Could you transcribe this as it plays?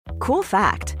Cool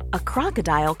fact, a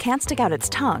crocodile can't stick out its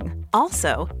tongue.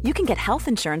 Also, you can get health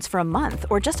insurance for a month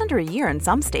or just under a year in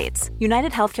some states.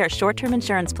 United Healthcare short-term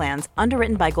insurance plans,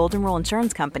 underwritten by Golden Rule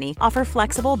Insurance Company, offer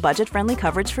flexible, budget-friendly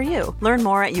coverage for you. Learn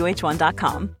more at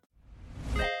uh1.com.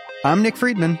 I'm Nick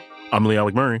Friedman. I'm Lee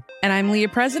Alec Murray. And I'm Leah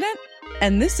President.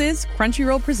 And this is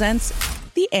Crunchyroll Presents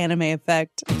The Anime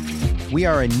Effect. We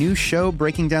are a new show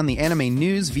breaking down the anime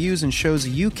news, views, and shows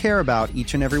you care about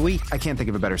each and every week. I can't think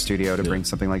of a better studio to bring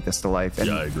something like this to life. And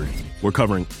I agree. We're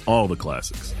covering all the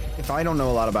classics. if I don't know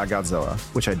a lot about Godzilla,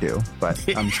 which I do, but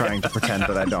I'm trying to pretend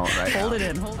that I don't right now. Hold it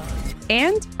in.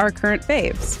 And our current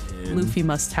faves. Luffy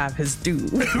must have his due.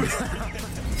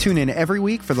 Tune in every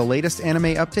week for the latest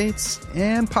anime updates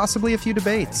and possibly a few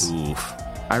debates. Oof.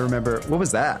 I remember, what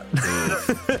was that?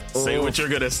 Say what you're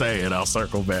going to say and I'll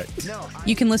circle back.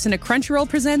 You can listen to Crunchyroll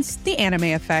Presents The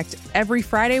Anime Effect every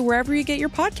Friday wherever you get your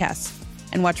podcasts.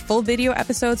 And watch full video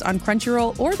episodes on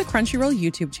Crunchyroll or the Crunchyroll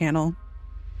YouTube channel.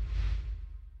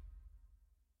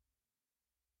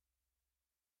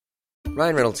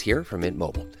 Ryan Reynolds here from Mint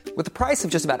Mobile. With the price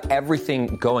of just about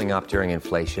everything going up during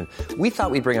inflation, we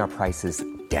thought we'd bring our prices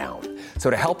down. So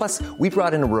to help us, we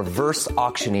brought in a reverse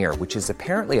auctioneer, which is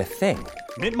apparently a thing.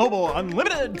 Mint Mobile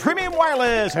Unlimited Premium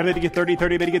Wireless. How to get 30,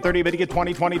 30, bit to get 30, bit to get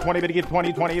 20, 20, 20, bit to get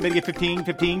 20, 20, bit to get 15,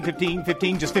 15, 15,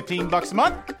 15, just $15 a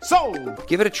month? Sold!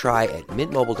 Give it a try at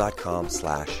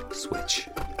mintmobile.com/switch.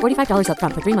 $45 up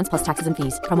front for 3 months plus taxes and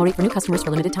fees. Promo rate for new customers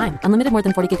for limited time. Unlimited more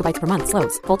than 40 gigabytes per month.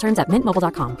 Slows full terms at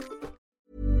mintmobile.com.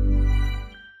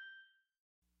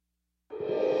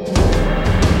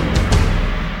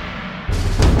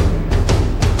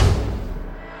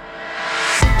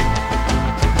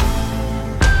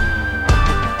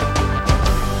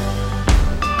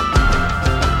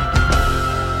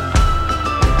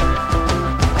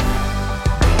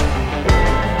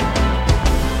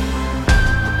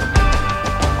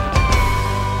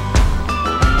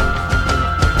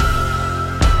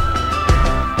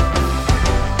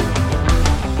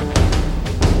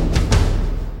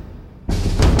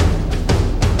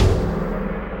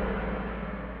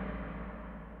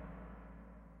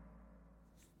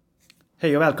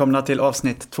 Hej och välkomna till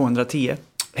avsnitt 210.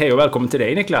 Hej och välkommen till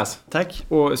dig, Niklas. Tack.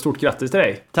 Och stort grattis till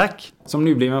dig. Tack. Som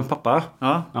nybliven pappa.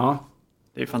 Ja.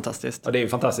 Det är fantastiskt. Ja, det är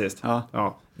fantastiskt.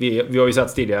 Ja. Vi har ju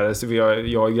sett tidigare, så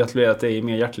jag har gratulerat dig i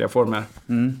mer hjärtliga former.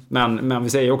 Men vi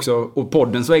säger också, och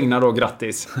poddens vägnar då,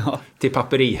 grattis till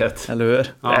papperiet. Eller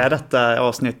hur? Ja. Är detta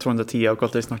avsnitt 210 av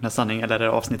Kolla Snart sanning, eller är det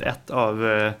avsnitt 1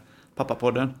 av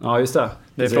Pappapodden? Ja, just det.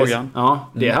 Det är frågan. Ja,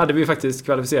 det hade vi faktiskt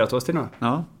kvalificerat oss till nu.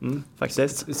 Ja,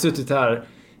 faktiskt. Suttit här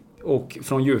och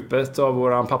från djupet av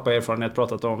våran pappaerfarenhet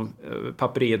pratat om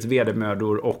papperiets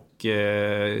vedermödor och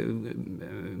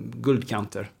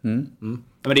guldkanter. Men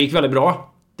det gick väldigt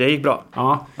bra. Det gick bra.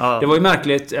 Ja. Det var ju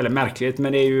märkligt,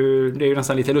 men det är ju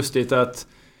nästan lite lustigt att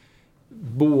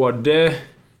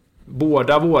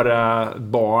båda våra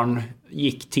barn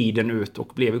gick tiden ut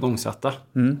och blev igångsatta.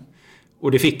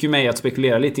 Och det fick ju mig att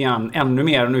spekulera lite grann ännu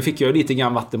mer. Och nu fick jag lite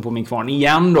grann vatten på min kvarn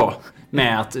igen då.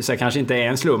 Med att så kanske inte är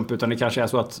en slump, utan det kanske är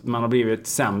så att man har blivit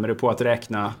sämre på att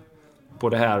räkna på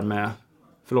det här med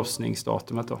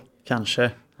förlossningsdatumet då.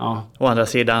 Kanske. Ja. Å andra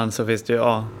sidan så finns det ju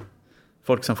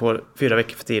folk som får 4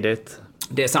 veckor för tidigt.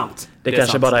 Det är sant. Det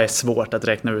kanske bara är svårt att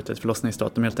räkna ut ett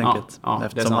förlossningsdatum helt enkelt.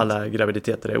 Eftersom alla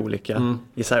graviditeter är olika,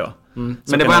 gissar jag. Men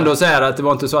det var ändå så här att det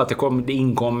var inte så att det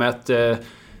inkom ett...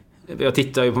 Jag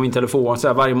tittar ju på min telefon så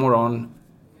här varje morgon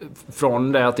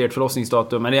från det att det är ett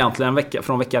förlossningsdatum, men det är egentligen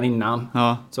från veckan innan.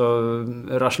 Ja. Så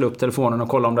rassla upp telefonen och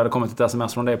kolla om det hade kommit ett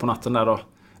sms från dig på natten där då.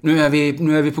 Nu är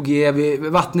vi på G,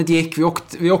 vattnet gick,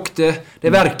 vi åkte, det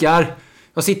verkar.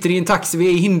 Jag sitter i en taxi, vi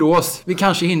är i Hindås, vi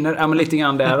kanske hinner, men lite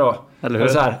grann där då. Eller hur?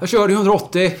 Så här, jag kör i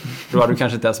 180. Då hade du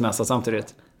kanske inte smsat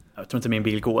samtidigt. Jag tror inte min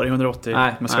bil går i 180.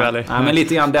 Nej, men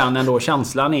lite grann den ändå,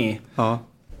 känslan i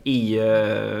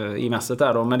mässet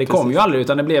där då. Men det kom ju aldrig,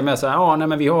 utan det blev med så här,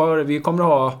 men vi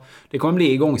kommer det kommer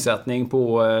bli igångsättning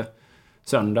på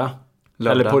söndag.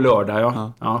 Eller på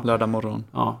lördag, lördag morgon.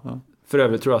 Ja. För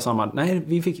övrigt tror jag samma. Nej,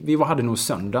 vi hade nog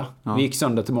söndag. Ja. Vi gick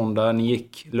söndag till måndag, ni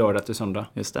gick lördag till söndag.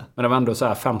 Just det. Men det var ändå så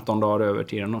här 15 dagar över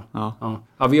tiden då. Ja,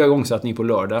 vi har igångsättning på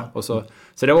lördag och så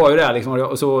det var ju det liksom,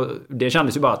 och så det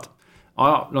kändes ju bara att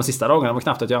de sista dagarna var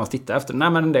knappt att jag ens tittade efter. Nej,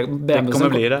 men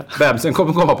bebisen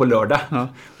kommer komma på lördag. Ja.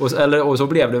 Och så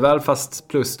blev det väl, fast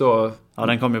plus då. Ja,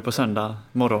 den kom ju på söndag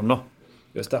morgon då.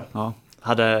 Just det. Ja.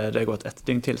 Hade det gått ett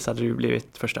dygn till så hade det ju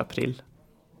blivit 1 april.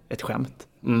 ett skämt.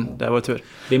 Det var tur.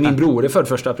 Det är min bror är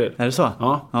född 1 april. Är det så?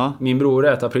 Ja. Min bror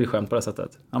är ett aprilskämt på det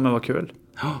sättet. Ja, men vad kul.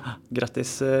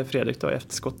 Grattis Fredrik då i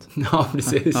efterskott. Ja,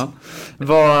 precis.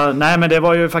 Nej, men det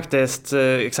var ju faktiskt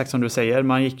exakt som du säger.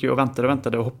 Man gick ju och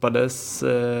väntade och hoppades.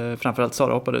 Framförallt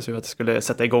Sara hoppades ju att det skulle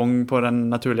sätta igång på den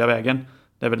naturliga vägen.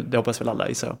 Det hoppas väl alla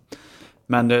i sig.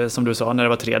 Men som du sa, när det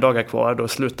var 3 dagar kvar, då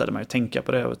slutade man ju tänka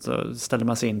på det. Och så ställde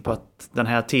man sig in på att den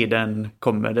här tiden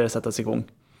kommer det sättas igång.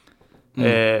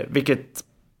 Vilket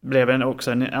blev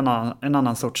också en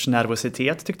annan sorts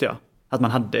nervositet, tyckte jag. Att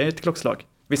man hade ett klockslag.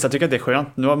 Vissa tycker att det är skönt.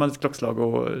 Nu har man ett klockslag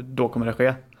och då kommer det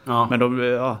ske. Ja. Men då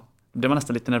blev man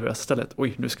nästan lite nervös istället.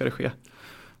 Oj, nu ska det ske.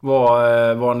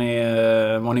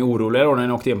 Var ni oroliga då när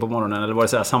ni åkte in på morgonen? Eller var det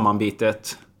så här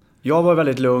sammanbitet? Jag var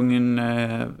väldigt lugn.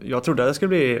 Jag trodde att jag skulle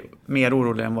bli mer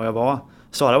orolig än vad jag var.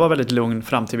 Sara var väldigt lugn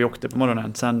fram till vi åkte på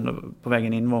morgonen. Sen på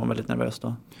vägen in var hon väldigt nervös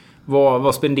då.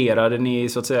 Vad spenderade ni,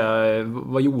 så att säga?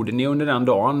 Vad gjorde ni under den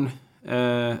dagen?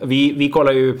 Vi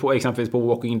kollar ju på exempelvis på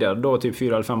Walking Dead då, typ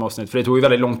 4 eller 5 avsnitt. För det tog ju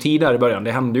väldigt lång tid där i början.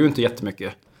 Det hände ju inte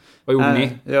jättemycket. Vad gjorde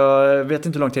ni? Jag vet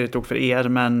inte hur lång tid det tog för er,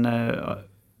 men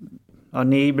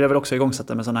ni blev väl också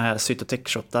igångsatta med såna här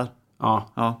cytotech-shottar.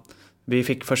 Ja. Vi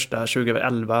fick första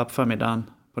 20:11 på förmiddagen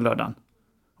på lördagen.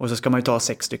 Och så ska man ju ta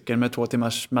 6 stycken med 2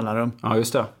 timmars mellanrum. Ja,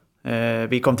 just det.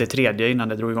 Vi kom till 3:e innan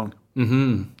det drog igång.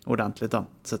 Ordentligt då.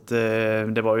 Så att,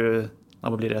 det var ju,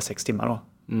 vad blir det, 6 timmar då.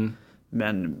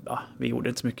 Men vi gjorde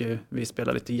inte så mycket. Vi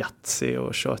spelade lite Yatzy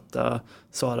och köta.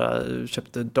 Sara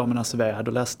köpte Damernas Värld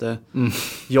och läste.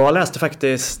 Jag läste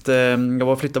faktiskt, jag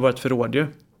var och flyttade vårt förråd ju.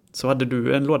 Så hade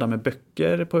du en låda med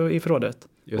böcker i förrådet.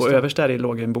 Och överst där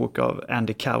låg en bok av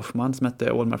Andy Kaufman som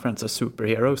hette All My Friends Are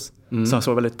Superheroes. Som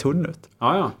såg väldigt tunn ut.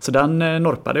 Ja. Så den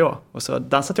norpade jag. Och så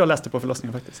den satt jag och läste på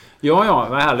förlossningen faktiskt. Ja,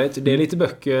 vad härligt. Det är lite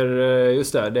böcker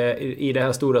just där. I det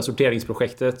här stora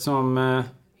sorteringsprojektet som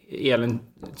Elin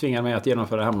tvingade mig att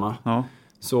genomföra hemma. Ja.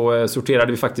 Så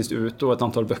sorterade vi faktiskt ut då ett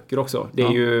antal böcker också. Det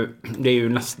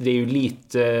är ju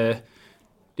lite...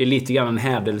 Det är lite grann en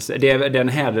hädelse. Det är en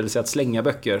hädelse att slänga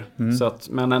böcker. Så att,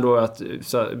 men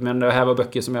det här var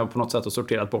böcker som jag på något sätt har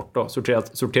sorterat bort då.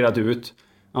 Sorterat ut.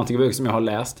 Antingen böcker som jag har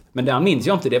läst. Men den minns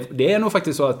jag inte. Det är nog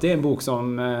faktiskt så att det är en bok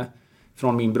som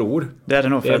från min bror. Det är det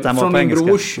nog, för att den var från på min engelska.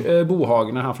 brors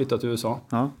bohag när han flyttade till USA.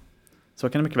 Ja. Så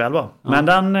kan det mycket väl vara. Ja.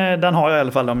 Men den har jag i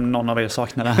alla fall om någon av er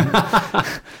saknar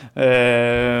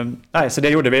den. Så det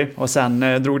gjorde vi. Och sen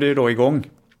drog det ju då igång.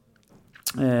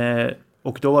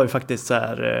 Och då var vi faktiskt så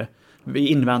här, vi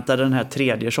inväntade den här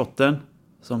 3:e shotten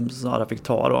som Sara fick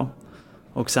ta då.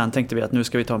 Och sen tänkte vi att nu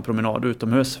ska vi ta en promenad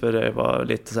utomhus, för det var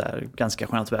lite så här ganska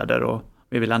skönt väder och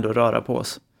vi ville ändå röra på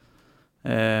oss.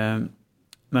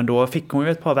 Men då fick hon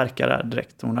ju ett par verkar där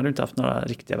direkt. Hon hade inte haft några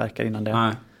riktiga verkar innan det.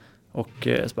 Nej. Och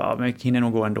så bara, men vi hinner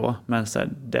nog gå ändå. Men så här,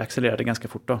 det accelererade ganska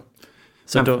fort då.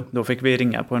 Så då fick vi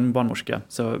ringa på en barnmorska.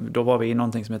 Så då var vi i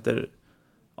någonting som heter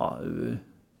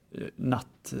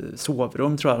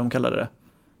nattsovrum, tror jag de kallade det.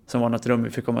 Som var något rum vi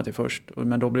fick komma till först.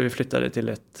 Men då blev vi flyttade till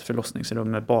ett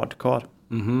förlossningsrum med badkar.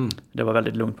 Det var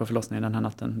väldigt lugnt på förlossningen den här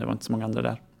natten. Det var inte så många andra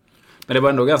där. Men det var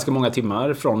ändå ganska många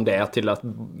timmar från det till att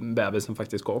bebisen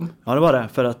faktiskt kom. Ja, det var det.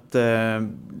 För att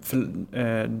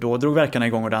då drog verkarna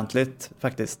igång ordentligt.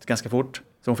 Faktiskt ganska fort.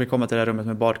 Så hon fick komma till det här rummet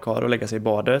med badkar och lägga sig i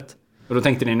badet. Och då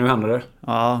tänkte ni, nu händer det?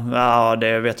 Ja,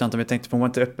 det vet jag inte om vi tänkte, för hon var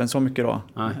inte öppen så mycket då.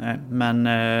 Nej. Men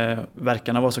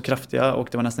verkarna var så kraftiga och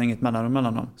det var nästan inget mellanrum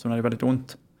mellan dem. Så hon hade väldigt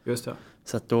ont. Just det.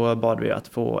 Så att då bad vi att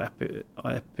få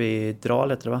epidural,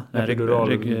 heter det va?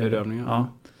 Epiduralbedövning. Ja.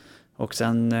 Och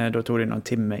sen då tog det någon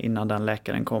timme innan den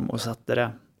läkaren kom och satte det.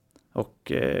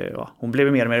 Och hon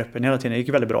blev mer och mer öppen hela tiden. Det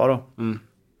gick väldigt bra då.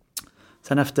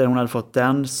 Sen efter hon hade fått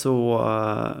den så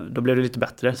då blev det lite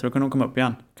bättre. Så då kunde hon komma upp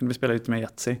igen. Kunde vi spela lite mer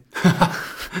Yatzy.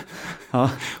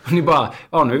 Ja. Och ni bara,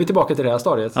 nu är vi tillbaka till det här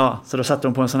stadiet. Ja, så då satte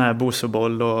hon på en sån här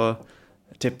bosoboll och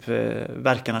typ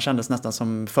verkarna kändes nästan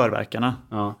som förverkarna.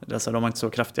 Ja. Alltså, de var inte så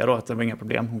kraftiga då att det var inga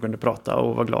problem. Hon kunde prata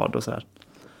och var glad och så här.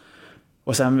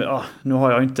 Och sen, nu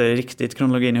har jag inte riktigt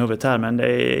kronologin i huvudet här, men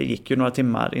det gick ju några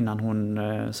timmar innan hon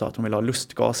sa att hon ville ha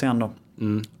lustgas igen då.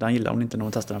 Den gillade hon inte när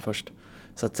hon testade den först.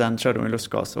 Så att sen körde hon i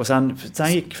lustgas. Och sen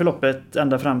gick förloppet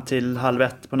ända fram till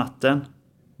 12:30 på natten.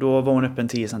 Då var hon öppen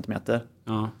 10 centimeter.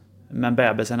 Ja. Men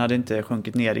bebisen hade inte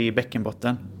sjunkit ner i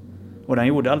bäckenbotten. Och den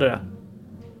gjorde aldrig det.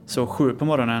 Så 7 på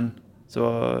morgonen så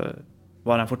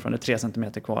var den fortfarande 3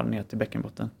 centimeter kvar ner till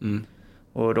bäckenbotten.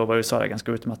 Och då var ju Sara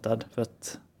ganska utmattad. För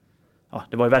att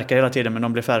det var ju verkar hela tiden, men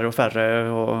de blev färre och färre.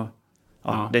 Och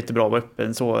det är inte bra att vara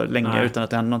öppen så länge utan att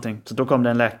det hände någonting. Så då kom det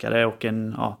en läkare och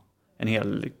en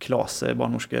hel klase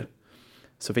barnmorskor.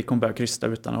 Så fick hon börja krysta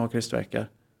utan att ha krystverkar.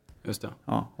 Just det.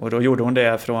 Ja, och då gjorde hon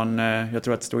det från, jag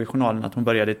tror att det stod i journalen att hon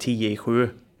började 10:07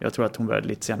 Jag tror att hon började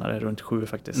lite senare, runt 7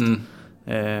 faktiskt.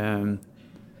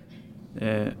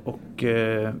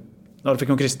 Då fick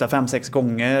hon krysta 5-6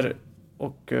 gånger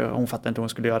och hon fattade inte vad hon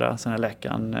skulle göra. Sen när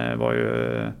läkaren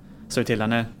sa till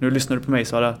henne, nu lyssnar du på mig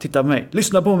Sara, titta på mig,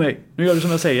 lyssna på mig, nu gör du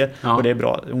som jag säger. Och det är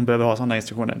bra, hon behöver ha sådana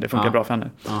instruktioner, det funkar bra för henne.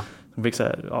 Hon fick så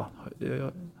här,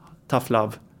 tough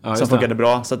love som funkade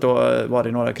bra. Så att då var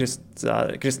det några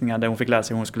kryssningar där hon fick lära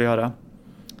sig hur hon skulle göra.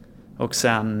 Och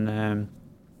sen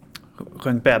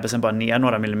sjönk bebisen bara ner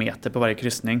några millimeter på varje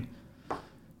kryssning.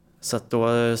 Så att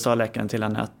då sa läkaren till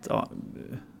henne att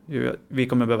vi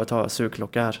kommer behöva ta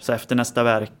sugklocka här. Så efter nästa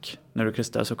verk när du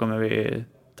krystar så kommer vi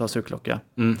ta sugklocka.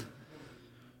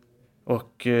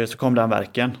 Och så kom den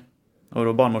verken. Och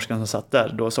då barnmorskan som satt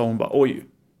där, då sa hon bara oj.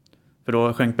 För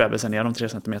då sjönk bebisen ner de 3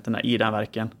 centimeterna i den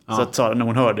verken. Så att Sara, när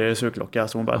hon hörde sugklocka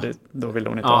så hon bara, då ville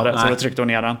hon inte ha det. Så då tryckte hon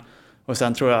ner den. Och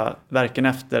sen tror jag verken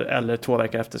efter, eller 2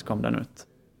 veckor efter så kom den ut.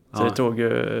 Så det tog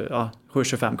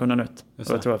 7:25 kom den ut. Och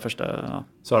jag tror jag första...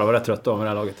 Sara var rätt trött då med det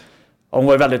här laget. Hon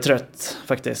var väldigt trött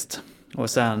faktiskt. Och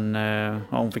sen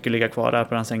hon fick ju ligga kvar där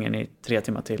på den sängen i 3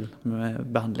 timmar till med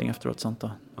behandling efteråt sånt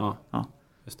då.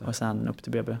 Just det. Och sen upp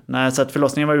till BB. Nej, så att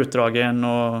förlossningen var utdragen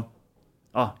och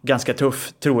ganska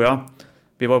tuff tror jag.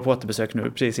 Vi var på återbesök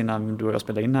nu precis innan du och jag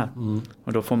spelade in här.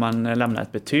 Och då får man lämna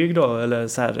ett betyg då, eller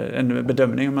så här, en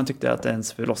bedömning om man tyckte att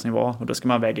ens förlossning var. Och då ska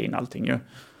man väga in allting ju.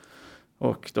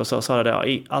 Och då sa Sara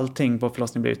det, allting på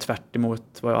förlossningen blev tvärt emot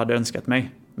vad jag hade önskat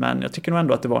mig. Men jag tycker nog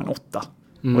ändå att det var en 8.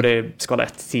 Och det är skala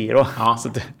 1-10 då. Så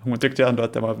hon tyckte ju ändå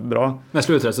att det var bra. Men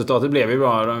slutresultatet blev ju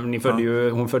bra.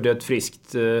 Hon födde ett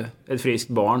friskt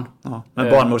barn.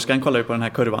 Men barnmorskan kollade ju på den här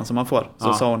kurvan som man får.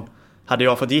 Så sa hon, hade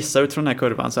jag fått gissa ut från den här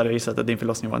kurvan så hade jag gissat att din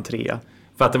förlossning var en 3.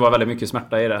 För att det var väldigt mycket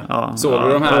smärta i det. Såg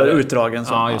du de här utdragen?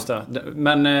 Ja, just det.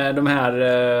 Men de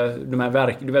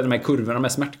här kurvorna, de här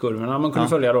smärtkurvorna man kunde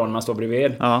följa då när man står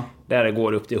bredvid. Där det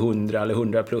går upp till 100 eller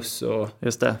 100 plus. Och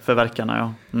just det, för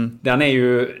verkarna, Den är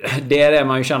ju,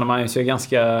 känner man sig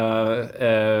ganska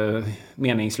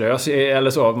meningslös. Eller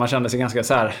så, man känner sig ganska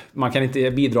så här. Man kan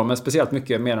inte bidra med speciellt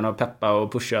mycket mer än att peppa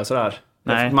och pusha sådär.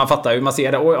 Nej. Man fattar ju, man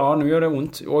ser det, nu gör det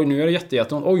ont. Nu gör det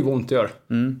jätteont. Vad ont det gör.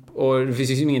 Och det finns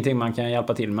ju ingenting man kan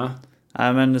hjälpa till med.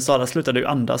 Nej, men Sara slutade ju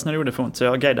andas när det gjorde för ont. Så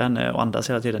jag guidade henne att andas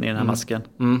hela tiden i den här masken.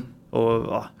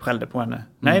 Och skällde på henne.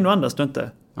 Nej, nu andas du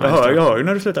inte. Jag hör ju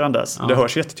när du slutar andas. Det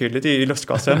hörs jättetydligt i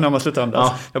lustgasen när man slutar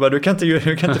andas. Jag bara, du kan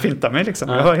inte finta mig liksom.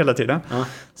 Jag hör hela tiden.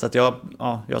 Så att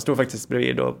jag stod faktiskt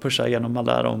bredvid och pushade igenom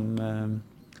alla de...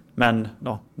 Men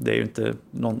det är ju inte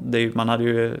man är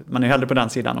ju hellre på den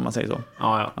sidan om man säger så.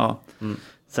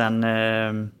 Sen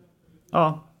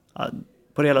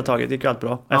på det hela taget gick allt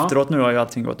bra. Efteråt nu har ju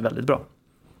allting gått väldigt bra.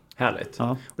 Härligt.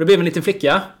 Och det blev en liten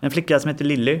flicka. En flicka som heter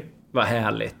Lilly. Vad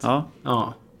härligt.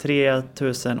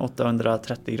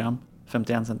 3830 gram,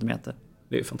 51 centimeter.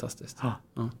 Det är ju fantastiskt.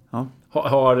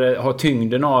 Har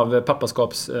tyngden av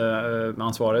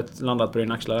pappaskapsansvaret landat på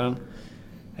din axlar än?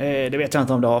 Det vet jag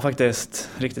inte om det har faktiskt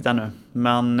riktigt ännu.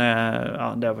 Men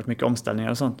det har varit mycket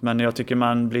omställningar och sånt. Men jag tycker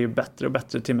man blir bättre och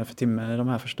bättre timme för timme de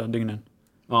här första dygnen.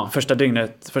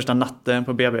 Första natten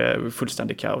på BB är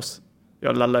fullständig kaos.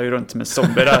 Jag lallar ju runt med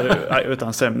zombie där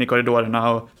utan sömn i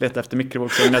korridorerna och letar efter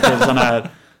mikrovågsugnar till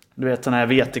såna här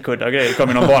vetekuddar och grejer. Det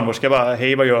kommer någon barnmorska och bara,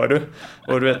 hej vad gör du?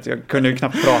 Och du vet, jag kunde ju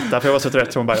knappt prata för jag var så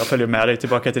trött så hon bara, jag följer med dig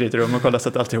tillbaka till ditt rum och kollar så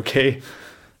att allt är okej.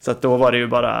 Så att då var det ju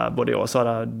bara, både jag och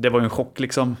Sara, det var ju en chock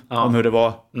liksom om hur det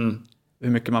var. Hur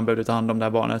mycket man behövde ta hand om det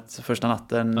här barnet första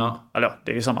natten. Eller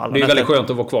det är ju som alla. Det är ju väldigt skönt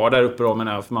att vara kvar där uppe då,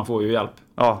 men för man får ju hjälp.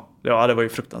 Ja, det var ju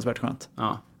fruktansvärt skönt.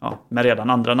 Men redan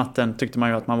andra natten tyckte man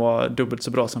ju att man var dubbelt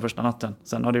så bra som första natten.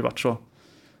 Sen har det ju varit så.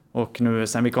 Och nu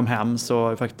sen vi kom hem så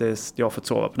har faktiskt jag fått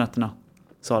sova på nätterna.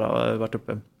 Sara har varit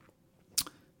uppe.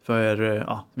 För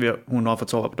hon har fått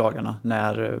sova på dagarna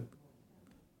när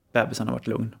bebisen har varit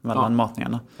lugn mellan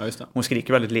matningarna. Hon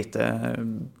skriker väldigt lite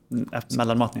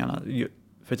mellan matningarna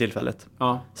för tillfället.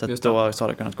 Så att då har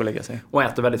Sara kunnat gå och lägga sig. Och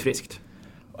äter väldigt friskt.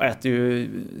 Och äter ju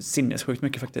sinnessjukt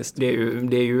mycket faktiskt. Det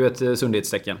är ju ett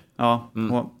sundhetstecken.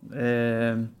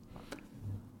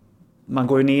 Man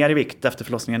går ju ner i vikt efter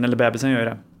förlossningen, eller bebisen gör ju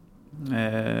det.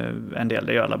 En del,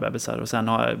 det gör alla bebisar. Och sen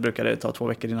brukar det ta 2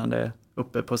 veckor innan det är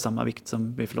uppe på samma vikt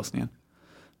som vid förlossningen.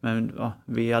 Men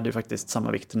vi hade ju faktiskt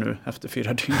samma vikt nu efter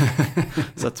 4 dygn.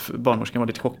 Så att barnmorskan var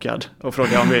lite chockad och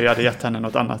frågade om vi hade gett henne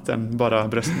något annat än bara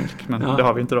bröstmjölk. Men det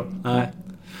har vi inte då. Nej.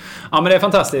 Ja, men det är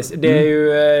fantastiskt.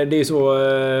 Det är så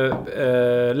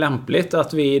lämpligt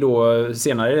att vi då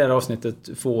senare i det här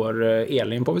avsnittet får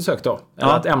Elin på besök då.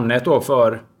 Att ämnet då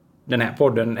för den här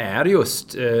podden är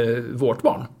just vårt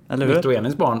barn. Eller hur? Mitt och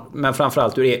Elins barn. Men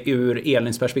framförallt ur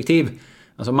Elins perspektiv.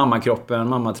 Alltså mammakroppen,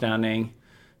 mammaträning.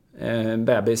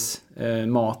 bebis,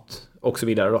 mat och så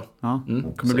vidare då. Ja,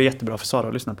 det kommer bli jättebra för Sara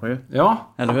att lyssna på ju.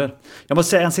 Ja. Eller hur? Jag måste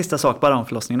säga en sista sak bara om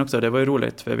förlossningen också. Det var ju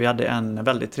roligt för vi hade en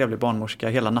väldigt trevlig barnmorska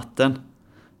hela natten.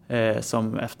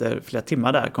 Som efter flera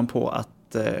timmar där kom på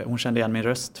att hon kände igen min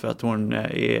röst för att hon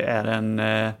är en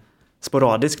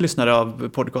sporadisk lyssnare av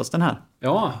podcasten här.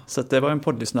 Ja. Så att det var en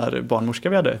poddlyssnare barnmorska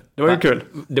vi hade. Det var ju kul.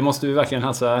 Det måste vi verkligen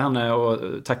hälsa henne och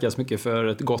tacka så mycket för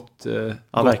ett gott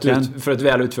för ett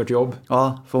väl utfört jobb.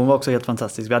 Ja, för hon var också helt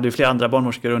fantastisk. Vi hade ju flera andra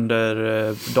barnmorskor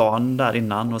under dagen där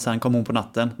innan och sen kom hon på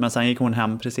natten. Men sen gick hon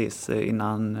hem precis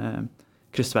innan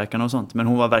krystvärkarna och sånt. Men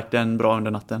hon var verkligen bra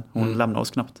under natten. Hon lämnade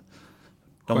oss knappt.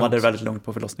 De hade det väldigt långt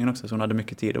på förlossningen också, så hon hade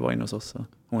mycket tid att vara inne hos oss.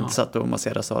 Hon satt och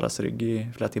masserade Saras rygg i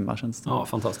flera timmar sedan. Ja,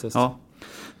 fantastiskt. Ja,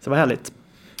 så det var härligt.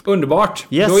 Underbart.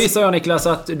 Yes. Då gissar jag, Niklas,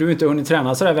 att du inte hunnit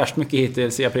träna så där värst mycket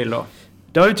hittills i april då.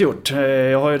 Det har jag inte gjort.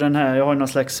 Jag har ju någon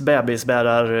slags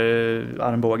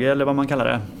bebisbärararmbåge eller vad man kallar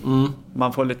det.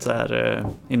 Man får lite så här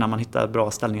innan man hittar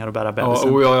bra ställningar att bära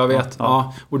bebisen. Ja, jag vet.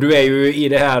 Ja. Och du är ju i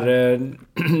det här,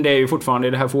 det är ju fortfarande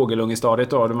i det här fågelungestadiet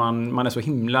då, där man är så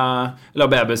himla, eller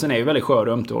bebisen är ju väldigt skör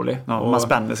och ömtålig. Ja, och man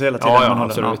spänner sig hela tiden. Ja,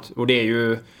 absolut. Och det är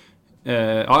ju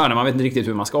man vet inte riktigt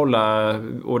hur man ska hålla,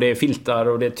 och det är filtar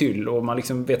och det är tyll och man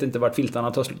liksom vet inte vart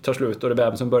filtarna tar slut och det är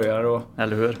bebisen börjar och...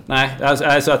 Eller hur? Nej,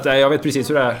 så att jag vet precis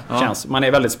hur det känns. Man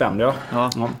är väldigt spänd, ja.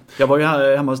 Jag var ju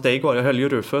hemma hos dig igår, jag höll ju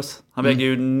Rufus. Han väger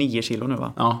ju 9 kilo nu,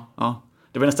 va? Ja.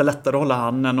 Det var nästan lättare att hålla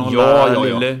han än att hålla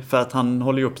Lilly, för att han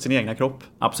håller ju upp sin egna kropp.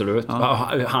 Absolut. Ja.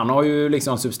 Han har ju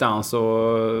liksom substans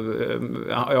och...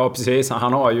 Ja, precis.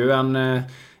 Han har ju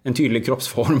en tydlig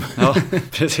kroppsform. Ja,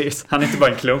 precis. Han är inte bara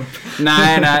en klump.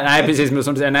 nej, precis. Men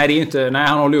som du säger, nej, det är inte,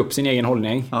 han håller upp sin egen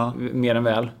hållning mer än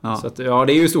väl. Ja. Så att, det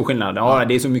är ju stor skillnad. Ja,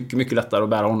 det är så mycket, mycket lättare att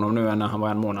bära honom nu än när han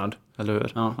var 1 månad. Eller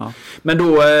hur? Ja. Men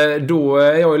då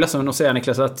är jag ju ledsen att säga,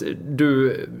 Niklas, att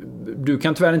du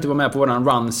kan tyvärr inte vara med på våran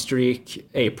Run Streak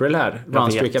April här.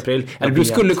 Run Streak April. Eller du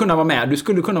skulle kunna vara med. Du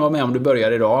skulle kunna vara med om du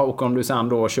börjar idag och om du sen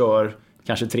då kör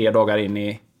kanske 3 dagar in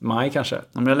i maj kanske.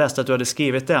 Ja, jag läste att du hade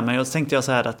skrivit det, men jag tänkte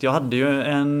så här att jag hade ju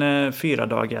en 4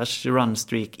 dagars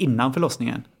runstreak innan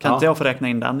förlossningen. Kan inte jag få räkna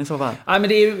in den i så fall? Nej, men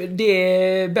det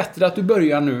är bättre att du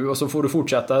börjar nu och så får du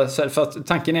fortsätta. För att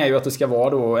tanken är ju att det ska vara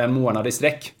då 1 månad i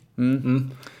sträck.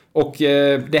 Och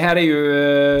det här är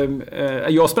ju...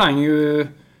 Jag sprang ju 1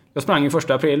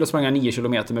 april och sprang jag 9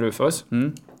 kilometer med Rufus.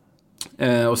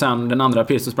 Och sen den 2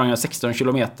 april så sprang jag 16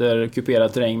 kilometer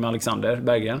kuperad terräng med Alexander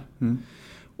Berggren.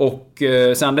 Och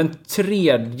sen den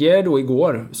 3 då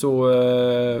igår så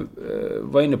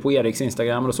var jag inne på Eriks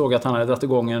Instagram och då såg jag att han hade dragit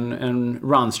igång en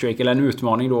runstreak eller en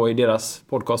utmaning då i deras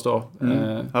podcast då. Jag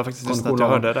har faktiskt lyssnat, jag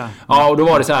hörde det. Ja, och då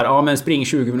var det så här, men spring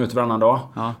 20 minuter varannan dag.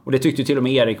 Ja. Och det tyckte till och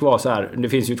med Erik var så här, det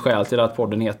finns ju ett skäl till att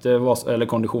podden heter eller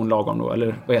kondition lagom då,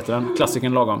 eller vad heter den?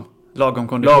 Klassiken lagom. Lagom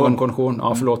kondition.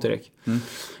 Ja, förlåt Erik.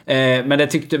 Men det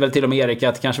tyckte väl till och med Erik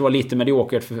att det kanske var lite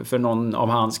mediokert för någon av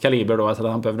hans kaliber då, att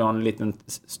han behövde ha en liten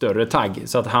större tagg.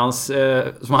 Så att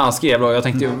som han skrev då, jag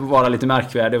tänkte vara lite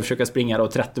märkvärdig och försöka springa då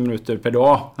 30 minuter per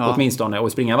dag åtminstone,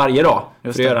 och springa varje dag för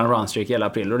att göra en runstreak hela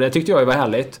april. Och det tyckte jag var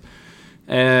härligt.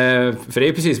 För det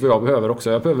är precis vad jag behöver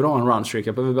också. Jag behöver ha en runstreak.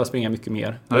 Jag behöver bara springa mycket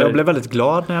mer. Ja, jag blev väldigt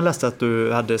glad när jag läste att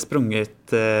du hade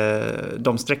sprungit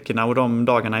de sträckorna och de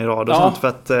dagarna i rad och sånt. För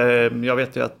att jag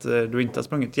vet ju att du inte har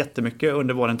sprungit jättemycket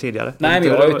under våren tidigare. Nej, men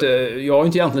jag har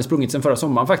inte egentligen sprungit sen förra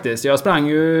sommaren faktiskt. Jag sprang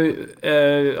ju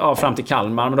fram till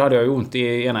Kalmar, men då hade jag ju ont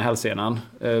i ena hälsenan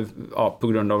på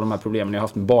grund av de här problemen jag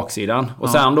haft med baksidan. Och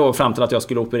sen då fram till att jag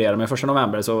skulle operera mig 1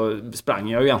 november så sprang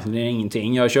jag ju egentligen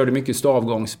ingenting. Jag körde mycket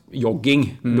stavgångsjogging.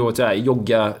 Då så här,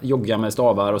 jogga med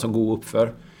stavar och så gå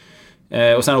uppför.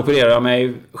 Och sen opererade jag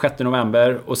mig 6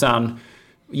 november och sen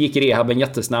gick rehaben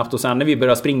jättesnabbt, och sen när vi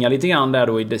började springa lite grann där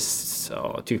då i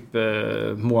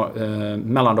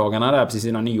mellandagarna där precis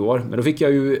innan nyår, men då fick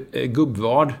jag ju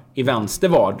gubbvad i vänster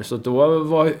vad, så då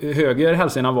var höger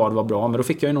hälsenan vad var bra, men då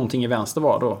fick jag ju någonting i vänster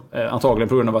vad då, antagligen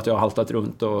på grund av att jag har haltat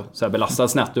runt och så här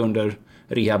belastat snett under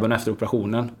rehaben efter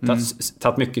operationen,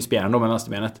 tagit mycket spjärn då med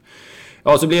vänsterbenet.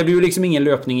 Ja, så blev det ju liksom ingen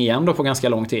löpning igen då på ganska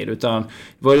lång tid, utan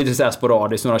det var lite så här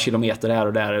sporadiskt, några kilometer här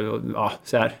och där, och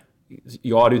så här.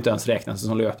 Jag hade ju inte ens räknat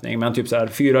som löpning, men typ så här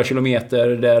 4 kilometer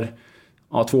där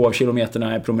 2 av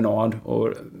kilometerna är promenad och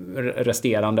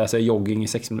resterande så är jogging i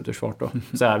 6 minuters fart då.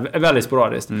 Så här, väldigt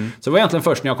sporadiskt. Så det var egentligen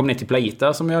först när jag kom ner till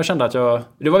Plaitas som jag kände att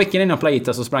det var veckan innan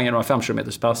Plaitas så sprang jag några 5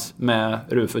 kilometers pass med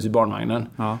Rufus i barnvagnen.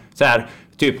 Så här,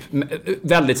 typ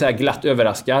väldigt så här glatt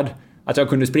överraskad att jag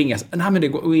kunde springa. Nej, men det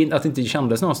går in, att det inte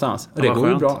kändes någonstans. Det går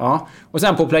ju bra. Ja. Och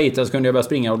sen på Plaitas kunde jag börja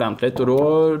springa ordentligt, och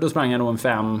då sprang jag nog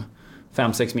en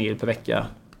 5-6 mil per vecka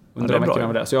under de veckorna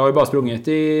med det. Så jag har ju bara sprungit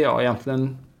i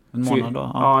egentligen En månad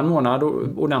då? Ja, en månad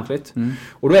ordentligt.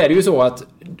 Och då är det ju så att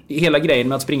hela grejen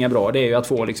med att springa bra, det är ju att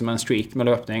få liksom en streak med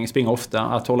löpning, springa ofta,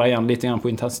 att hålla igen lite grann på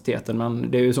intensiteten.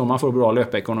 Men det är ju så man får bra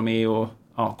löpekonomi och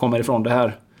kommer ifrån det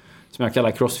här som jag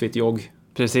kallar crossfit-jogg.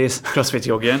 Precis,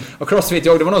 crossfit-joggen. Och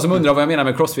crossfit-jogg, det var någon som undrar vad jag menar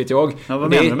med crossfit-jogg. Ja, vad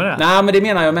menar du med det? Nej, men det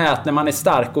menar jag med att när man är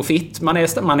stark och fit, man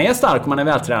är stark och man är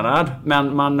vältränad,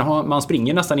 men man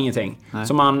springer nästan ingenting. Nej.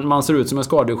 Så man ser ut som en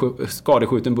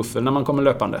skadeskjuten buffel när man kommer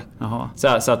löpande.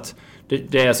 Så att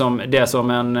det är som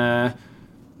en...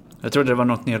 Jag trodde det var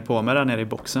något ni höll på med där nere i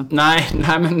boxen. Nej,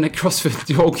 men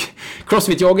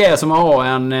crossfit-jogg är som att ha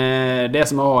en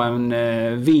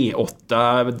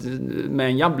V8 med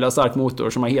en jävla stark motor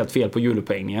som har helt fel på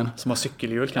hjulupphängningen. Som har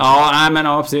cykelhjul kanske?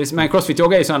 Ja, precis. Men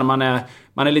crossfit-jogg är ju så när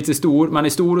man är lite stor, man är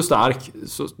stor och stark,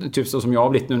 typ så som jag har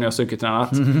blivit nu när jag har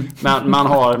cykeltränat. Men man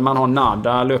har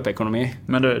nada löpekonomi.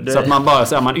 Men så att man bara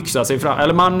så här, man yxar sig fram,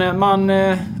 eller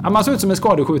man ser ut som en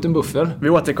skadeskjuten buffel. Vi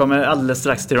återkommer alldeles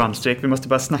strax till runstreak. Vi måste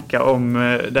bara snacka om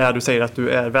det här du säger att du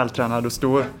är vältränad och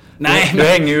stor. Nej, du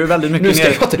hänger ju väldigt mycket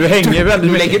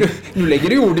ner. Nu lägger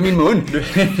du ord i min mun.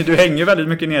 Du hänger väldigt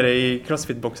mycket nere i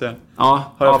crossfit-boxen.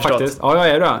 Ja, faktiskt. Ja,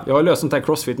 jag är det. Jag har löst sånt här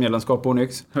crossfit-medlemskap på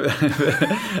Onyx.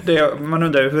 Man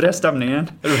undrar ju, hur är stämningen?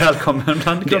 Är du välkommen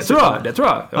bland crossfit? Det tror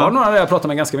jag. Jag har några där jag pratar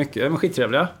med ganska mycket. De är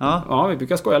skittrevliga. Ja, vi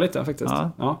brukar skoja lite faktiskt.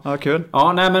 Ja, kul.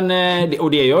 Ja, nej men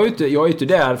och det jag är inte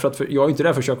där för att jag är inte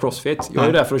där för att köra crossfit. Jag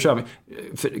är där för att köra.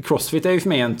 För crossfit är ju för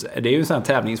mig det är ju en sån här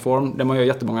tävlingsform där man gör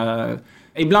jättemånga.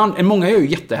 Många gör ju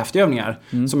jättehäftiga övningar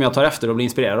som jag tar efter och blir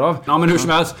inspirerad av. Ja, men hur som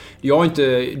helst, jag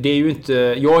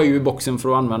är ju i boxen för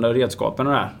att använda redskapen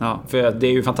och det här. Ja. För det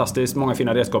är ju fantastiskt många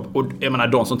fina redskap. Och jag menar,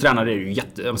 de som tränar det är ju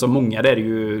många där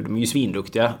de är ju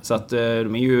svinduktiga. Så att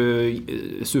de är ju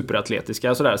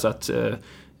superatletiska sådär. Så att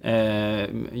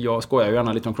jag skojar ju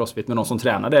gärna lite om crossfit, men de som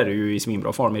tränar där är ju i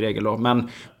svinbra form i regel då. Men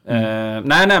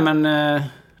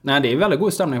Nej, det är väldigt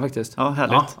god stämning faktiskt. Ja,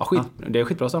 härligt. Det är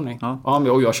skitbra stämning.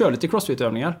 Ja, och jag kör lite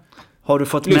crossfit-övningar. Har du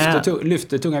fått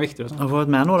lyfter tunga vikter och så. Har du fått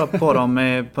med några på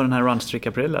dem på den här Runstreak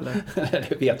April eller?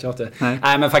 Det vet jag inte.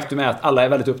 Nej, men faktum är att alla är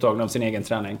väldigt upptagna av sin egen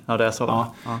träning. Ja, det är så.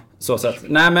 Ja. Så att,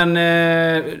 nej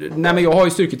men jag har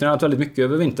ju styrketränat väldigt mycket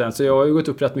över vintern, så jag har ju gått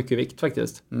upp rätt mycket vikt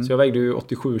faktiskt. Så jag vägde ju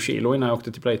 87 kilo innan jag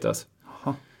åkte till Playtas.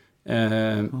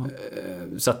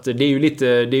 Så att det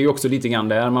är ju också lite grann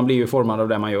där. Man blir ju formad av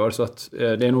det man gör. Så att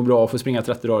det är nog bra att få springa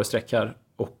 30 dagar i sträck här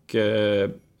och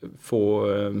få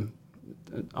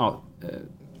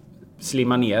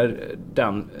slimma ner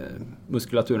den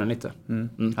muskulaturen lite.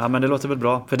 Ja, men det låter väl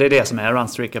bra. För det är det som är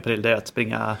Runstreak April, det är att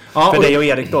springa för dig och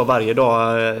Erik då varje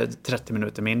dag 30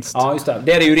 minuter minst. Ja, just det.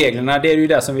 Det är ju reglerna. Det är ju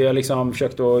det som vi har liksom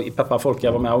försökt att peppa folk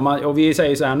att vara med. Och vi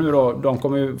säger så här nu då,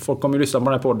 folk kommer ju lyssna på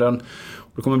den här podden.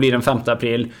 Det kommer bli den 5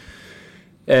 april.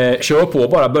 Kör på,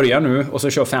 bara börja nu och så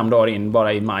kör 5 dagar in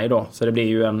bara i maj då. Så det blir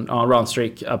ju en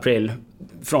Runstreak April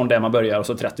från där man börjar och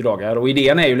så 30 dagar. Och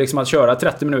idén är ju liksom att köra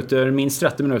 30 minuter, minst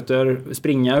 30 minuter,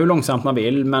 springa hur långsamt man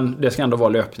vill, men det ska ändå vara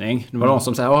löpning. Det var någon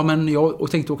som säger, men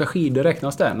jag tänkte åka skidor,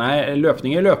 räknas det? Nej,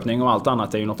 löpning är löpning och allt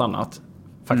annat är ju något annat.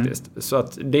 Faktiskt. Så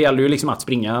att det gäller ju liksom att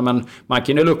springa, men man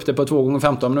kan dela upp det på 2 gånger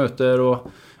 15 minuter och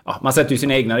man sätter ju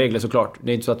sina egna regler såklart.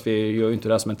 Det är inte så att vi gör inte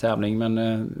det som en tävling, men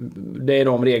det är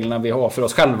de reglerna vi har för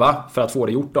oss själva för att få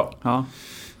det gjort då. Ja.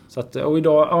 Så att, och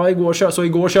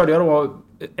igår körde jag då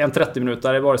en 30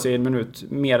 minuter, vare sig en minut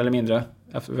mer eller mindre.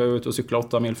 Jag var ute och cykla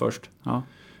 8 mil först. Ja.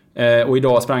 Och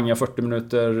idag sprang jag 40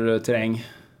 minuter terräng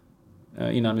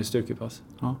innan vi styrkepass.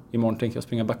 Ja. Imorgon tänker jag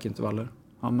springa backintervaller.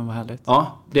 Ja, men vad härligt.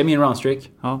 Ja, det är min runstreak.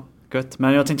 Ja, gött.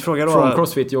 Men jag tänkte fråga då... Från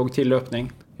crossfit-jogg till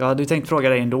löpning. Jag hade tänkt fråga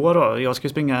dig ändå då. Jag ska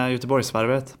springa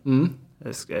Göteborgsvarvet.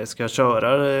 Ska jag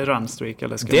köra runstreak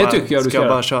eller ska jag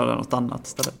bara köra något annat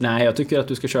istället? Nej, jag tycker att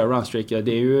du ska köra runstreak.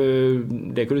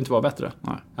 Det kunde inte vara bättre.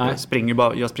 Nej. Jag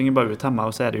springer bara ut hemma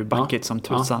och så är det ju backigt som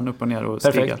tusan upp och ner och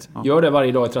stiga. Perfekt. Gör det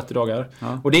varje dag i 30 dagar.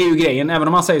 Ja. Och det är ju grejen, även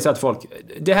om man säger så att folk,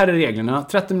 det här är reglerna,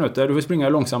 30 minuter, du får springa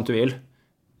hur långsamt du vill.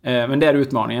 Men det är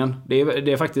utmaningen. Det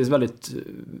är faktiskt väldigt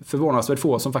förvånansvärt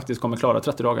få som faktiskt kommer klara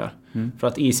 30 dagar. För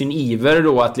att i sin iver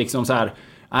då att liksom så här,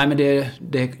 nej men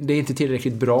det är inte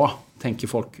tillräckligt bra, tänker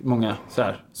folk, många så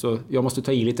här. Så jag måste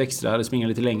ta i lite extra eller springa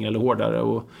lite längre eller hårdare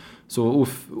och så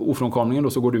ofrånkomligen då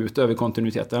så går det ut över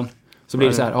kontinuiteten. Så blir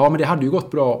det så här, men det hade ju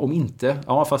gått bra om inte.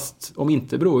 Ja, fast om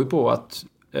inte beror ju på att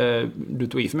du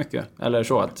tog i för mycket eller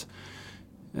så att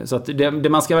det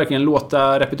man ska verkligen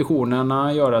låta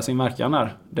repetitionerna göra sin verkan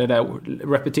här. Det där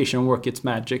repetition work its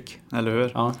magic. Eller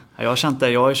hur? Ja. Jag har känt det.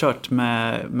 Jag har kört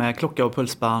med klocka och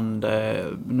pulsband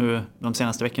nu de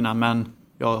senaste veckorna, men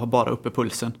Jag har bara uppe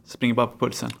pulsen. Springer bara på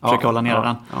pulsen. Försöker hålla ner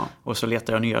den. Ja. Och så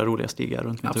letar jag nya roliga stigar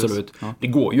runt mitt hus. Absolut. Ja. Det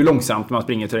går ju långsamt när man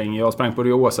springer terräng. Jag sprang på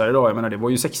Åsa idag. Jag menar, det var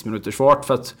ju 6 minuters fart.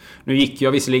 För att nu gick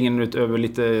jag visserligen ut över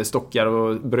lite stockar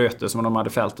och bröte som de hade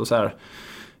fällt och så här.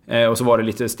 Och så var det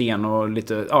lite sten och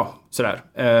lite, sådär.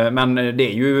 Men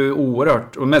det är ju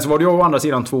oerhört. Men så var det ju å andra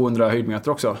sidan 200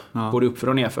 höjdmeter också. Både uppför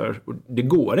och nerför. Och det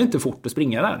går inte fort att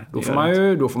springa där.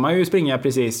 Då får man ju springa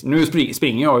precis. Nu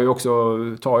springer jag ju också,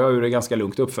 tar jag ju det ganska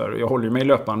lugnt uppför. Jag håller mig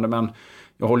löpande, men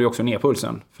jag håller ju också ner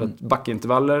pulsen. För att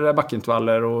backintervaller är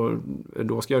backintervaller och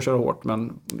då ska jag köra hårt.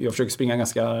 Men jag försöker springa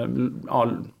ganska,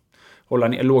 hålla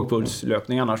ner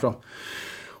lågpulslöpning annars då.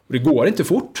 Och det går inte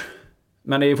fort.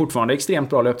 Men det är fortfarande extremt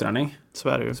bra löpträning. Så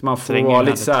är det ju. Så man får vara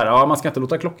lite så här, man ska inte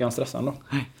låta klockan stressa ändå.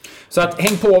 Så att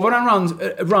häng på våran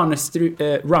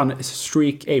run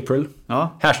streak April. Ja.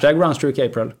 Hashtag run streak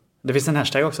April. Det finns en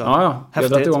hashtag också. Ja. Jag har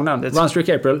dragit igång den. Run streak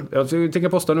April. Jag tänker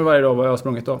posta nu varje dag vad jag har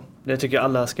sprungit då. Det tycker jag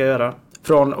alla ska göra.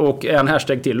 Och en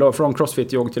hashtag till då. Från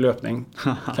crossfit-jogg till löpning.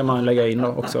 Kan man lägga in då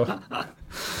också.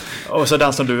 Och så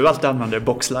den som du alltid använder,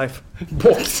 boxlife.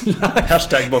 Boxlife.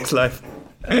 Hashtag boxlife.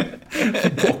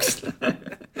 Box.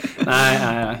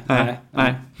 Nej.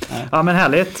 Ja, men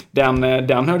härligt. Den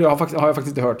har jag faktiskt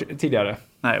inte hört tidigare.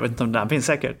 Nej, jag vet inte om den finns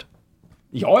säkert.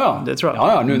 Ja. Det tror jag.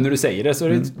 Ja, nu när du säger det så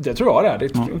det tror jag det.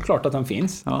 Det är klart att den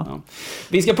finns. Ja.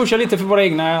 Vi ska pusha lite för våra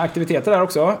egna aktiviteter där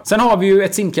också. Sen har vi ju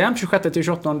ett simcamp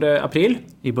 26-28 april.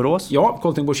 I Borås. Ja,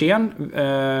 Colting Borssén.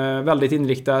 Väldigt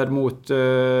inriktad mot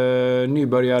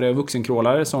nybörjare och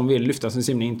vuxenkrålare som vill lyfta sin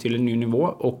simning till en ny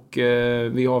nivå. Och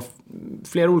vi har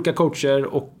flera olika coacher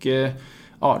och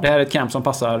det här är ett camp som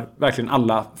passar verkligen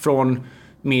alla. Från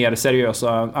mer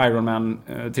seriösa Ironman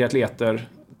triatleter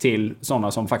till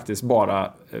sådana som faktiskt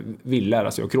bara vill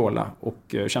lära sig att kråla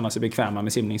och känna sig bekväma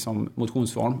med simning som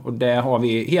motionsform. Och där har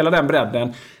vi hela den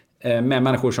bredden med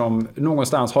människor som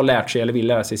någonstans har lärt sig eller vill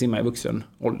lära sig simma i vuxen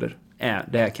ålder. Är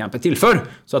det här campet till för.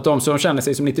 Så att de som känner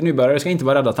sig som lite nybörjare ska inte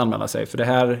vara rädda att anmäla sig. För det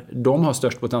här, de har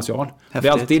störst potential. Häftigt. Det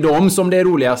är alltid de som det är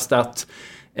roligast att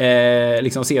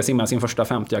liksom se simma sin första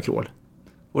 50 krål.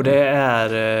 Och det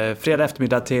är fredag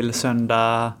eftermiddag till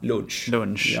söndag lunch.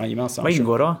 Jajamensan. Vad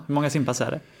ingår då? Hur många simpass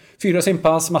är det? 4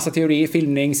 simpass, massa teori,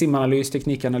 filmning, simanalys,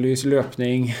 teknikanalys,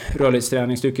 löpning,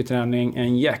 rörlighetsträning, styrketräning,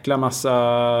 en jäkla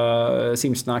massa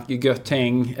simsnack, gött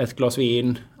häng, ett glas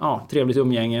vin, trevligt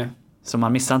umgänge. Så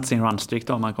man missar inte sin runstreak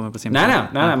då om man kommer på simpas?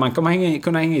 Nej, man kommer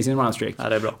kunna hänga i sin runstreak. Ja,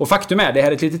 det är bra. Och faktum är, det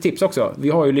här är ett litet tips också. Vi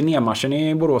har ju Linnémarschen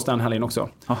i Borås den helgen också.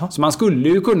 Aha. Så man skulle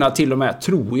ju kunna till och med,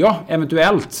 tror jag,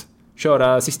 eventuellt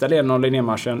köra sista delen av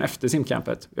Linnémarschen efter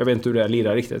simcampet. Jag vet inte hur det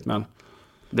lirar riktigt, men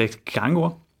det kan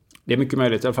gå. Det är mycket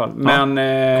möjligt i alla fall. Men det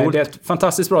är ett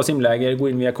fantastiskt bra simläger. Gå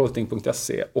in via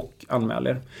colting.se och anmäl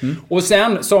er. Och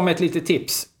sen som ett litet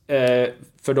tips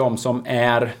för de som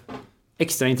är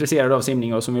extra intresserade av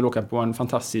simning och som vill åka på en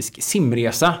fantastisk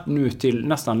simresa nu till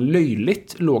nästan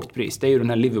löjligt lågt pris. Det är ju den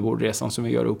här liveaboardresan som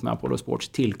vi gör upp med Apollo Sports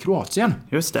till Kroatien.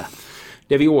 Just det.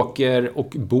 Där vi åker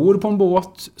och bor på en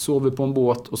båt, sover på en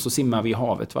båt och så simmar vi i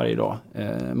havet varje dag.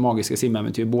 Magiska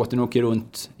simäventyr. Båten åker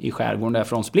runt i skärgården där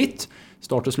från Split.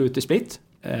 Start och slut i Split.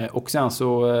 Och sen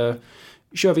så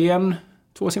kör vi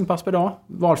 2 simpass per dag.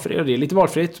 Valfritt, det är lite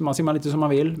valfritt. Man simmar lite som man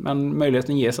vill. Men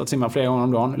möjligheten ges att simma flera gånger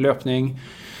om dagen. Löpning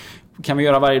kan vi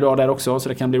göra varje dag där också. Så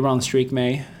det kan bli runstreak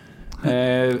med.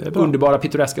 Underbara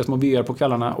pittoreska små byar på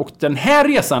kvällarna. Och den här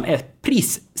resan är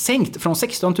prissänkt från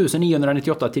 16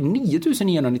 998 till 9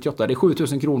 998. Det är 7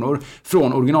 000 kronor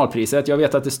från originalpriset. Jag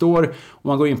vet att det står, om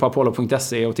man går in på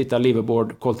apollo.se och tittar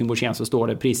liveaboard Colting Borssén, så står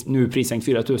det prissänkt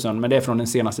 4 000, men det är från den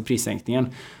senaste prissänkningen.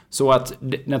 Så att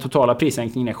den totala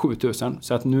prissänkningen är 7 000.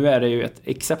 Så att nu är det ju ett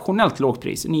exceptionellt lågt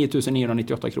pris, 9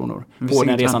 998 kronor på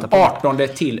den resan 18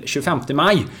 till 25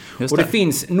 maj. Och det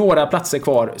finns några platser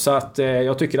kvar, så att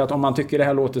jag tycker att om man tycker det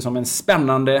här låter som en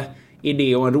spännande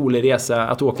idé och en rolig resa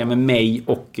att åka med mig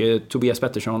och Tobias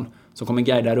Pettersson som kommer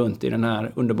guida runt i den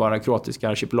här underbara kroatiska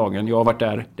archipelagen. Jag har varit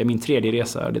där, det är min 3:e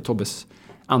resa, det är Tobbes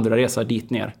andra resa dit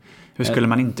ner. Hur skulle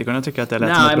man inte kunna tycka att det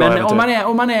lät som ett bra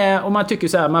äventyr? Om man tycker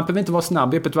så här, man behöver inte vara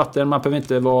snabb i öppet vatten, man behöver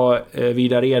inte vara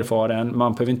vidare erfaren,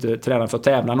 man behöver inte träna för att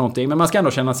tävla någonting, men man ska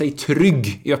ändå känna sig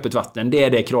trygg i öppet vatten. Det är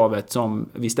det kravet som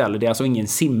vi ställer. Det är alltså ingen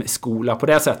simskola på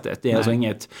det sättet. Det är alltså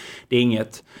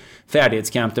inget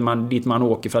färdighetscamp dit man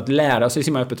åker för att lära sig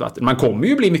simma i öppet vatten. Man kommer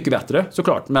ju bli mycket bättre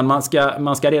såklart, men man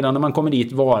ska redan när man kommer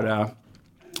dit vara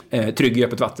trygg i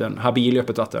öppet vatten, habil i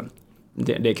öppet vatten.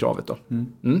 Det är kravet då.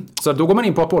 Så då går man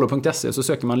in på apollo.se så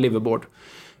söker man liveaboard.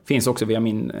 Finns också via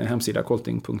min hemsida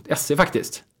colting.se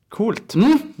faktiskt. Coolt.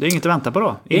 Det är inget att vänta på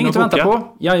då? Inget att vänta på.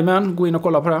 Jajamän, gå in och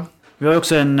kolla på det. Vi har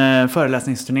också en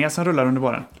föreläsningsturné som rullar under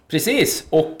våren. Precis,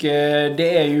 och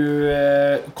det är ju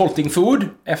Colting Food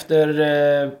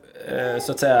efter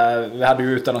så att säga, vi hade ju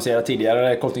utannonserat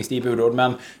tidigare Colting Steve Budord,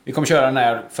 men vi kommer köra den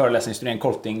här föreläsningsturnén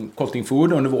Colting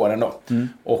Food under våren då.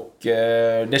 Och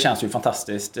det känns ju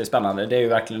fantastiskt spännande. Det är ju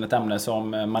verkligen ett ämne som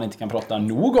man inte kan prata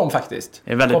nog om faktiskt.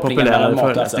 Det är väldigt populär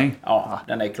föreläsning. Ja,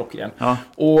 den är klockren. Ja.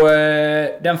 Och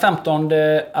den 15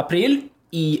 april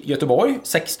i Göteborg,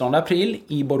 16 april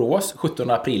i Borås,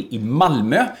 17 april i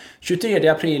Malmö, 23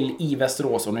 april i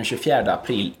Västerås och den 24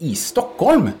 april i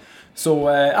Stockholm. Så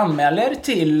anmäl er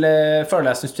till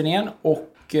föreläsningsturnén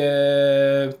och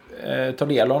ta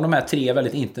del av de här 3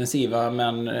 väldigt intensiva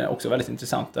men också väldigt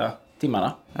intressanta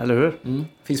timmarna. Eller hur? Det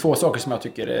finns få saker som jag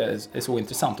tycker är så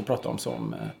intressant att prata om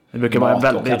som det brukar vara en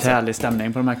väldigt härlig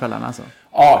stämning på de här kvällarna alltså.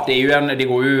 Ja, det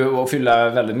går ju att fylla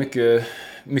väldigt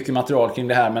mycket material kring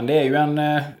det här, men det är ju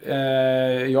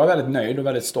jag är väldigt nöjd och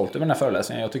väldigt stolt över den här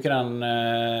föreläsningen. Jag tycker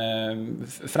den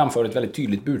framför ett väldigt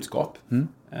tydligt budskap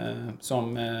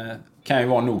som kan ju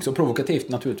vara nog så provokativt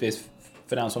naturligtvis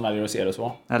för den som väljer att se det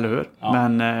så. Eller hur? Ja.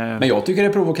 Men jag tycker det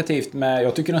är provokativt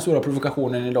jag tycker den stora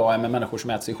provokationen idag är med människor som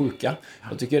äter sig sjuka.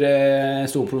 Jag tycker det är en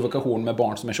stor provokation med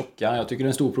barn som är tjocka. Jag tycker det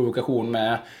är en stor provokation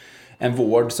med en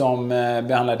vård som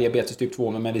behandlar diabetes typ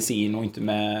 2 med medicin och inte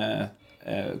med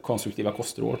konstruktiva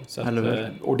kostråd. Så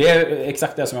och det är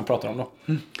exakt det som jag pratar om då.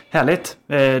 Härligt.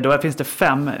 Då finns det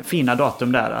 5 fina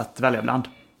datum där att välja bland.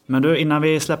 Men du, innan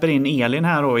vi släpper in Elin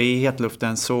här då i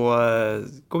hetluften så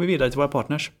går vi vidare till våra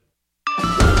partners.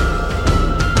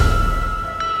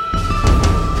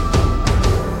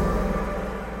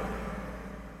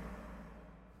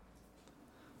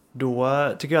 Då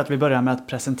tycker jag att vi börjar med att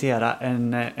presentera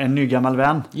en ny gammal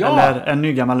vän. Ja. Eller en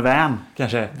ny gammal vän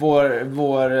kanske.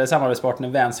 Vår samarbetspartner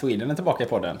Van Sweden är tillbaka i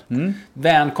podden.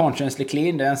 Van Consciously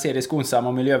Clean, det är en serie skonsamma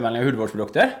och miljövänliga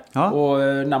hudvårdsprodukter. Ja.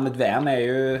 Och namnet Van är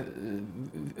ju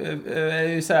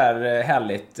så här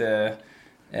härligt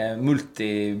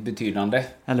multibetydande.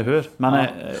 Eller hur?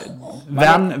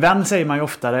 Vän säger man ju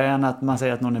oftare än att man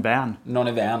säger att någon är vän. Någon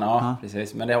är vän, ja.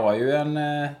 Precis. Men det har ju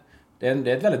det är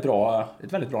ett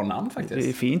väldigt bra namn faktiskt. Det är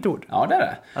ett fint ord. Ja, det är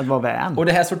det. Att vara vän. Och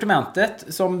det här sortimentet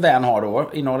som Van har då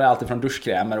innehåller allt från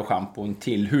duschkrämer och schampon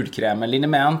till hudkrämer,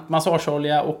 liniment,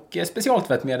 massageolja och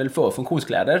specialtvättmedel för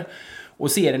funktionskläder.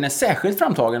 Och serien är särskilt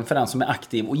framtagen för den som är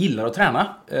aktiv och gillar att träna.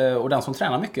 Och den som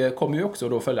tränar mycket kommer ju också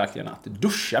då följaktligen att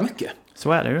duscha mycket.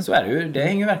 Så är det ju. Det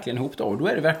hänger verkligen ihop då. Och då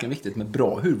är det verkligen viktigt med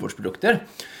bra hudvårdsprodukter.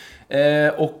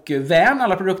 Och Van,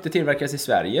 alla produkter tillverkas i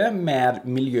Sverige med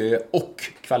miljö och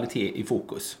kvalitet i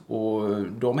fokus. Och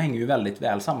de hänger ju väldigt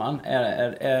väl samman.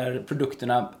 Är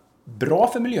produkterna bra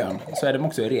för miljön så är de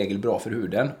också i regel bra för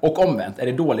huden. Och omvänt, är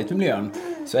det dåligt för miljön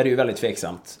så är det ju väldigt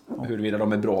tveksamt huruvida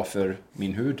de är bra för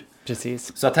min hud.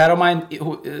 Precis. Så att här har man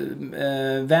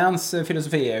Vans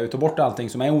filosofi är att ta bort allting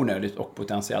som är onödigt och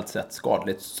potentiellt sett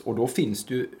skadligt. Och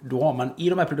då har man i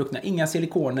de här produkterna inga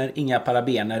silikoner, inga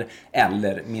parabener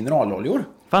eller mineraloljor.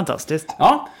 Fantastiskt.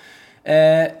 Ja.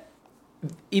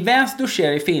 I Vans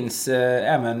duschserie finns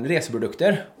även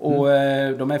reseprodukter och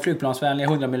de är flygplansvänliga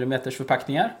 100 mm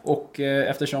förpackningar och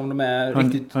eftersom de är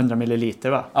 100 milliliter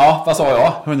va? Ja, vad sa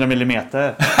jag? 100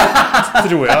 millimeter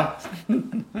tror jag.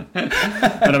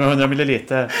 Men de är 100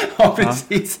 milliliter. Ja,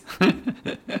 precis.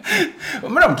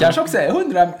 Men de kanske också är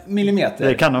 100 millimeter.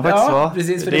 Det kan de faktiskt vara.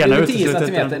 Precis, för det blir 10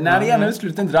 centimeter. Nej, det ena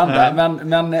utesluter inte det andra.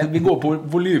 Men vi går på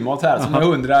volymmått här som är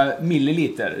 100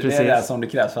 milliliter. Precis. Det är det som det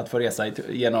krävs för att få resa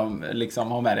genom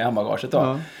liksom ha med det i handbagaget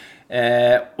då.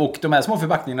 Och de här små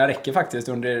förpackningarna räcker faktiskt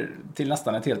till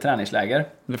nästan ett helt träningsläger.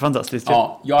 Det är fantastiskt.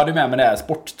 Ja, jag hade med mig det här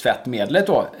sporttvättmedlet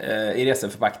då i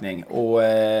reseförpackning och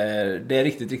det är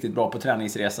riktigt, riktigt bra på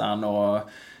träningsresan och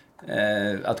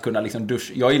att kunna liksom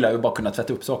duscha. Jag gillar ju bara kunna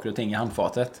tvätta upp saker och ting i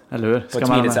handfatet. Eller hur? På ett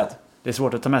smidigt sätt. Det är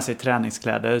svårt att ta med sig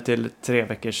träningskläder till 3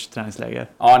 veckors träningsläger.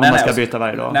 Ja, om man ska byta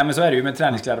varje dag. Nej, men så är det ju med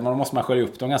träningskläder. Man måste skölja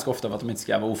upp dem ganska ofta för att de inte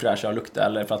ska vara ofräscha och lukta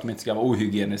eller för att de inte ska vara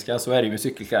ohygieniska. Så är det ju med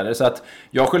cykelkläder. Så att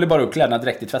jag sköljer bara upp kläderna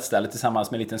direkt i tvättstället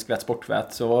tillsammans med en liten skvätt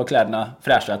sporttvätt. Så var kläderna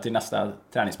fräscha till nästa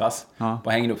träningspass. Ja.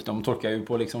 Och hänger upp dem torkar ju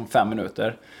på liksom 5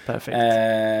 minuter. Perfekt.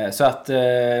 Så att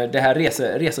det här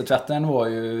resetvätten var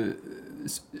ju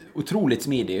otroligt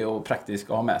smidig och praktisk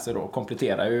att ha med sig då.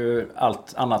 Kompletterar ju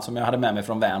allt annat som jag hade med mig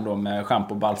från Van då med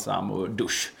shampoo, balsam och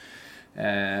dusch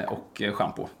och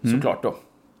shampoo såklart då.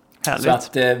 Härligt. Så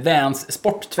att Vans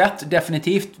sporttvätt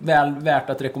definitivt väl värt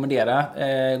att rekommendera.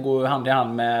 Går hand i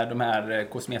hand med de här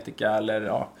kosmetika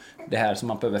eller det här som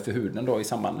man behöver för huden då i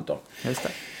sambandet då. Just det.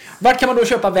 Vart kan man då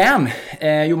köpa Van?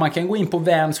 Jo, man kan gå in på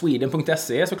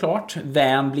vansweden.se såklart.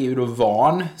 Van blir ju då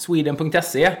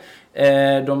vansweden.se.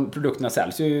 De produkterna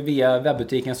säljs ju via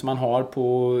webbutiken som man har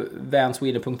på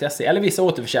vansweden.se eller vissa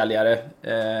återförsäljare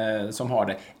som har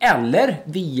det. Eller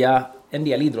via en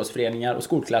del idrottsföreningar och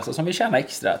skolklasser som vill tjäna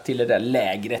extra till det där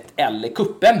lägret eller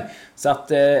kuppen. Så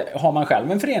att har man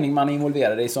själv en förening man är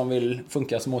involverad i som vill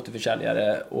funka som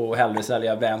återförsäljare och hellre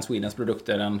sälja Van Swedens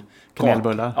produkter än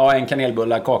kanelbullar. Ja, en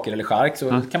kanelbulla, kakor eller chark,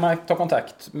 så kan man ta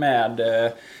kontakt med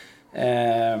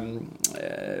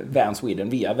Van Sweden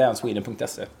via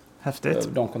vansweden.se. Häftigt.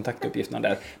 De kontaktuppgifterna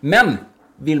där. Men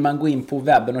vill man gå in på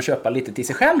webben och köpa lite till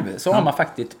sig själv så har man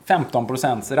faktiskt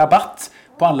 15% rabatt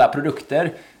på alla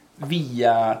produkter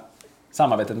via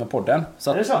samarbetet med podden.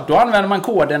 Så då använder man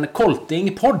koden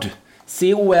KOLTINGPOD.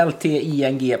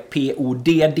 COLTINGPODD.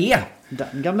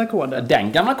 Den gamla koden.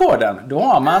 Den gamla koden. Då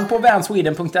har man på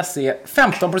vansweden.se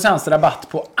 15% rabatt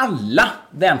på alla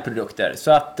Van-produkter.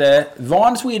 Så att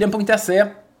vansweden.se.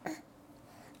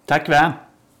 Tack Van.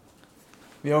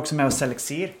 Vi har också med oss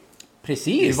Selexir.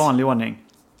 Precis. I vanlig ordning.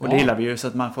 Och det gillar vi ju så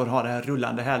att man får ha det här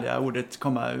rullande härliga ordet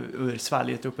komma ur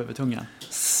svalget upp över tungan.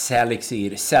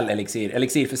 Cellexir, cellelixir,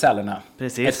 elixir för cellerna.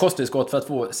 Precis. Ett kosttillskott för att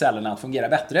få cellerna att fungera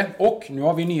bättre. Och nu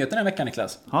har vi nyheten den här veckan,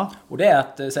 Niklas. Ja. Och det är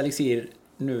att Cellexir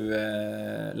nu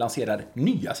lanserar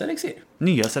nya Cellexir.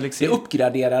 Nya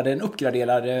Selexir. Den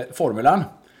uppgraderade formulan.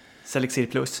 Selexir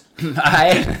plus.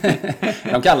 Nej,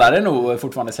 de kallar det nog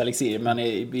fortfarande Selexir, men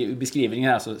i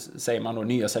beskrivningen här så säger man då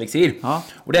nya Selexir. Ja.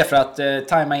 Och det är för att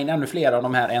tajma in ännu fler av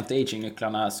de här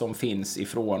anti-aging-nycklarna som finns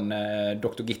ifrån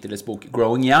Dr. Gitteles bok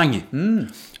Growing Young.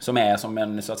 Som är som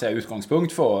en så att säga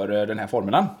utgångspunkt för den här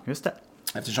formulan. Just det.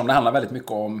 Eftersom det handlar väldigt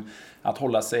mycket om att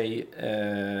hålla sig,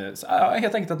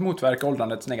 helt enkelt att motverka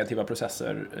åldrandets negativa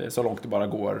processer så långt det bara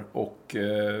går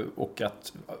och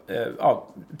att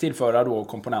tillföra då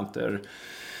komponenter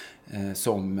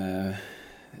som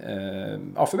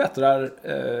förbättrar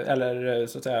eller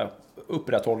så att säga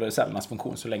upprätthåller cellernas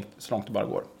funktion så långt det bara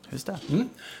går. Just det.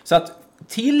 Så att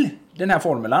till den här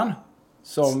formulan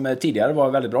som tidigare var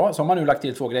väldigt bra så har man nu lagt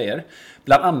till 2 grejer.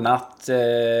 Bland annat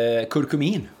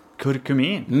kurkumin.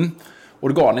 Kurkumin?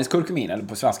 Organisk kurkumin, eller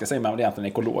på svenska säger man egentligen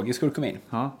ekologisk kurkumin.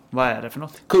 Ja, vad är det för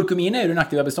något? Kurkumin är ju den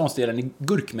aktiva beståndsdelen i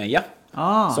gurkmeja.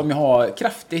 Som har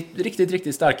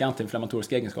riktigt starka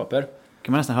antiinflammatoriska egenskaper.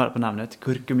 Kan man nästan höra på namnet,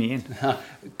 kurkumin.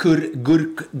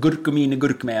 Gurkumin i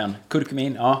gurkmejan.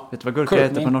 Kurkumin, ja. Vet du vad gurka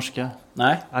heter på norska?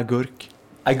 Nej. Agurk.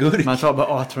 Agurk. Man tar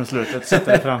bara at från slutet och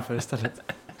sätter det framför istället.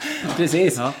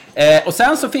 Precis. Ja. Och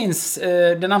sen så finns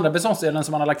den andra beståndsdelen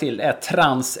som man har lagt till är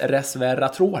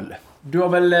transresveratrol. Du har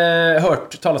väl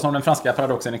hört talas om den franska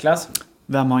paradoxen, Niklas?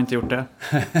 Vem har inte gjort det?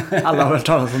 Alla har hört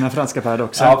talas om den franska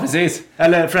paradoxen. Ja, precis.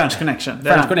 Eller French Connection.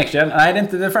 French Connection. Nej, det är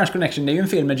inte The French Connection. Det är ju en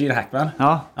film med Gene Hackman.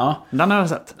 Ja. Den har jag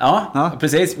sett. Ja,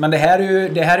 precis. Men det här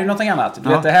är ju någonting annat. Du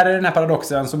vet, det här är den här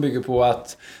paradoxen som bygger på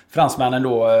att fransmännen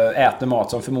då äter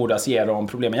mat som förmodas ge dem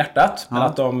problem med hjärtat. Men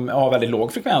att de har väldigt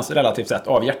låg frekvens relativt sett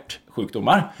av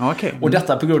hjärtsjukdomar. Okay. Och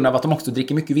detta på grund av att de också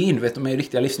dricker mycket vin. Du vet, de är ju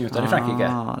riktiga livsnjutare i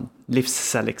Frankrike.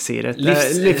 Livselixiret.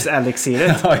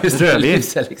 Livselixiret. Ja, just det. Rödvin.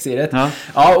 Livselixiret.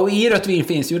 Ja, och i rött vin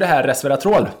finns ju det här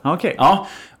resveratrol. Okej. Ja.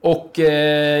 Och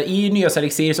i nya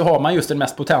Selexir så har man just den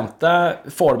mest potenta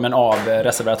formen av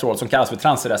resveratrol som kallas för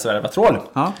transresveratrol.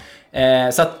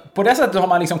 Så att på det sättet har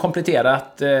man liksom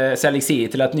kompletterat Selexir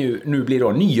till att nu blir då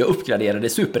nya uppgraderade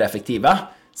supereffektiva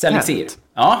Selexir.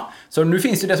 Ja, så nu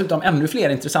finns det dessutom ännu fler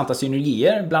intressanta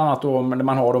synergier, bland annat då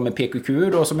man har med PQQ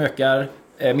då, som ökar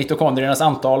mitokondriernas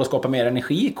antal och skapar mer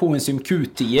energi, koenzym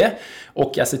Q10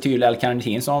 och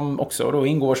acetyl-L-karnitin som också då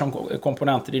ingår som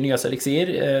komponenter i nya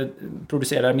Selexir,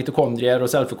 producerar mitokondrier och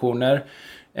cellfunktioner,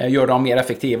 gör dem mer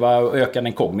effektiva och ökar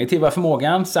den kognitiva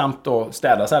förmågan samt då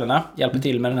städa cellerna, hjälper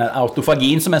till med den här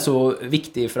autofagin som är så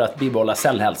viktig för att bibehålla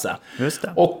cellhälsa. Just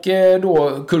det. Och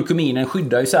då kurkuminen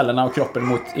skyddar ju cellerna och kroppen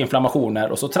mot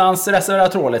inflammationer och så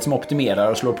transresveratrolet som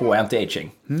optimerar och slår på anti-aging.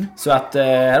 Så att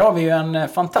här har vi ju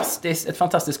ett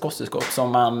fantastiskt kosttillskott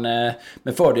som man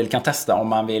med fördel kan testa om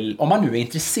man nu är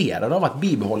intresserad av att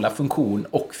bibehålla funktion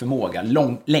och förmåga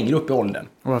längre upp i åldern.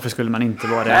 Och varför skulle man inte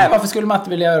vara det? Nej, varför skulle man inte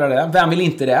vilja göra det? Vem vill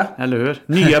inte det? Eller hur?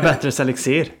 Nya bättre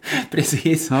Selexir.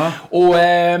 Precis. Ja. Och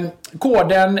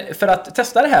koden för att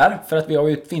testa det här, för att vi har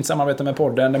ju ett fint samarbete med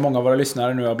podden där många av våra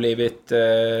lyssnare nu har blivit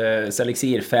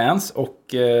Selexir-fans, och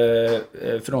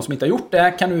för de som inte har gjort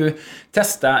det kan du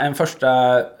testa en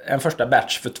första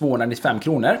batch för 295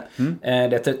 kronor.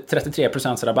 Det är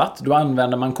 33% rabatt. Då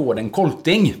använder man koden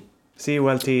KOLTING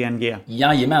COLTNG.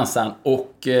 Jajamensan.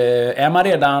 Och har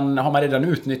man redan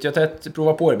utnyttjat ett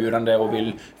prova på-erbjudande och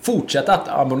vill fortsätta att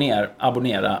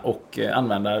abonnera och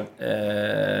använda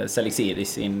Selexir i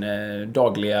sin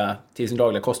dagliga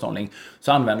kosthållning,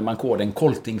 så använder man koden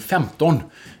KOLTING15.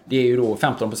 Det är ju då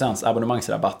 15%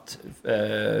 abonnemangsrabatt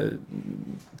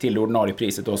till det ordinarie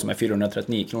priset då, som är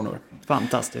 439 kronor.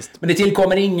 Fantastiskt. Men det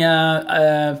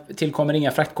tillkommer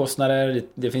inga fraktkostnader,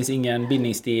 det finns ingen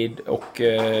bindningstid och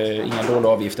inga dolda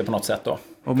avgifter på något sätt då.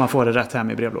 Och man får det rätt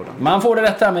hem i brevlådan. Man får det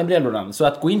rätt hem i brevlådan. Så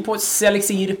att gå in på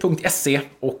selexir.se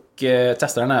och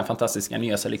testa den här fantastiska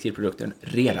nya Selexir-produkten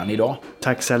redan idag.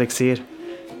 Tack Selexir.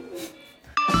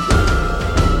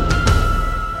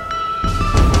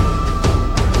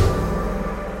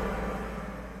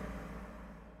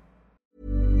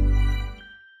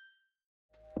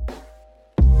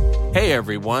 Hey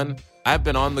everyone, I've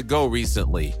been on the go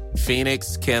recently.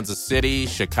 Phoenix, Kansas City,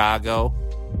 Chicago.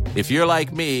 If you're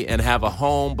like me and have a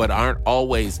home but aren't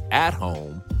always at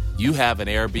home, you have an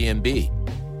Airbnb.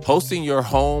 Hosting your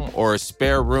home or a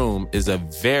spare room is a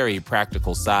very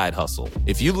practical side hustle.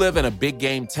 If you live in a big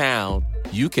game town,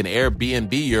 you can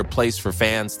Airbnb your place for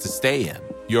fans to stay in.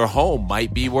 Your home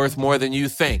might be worth more than you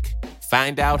think.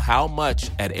 Find out how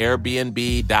much at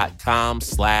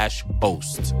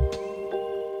airbnb.com/host.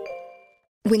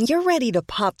 When you're ready to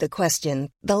pop the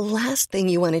question, the last thing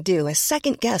you want to do is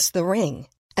second-guess the ring.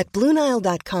 At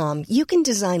BlueNile.com, you can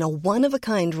design a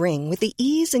one-of-a-kind ring with the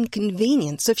ease and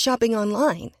convenience of shopping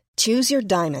online. Choose your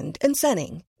diamond and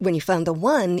setting. When you find the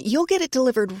one, you'll get it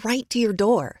delivered right to your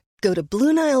door. Go to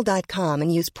BlueNile.com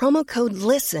and use promo code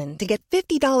LISTEN to get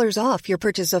 $50 off your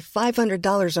purchase of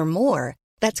 $500 or more.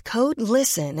 That's code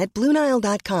LISTEN at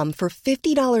BlueNile.com for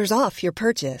 $50 off your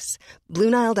purchase.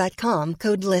 BlueNile.com,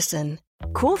 code LISTEN.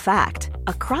 Cool fact,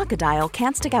 a crocodile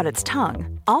can't stick out its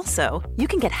tongue. Also, you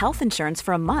can get health insurance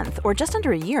for a month or just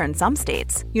under a year in some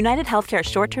states. United Healthcare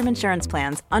short-term insurance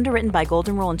plans, underwritten by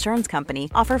Golden Rule Insurance Company,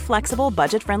 offer flexible,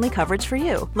 budget-friendly coverage for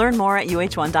you. Learn more at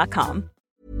uh1.com.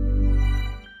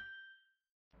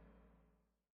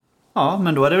 Ja,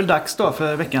 men då är det väl dags då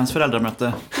för veckans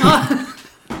föräldramöte.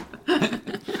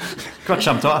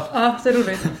 Kvartssamtal. Ja, så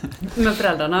roligt. Med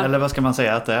föräldrarna. Eller vad ska man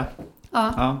säga att det är?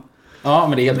 Ja. Ja,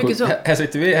 men det är helt coolt. Här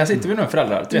sitter vi nu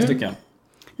föräldrar, 3 stycken.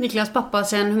 Niklas pappa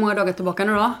sen hur många dagar tillbaka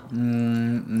nu då?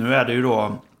 Nu är det ju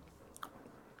då...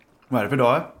 Vad är det för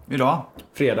dag? Idag?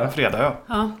 Fredag,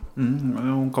 ja.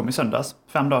 Hon kom i söndags.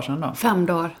 5 dagar sedan då. 5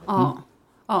 dagar, ja.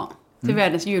 Ja, till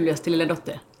världens juligaste lilla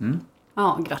dotter.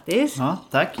 Ja, grattis. Ja,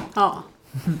 tack. Ja.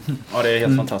 Ja, det är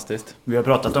helt fantastiskt. Vi har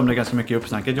pratat om det ganska mycket i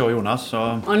uppsnacket, jag och Jonas.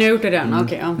 Så... Ja, ni har gjort det redan,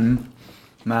 okej. Ja.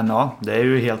 Men ja, det är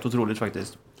ju helt otroligt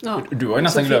faktiskt. Ja. Du har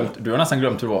nästan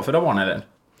glömt hur det var för barnen eller?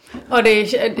 Ja, det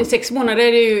är 6 månader,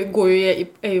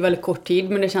 är ju väldigt kort tid,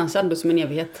 men det känns ändå som en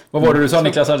evighet. Vad var det du sa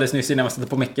Niklas alldeles nyss innan vi satte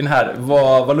på micken här?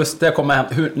 Vad lustigt att komma hem.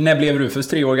 När blev Rufus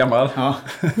 3 år gammal? Ja,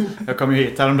 jag kom ju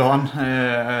hit häromdagen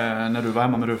när du var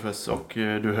hemma med Rufus och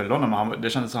du höll honom. Det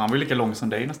kändes som han var lika lång som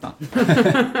dig nästan.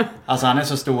 Alltså han är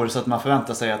så stor så att man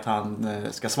förväntar sig att han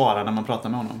ska svara när man pratar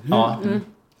med honom. Ja.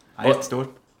 Han är jättestor.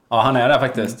 Ja, han är där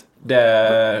faktiskt.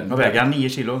 Vad väger han? 9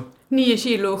 kilo? 9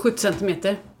 kilo och 70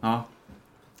 centimeter. Ja.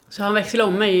 Så han växlar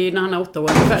om mig när han är 8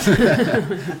 år ungefär.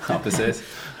 Ja, precis.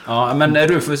 Ja, men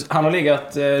Rufus, han har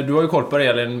legat... Du har ju koll på det,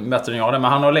 Elin, bättre än jag, men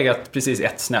han har legat precis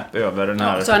 1 snäpp över den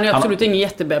här... Ja, så han är absolut ingen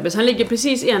jättebebis. Han ligger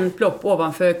precis 1 plopp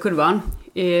ovanför kurvan.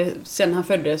 Sen han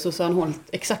föddes så har han hållit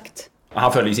exakt.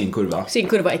 Han följer sin kurva. Sin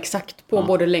kurva exakt på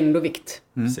både längd och vikt.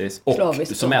 Precis. Och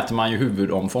slaviskt, så mäter man ju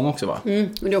huvudomfång också, va? Men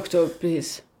det är också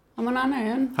precis... Ja, men han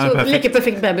är så lika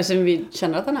perfekt bebis som vi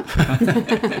känner att han är.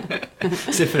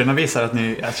 Siffrorna visar att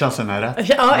chanserna är rätt.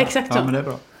 Ja, exakt så. Ja, men det är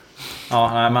bra.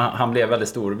 Ja, men han blev väldigt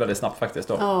stor väldigt snabbt faktiskt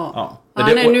då. Ja.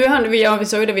 Vi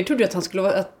sa ju det, vi trodde att han skulle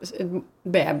vara en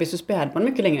bebis och spädbarn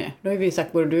mycket längre. Då har vi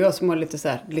sagt både du och jag som har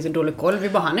lite dålig koll. Vi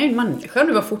bara, han är ju en människa,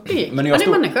 nu var fort det gick. Han är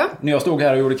en människa. När jag stod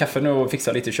här och gjorde kaffe nu och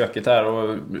fixade lite i köket här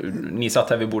och ni satt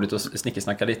här vid bordet och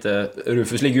snickesnackade lite.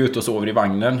 Rufus ligger ute och sover i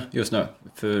vagnen just nu.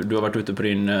 För du har varit ute på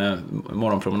din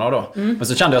morgonpromenad då. Men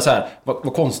så kände jag så här,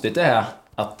 vad konstigt det är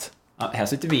att här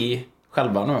sitter vi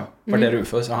själva nu. För det är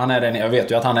Rufus. Han är där nere. Jag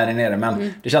vet ju att han är där nere.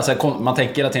 Men det känns att man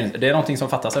tänker att det är någonting som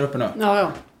fattas här uppe nu.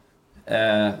 Ja.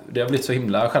 Det har blivit så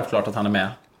himla självklart att han är med.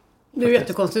 Det är ju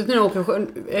jättekonstigt när jag åker.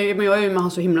 Men jag är ju med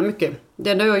han så himla mycket.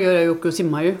 Det enda jag gör är att åka och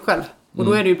simma ju själv. Och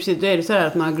då är det ju precis, då är det så här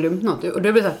att man har glömt något. Och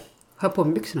det blir så här, hör på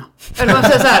med byxorna. Eller man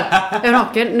säger så här, är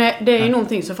naken? Nej, det är ju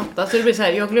någonting som fattas. Så det blir så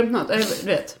här, jag har glömt något. Du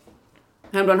vet.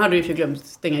 Häromdagen hade du ju glömt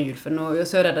stänga gylfen. Och jag är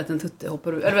så rädd att en tutte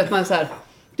hoppar ut. Eller vet man så här.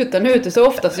 Tuttan är ute så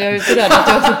ofta så jag är så rädd att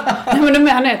jag... Nej, men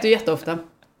han äter ju jätteofta.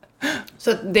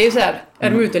 Så att det är ju så här,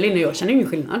 är de ute eller inne, jag känner ingen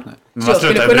skillnad. Man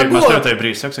slutar ju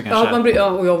bry sig också kanske.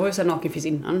 Ja, och jag var ju så här nakenfisk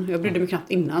innan. Jag brydde mig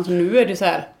knappt innan, så nu är det så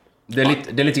här. Det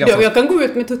är lite ganska... Jag kan gå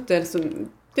ut med tuttar som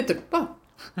tittar upp bara.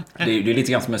 Det är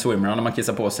lite grann som med swimrun när man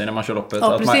kissar på sig när man kör loppet.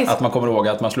 Ja, att man kommer ihåg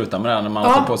att man slutar med det när man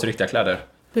tar på sig riktiga kläder.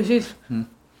 Precis.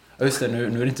 Just det, nu är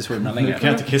det inte swimrun längre. Nu kan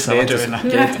jag inte kissa. Det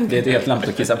är inte helt lämpligt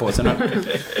att kissa på sig nu.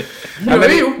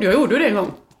 Jag gjorde det en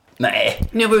gång. Nej.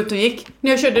 När jag var ute och gick.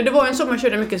 Det var en sommar jag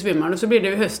körde mycket swimrun och så blev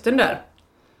det hösten där.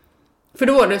 För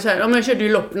då var det så här, jag körde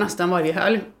ju lopp nästan varje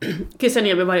helg. Kissade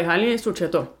ner mig varje helg i stort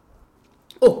sett då.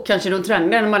 Och kanske de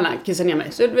tränade när man kissar ner mig.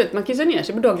 Så du vet, man kissar ner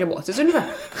sig på dagliga basis ungefär.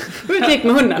 Jag gick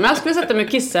med hundarna. Jag skulle sätta mig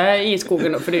och kissa i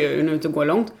skogen då, för det är ju nu inte går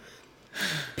långt.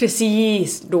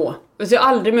 Precis då. Så jag har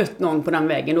aldrig mött någon på den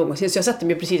vägen någonsin. Så jag satte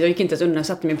mig precis, jag gick inte ens undan, jag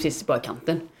satte mig precis på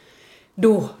kanten.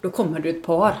 Då kommer det ett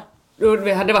par.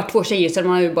 Det hade varit 2 tjejer så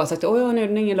man hade ju bara sagt, åh, nu är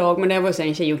det ingen lag. Men det var så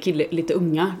en tjej och kille, lite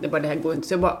unga. Det här går inte.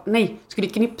 Så jag bara, nej, skulle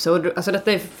knipsa. Alltså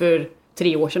detta är för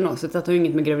 3 år sedan då, så det har ju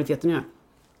inget med graviditeten att göra.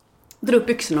 Dra upp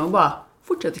byxorna och bara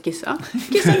fortsätter kissa.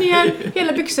 Kissa ner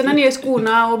hela byxorna ner i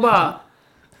skorna och bara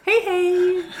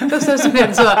hej. Och så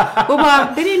och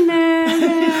bara, det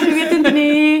rinner, du vet inte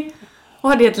ni. Och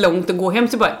hade ett långt att gå hem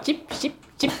så bara chip.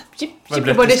 Vad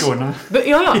blev det i skorna?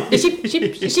 Ja,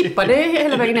 det chippade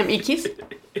hela vägen hem i kiss.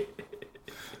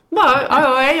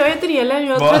 Bara, jag heter Elin,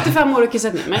 jag har 35 år och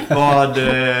kissat ner mig.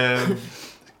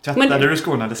 Tvättade du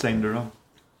skorna eller slängde du dem?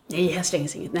 Nej, jag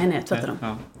slänger inget. Nej, jag tvättade dem.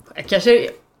 Ja. Jag kanske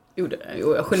gjorde det.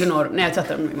 Jag skyllde några. Nej, jag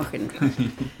tvättade dem i maskinen.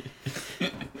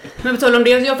 Men på tal om det,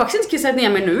 jag har faktiskt inte kissat ner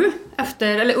mig nu.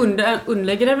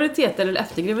 Under graviditeten eller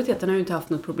efter graviditeten har jag inte haft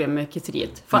något problem med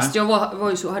kisseriet. Fast jag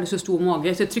hade så stor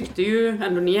mage så jag tryckte ju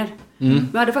ändå ner. Men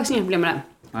jag hade faktiskt inga problem med det.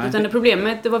 Nej. Utan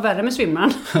det var värre med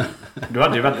swimrun. Du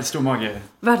hade ju väldigt stor mage.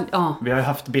 Ja. Vi har ju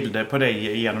haft bilder på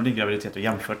dig genom din graviditet och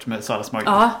jämfört med Saras mage.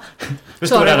 Ja. Hur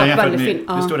står det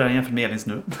där jämfört med Elins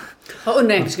nu? Ja,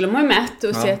 under skulle man ju mätt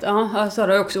och sett. Ja,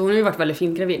 Sara också, hon har ju varit väldigt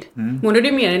fin gravid. Hon hade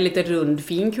ju mer en lite rund,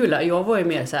 fin kula. Jag var ju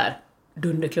mer så här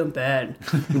dunderklumpen.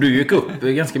 Du gick upp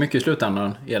ganska mycket i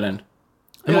slutändan, Elin.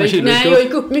 Jag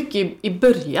gick upp mycket i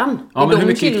början. Ja, men hur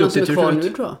mycket gick du upp till som är kvar nu,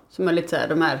 tror jag. Som är lite så här,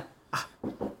 de här...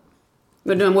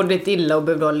 Men de mådde lite illa och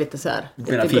behövde ha lite så här...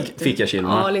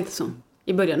 Fikakilorna? Ja, lite så.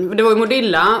 I början. Det var ju mådde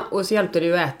illa och så hjälpte det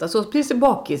ju att äta. Så precis i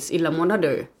bakis illamående hade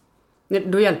jag ju.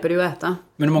 Då hjälper det ju att äta.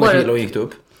 Men hur många kilo gick du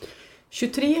upp?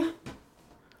 23.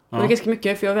 Det var ganska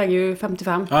mycket för jag väger ju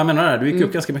 55. Ja, jag menar det. Du gick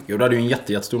upp ganska mycket och du hade ju en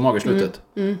jättestor mage i slutet.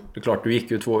 Det är klart, du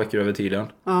gick ju 2 veckor över tiden.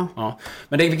 Ja.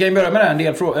 Men vi kan ju börja med en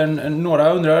del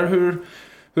några undrar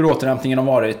hur återhämtningen har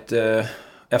varit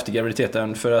efter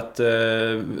graviditeten. För att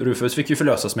Rufus fick ju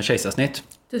förlösas med kejsarsnitt.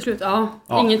 Till slut, ja.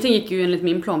 Ingenting gick ju enligt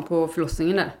min plan på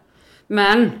förlossningen där.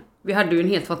 Men vi hade ju en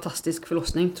helt fantastisk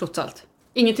förlossning trots allt.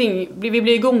 Ingenting, vi blev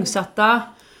igångsatta.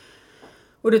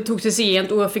 Och det tog sig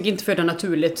sent och jag fick inte föda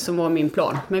naturligt som var min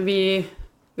plan. Men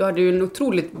jag hade ju en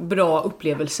otroligt bra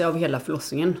upplevelse av hela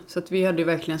förlossningen. Så att vi hade ju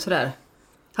verkligen sådär.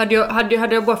 Hade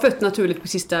jag bara fött naturligt på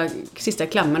sista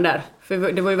klammen där.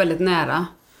 För det var ju väldigt nära.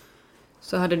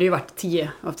 Så hade det ju varit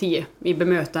 10 av 10 i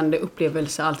bemötande,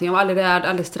 upplevelse, allting. Jag var aldrig rädd,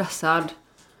 aldrig stressad.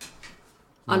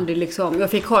 Aldrig liksom. Jag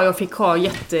fick ha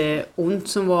jätteont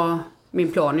som var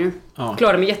min plan ju. Ja.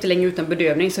 Klarade mig jättelänge utan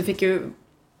bedövning. Så fick ju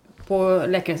på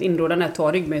läkarens inrådan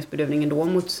ta ryggmärgsbedövningen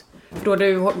då. För då hade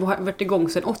det varit igång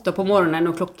sedan 8 på morgonen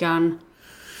och klockan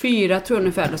 4 tror jag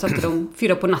ungefär. Då satte de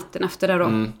 4 på natten efter det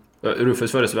då.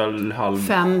 Rufus föddes väl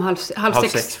halv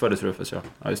 6 föddes Rufus,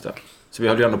 ja just det. Så vi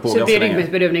höll ju ändå på ganska länge. Så det är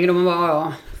ryggmärgsbedövningen då man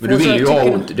var Men du ville ju ha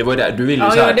ont. Det var där. Du ville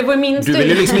ju så här. Det var min du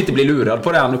ville ju liksom inte bli lurad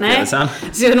på den upplevelsen.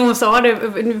 Nej. Så någon sa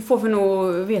det, nu får vi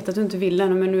nog veta att du inte vill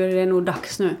ännu, men nu är det nog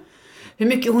dags nu. Hur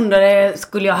mycket hundar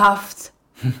skulle jag haft?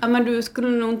 Ja, men du skulle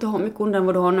nog inte ha mycket hundar än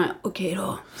vad du har nu. Okej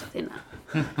då.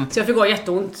 Så jag fick ha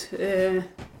jätteont.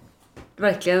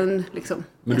 Verkligen liksom.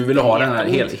 Men du ville ha den här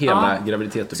hela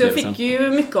graviditetsupplevelsen. Så jag fick ju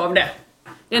mycket av det.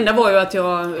 Det enda var ju att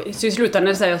så i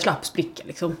slutändan så jag slapp spricka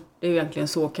liksom. Det är ju egentligen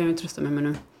så, kan jag ju trösta mig med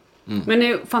nu. Men det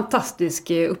är en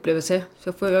fantastisk upplevelse.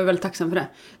 Så jag är väldigt tacksam för det.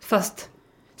 Fast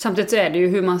samtidigt så är det ju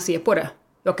hur man ser på det.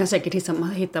 Jag kan säkert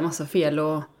hitta massa fel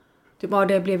och typ,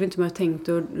 det blev inte som jag tänkt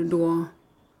och då...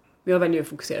 Jag väljer att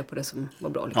fokusera på det som var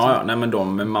bra. Liksom. Ja, nej,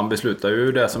 men man beslutar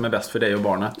ju det som är bäst för dig och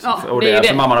barnet. Ja, och det är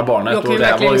för mamman och barnet. Jag kan ju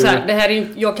verkligen säga,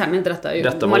 jag kan inte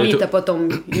detta. Man litar på att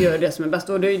de gör det som är bäst.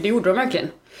 Och det gjorde de verkligen.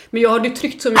 Men jag hade ju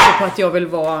tryckt så mycket på att jag vill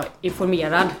vara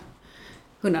informerad.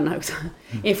 Hundarna också.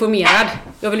 Informerad.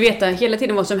 Jag vill veta hela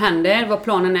tiden vad som händer, vad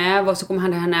planen är, vad som kommer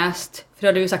hända härnäst. För jag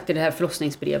hade ju sagt i det här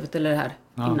förlossningsbrevet eller det här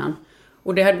innan.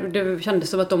 Och det kändes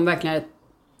som att de verkligen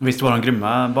Visst var de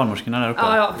grymma barnmorskorna där uppe?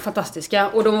 Ja, fantastiska.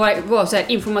 Och de var så här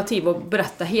informativa och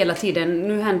berätta hela tiden.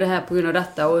 Nu händer det här på grund av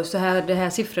detta och så här, det här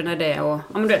siffrorna är det. Och, ja,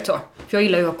 men du vet så. För jag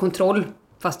gillar ju att ha kontroll.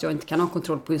 Fast jag inte kan ha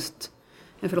kontroll på just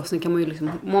en förlossning kan man ju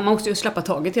liksom... Man måste ju släppa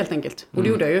taget helt enkelt. Och det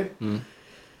gjorde jag ju.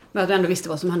 Men att jag ändå visste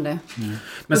vad som hände.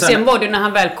 Men och sen var det när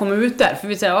han väl kom ut där. För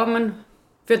vi säger, ja men...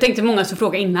 För jag tänkte många som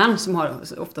frågar innan, som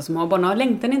har barn,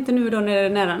 längtar ni inte nu då när det är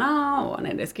nära?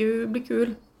 Nej, det ska ju bli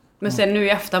kul. Men sen nu i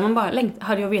efter man bara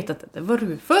hade jag vetat att det var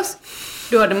Rufus.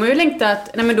 Då hade man ju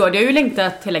längtat, då hade jag ju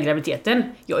längtat hela graviditeten.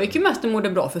 Jag gick ju mest och mådde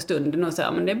bra för stunden och så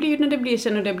här, men det blir ju när det blir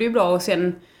sen och det blir bra och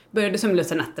sen började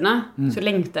sömnlösa nätterna. Så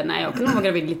längtade jag kunde vara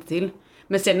gravid lite till.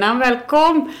 Men sen när han väl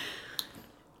kom,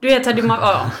 du vet,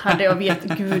 hade jag vet,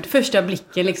 gud, första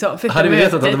blicken liksom. Hade vi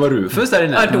vetat att det var Rufus där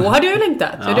inne? Ja, då hade jag ju längtat.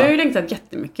 Ja. Då hade jag ju längtat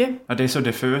jättemycket. Ja, det är så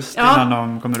diffust innan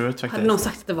de kommer ut faktiskt. Hade någon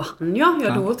sagt att det var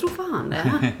han, då tror fan han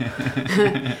det.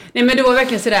 Nej, men det var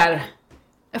verkligen sådär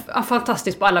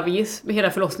fantastiskt på alla vis med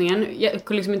hela förlossningen. Jag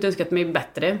kunde liksom inte önskat mig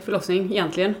bättre förlossning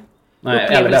egentligen. Nej,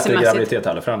 även efter graviditet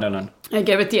eller för den.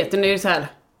 Graviditeten är ju så här,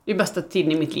 det är bästa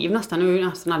tiden i mitt liv nästan. Jag har ju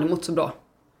nästan aldrig mått så bra.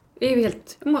 Det är ju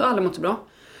helt, jag har aldrig mått så bra.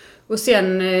 Och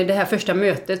sen det här första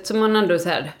mötet som man ändå så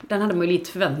här, den hade man ju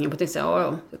lite förväntningar på att säga,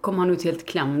 ja, kom han ut helt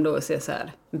klämd och ser så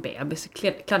här bebis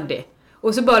kladdig.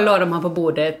 Och så bara la de han på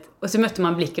bordet och så mötte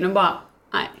man blicken och bara,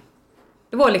 nej.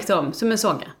 Det var liksom som en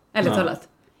saga, ärligt talat.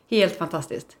 Helt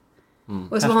fantastiskt.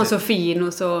 Och så var han så fin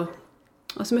och så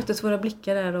möttes våra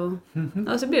blickar där och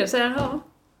så blev det så här,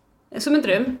 som en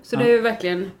dröm. Så det är ju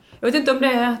verkligen, jag vet inte om det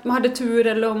är att man hade tur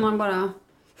eller om man bara,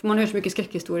 för man hör så mycket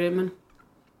skräckhistorier, men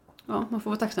ja, man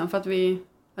får vara tacksam för att det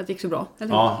gick så bra.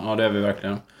 Eller? Ja, det är vi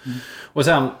verkligen. Och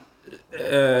sen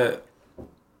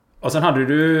hade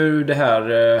du det här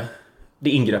det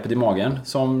ingreppet i magen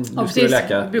som du skulle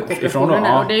läka ifrån då.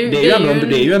 Ja, det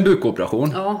är ju en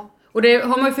bukoperation. Ja. Och det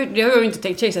har jag ju inte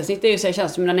tänkt. Kejsarsnitt är ju så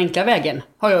känns som den enkla vägen.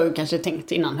 Har jag ju kanske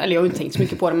tänkt innan. Eller jag har ju inte tänkt så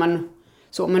mycket på det, men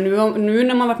nu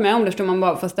när man varit med om det står man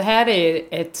bara, fast det här är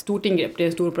ett stort ingrepp, det är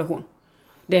en stor operation.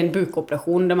 Det är en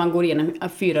bukoperation där man går igenom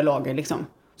 4 lager liksom,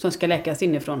 som ska läkas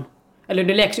inifrån. Eller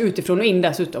det läks utifrån och in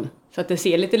dessutom. Så att det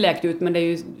ser lite läkt ut, men det är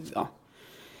ju,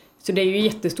 så det är ju en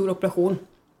jättestor operation.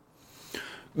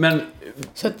 Men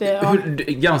så att,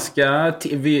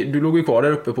 du låg ju kvar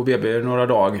där uppe på BB några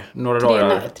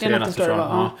dagar, 3 nätter tror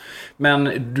jag.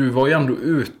 Men du var ju ändå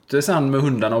ute sen med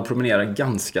hundarna och promenerade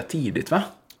ganska tidigt, va?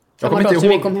 Samma dag som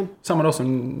vi kom hem. Samma dag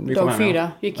som vi kom hem. Dag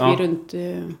 4 gick vi runt,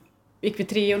 gick vi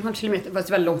 3,5 kilometer, fast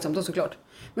väldigt långsamt då såklart.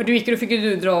 Men då fick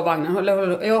du dra vagnen.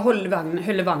 Jag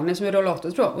höll vagnen som en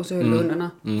rollator tror jag. Och så höll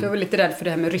hundarna. För jag var lite rädd för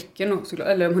det här med rycken.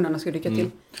 Eller om hundarna skulle rycka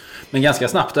till. Men ganska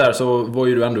snabbt där så var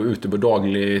ju du ändå ute på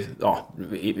daglig,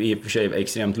 i och för sig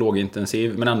extremt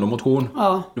lågintensiv, men ändå motion.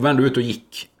 Ja. Du var ändå ute och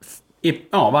gick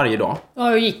varje dag. Ja,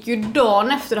 jag gick ju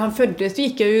dagen efter han föddes. Då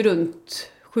gick jag ju runt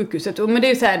sjukhuset. Men det är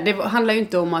ju så här, det handlar ju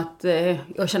inte om att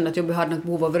jag kände att jag hade något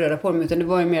behov av att röra på mig. Utan det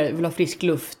var ju mer, jag ville ha frisk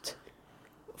luft.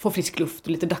 Få frisk luft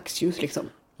och lite dagsljus liksom.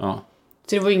 Ja.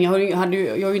 Så det var jag har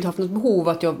ju inte haft något behov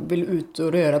att jag vill ut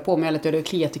och röra på mig eller att jag hade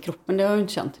kliat i kroppen. Det har jag ju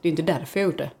inte känt. Det är inte därför jag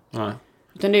gjort det. Nej.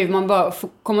 Utan det är man bara får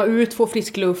komma ut, få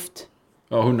frisk luft.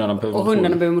 Ja, hundarna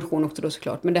behöver motion också då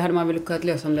såklart. Men det hade man väl kunnat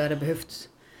lösa om det hade behövts.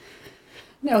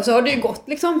 Ja, och så har det ju gått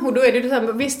liksom. Och då är det så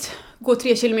här, visst, gå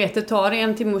 3 kilometer tar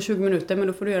 1 timme och 20 minuter, men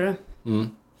då får du göra det.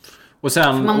 Och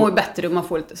sen, för man mår ju bättre och man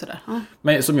får lite sådär. Ja.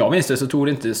 Men som jag minns det så tog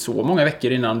det inte så många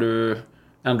veckor innan du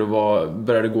ändå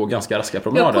började gå ganska raska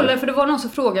promenader. Jag kollade, för det var någon som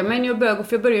frågade mig när jag började gå,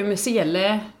 för jag började ju med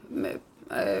sele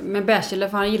med bärsele,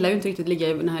 för han gillar ju inte riktigt ligga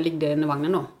i den här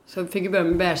liggvagnen då. Så jag fick ju börja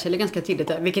med bärsele ganska tidigt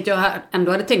där, vilket jag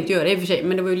ändå hade tänkt göra i och för sig,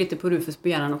 men det var ju lite på Rufus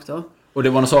begäran också. Och det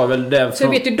var så väl det. Så jag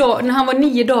vet ju när han var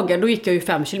 9 dagar, då gick jag ju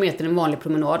 5 kilometer en vanlig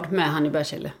promenad med han i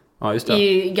bärsele. Ja, just det.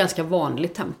 I ganska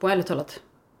vanligt tempo, ärligt talat.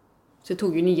 Så det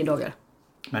tog ju 9 dagar.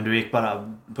 Men du gick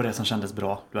bara på det som kändes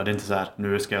bra. Du hade inte så här,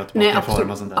 nu ska jag tillbaka i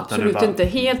form och sånt där. Absolut bara... inte.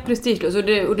 Helt prestigelöst. Och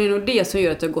det är nog det som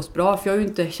gör att det har gått bra. För jag har ju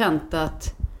inte känt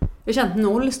att... Jag har känt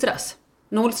noll stress.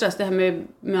 Noll stress, det här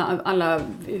med alla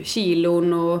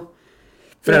kilon och...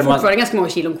 För det är fortfarande ganska många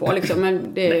kilon kvar liksom.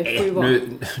 Men det får ju vara... Nu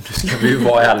ska vi ju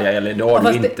vara ärliga, eller det har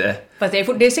du inte. Fast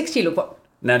det är 6 kilo på.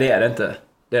 Nej, det är det inte.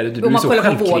 Du är så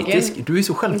självkritisk. Du är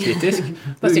så självkritisk.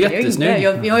 Du är jättesnygg.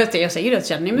 Jag säger det,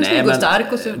 känner mig snygg och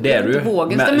stark och så det är du.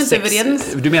 Vågen stämmer inte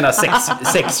överens. Du menar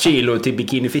 6 kilo till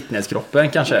bikini fitnesskroppen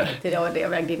kanske? Det var det jag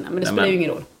vägde innan, men det spelar ju ingen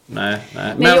roll. Nej.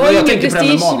 Men jag har ju ingen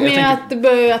prestige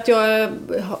med att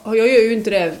jag gör ju inte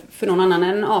det för någon annan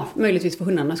än möjligtvis för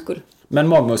hundarnas skull. Men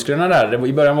magmusklerna där,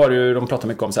 i början var det ju, de pratade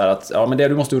mycket om så här att men det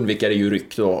du måste undvika är ju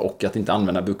ryck då, och att inte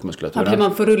använda bukmuskulaturen. Att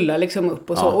man får rulla liksom upp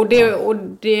och så. Och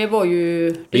det var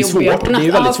ju det är svårt, det är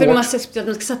ju väldigt svårt. För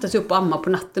man ska sätta sig upp och amma på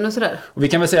natten och sådär. Och vi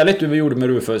kan väl säga lite hur vi gjorde med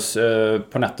Rufus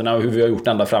på nätterna och hur vi har gjort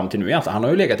ända fram till nu egentligen. Han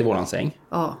har ju legat i våran säng.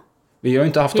 Ja. Vi har ju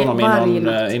inte haft honom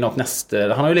i något näste.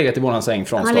 Han har ju legat i våran säng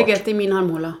från start. Han har legat i min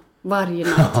armhåla varje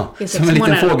natt. Som en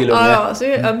liten fågelunge. Ja, så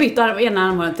jag bytte ena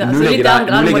armhålan till. Nu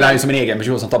ligger han ju som en egen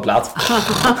person som tar plats.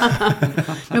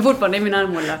 Men fortfarande i min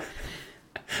armhåla.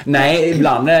 Nej,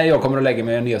 ibland när jag kommer att lägga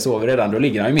mig ner och sover redan, då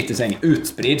ligger han ju mitt i sängen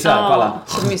utspridd så här på alla.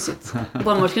 Så mysigt.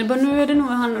 Barnmorskan bara, nu är det nog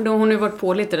hon har ju varit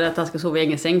på lite där att han ska sova i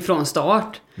egen säng från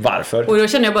start. Varför? Och då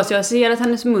känner jag bara så jag ser att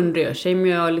hennes mun rör sig,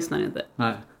 men jag lyssnar inte.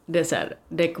 Nej. Det är så här,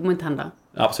 det kommer inte hända.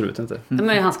 Absolut inte.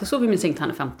 Men han ska sova i min säng till han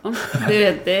är 15.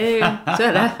 Så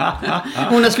är det.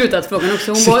 Hon har slutat frågan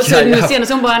också. Hon bara,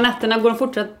 senast hon bara, nätterna går de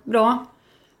fortsatt bra.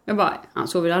 Jag bara, han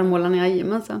sover i armhålan när jag ger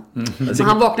mig. Men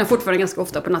han vaknar fortfarande ganska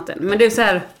ofta på natten. Men det är så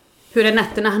här, hur är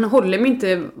nätterna? Han håller mig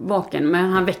inte vaken,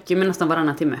 men han väcker mig nästan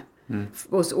varannan timme.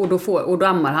 Och då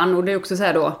ammar han. Och det är också så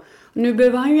här då, nu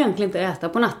behöver han ju egentligen inte äta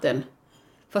på natten.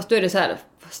 Fast då är det så här,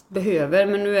 behöver,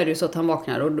 men nu är det ju så att han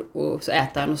vaknar och så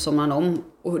äter han och somnar han om.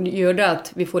 Och gör det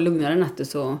att vi får lugnare nätter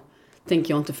så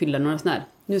tänker jag inte fylla några sån här.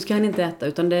 Nu ska han inte äta,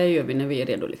 utan det gör vi när vi är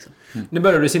redo liksom. Nu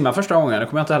började du simma första gången, det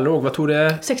kommer jag inte heller ihåg. Vad tog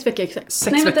det? 6 veckor exakt.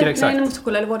 6 veckor exakt. Nej, måste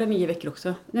kolla, eller var det 9 veckor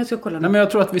också? Jag ska kolla. Nej, men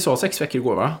jag tror att vi sa 6 veckor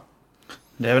igår, va?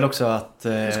 Det är väl också att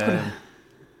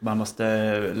man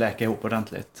måste läka ihop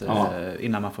ordentligt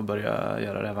innan man får börja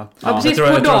göra det, va? Ja, precis,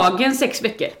 på dagen 6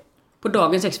 veckor. På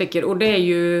dagen 6 veckor, och det är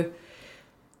ju...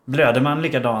 Blöder man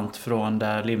likadant från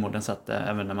där livmodern satt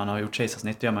även när man har gjort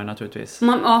kejsarsnitt, gör man ju naturligtvis.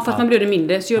 Fast man blöder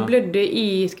mindre. Så jag blödde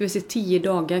i, 10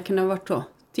 dagar, kan det ha varit så?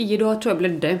 10 dagar tror jag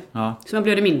blödde. Ja. Så man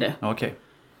blödde mindre. Okej.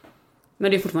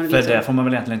 Men det är fortfarande för liksom... det får man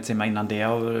väl egentligen inte simma innan det.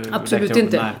 Absolut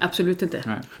inte. Nej. Absolut inte.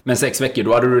 Nej. Men 6 veckor,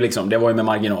 då hade du liksom, det var ju med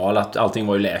marginal att allting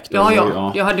var ju läkt.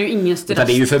 Ja. Jag hade ju ingen stress. Utan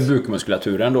det är ju för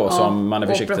bukmuskulaturen då som man är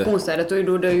försiktig. Operationsäret,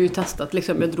 och då är ju testat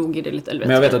liksom. Jag drog i det lite. Men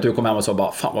jag vet att du kom hem och sa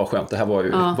bara, fan vad skönt, det här var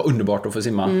ju var underbart att få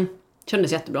simma.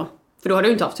 Kändes jättebra. För då hade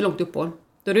jag inte haft så långt uppehåll.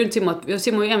 Då hade jag inte simmat. Jag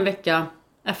simmade ju 1 vecka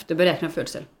efter beräknad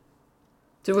födsel.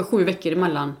 Så det var 7 veckor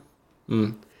emellan.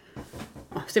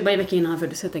 Så det var 1 vecka innan han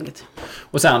föddes helt enkelt.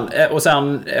 Och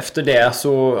sen efter det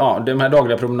så, de här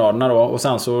dagliga promenaderna då. Och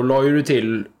sen så la ju du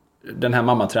till den här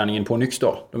mammaträningen på Nyx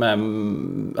då. De här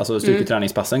alltså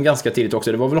styrketräningspassen ganska tidigt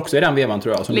också. Det var väl också i den vevan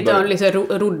tror jag. Som lite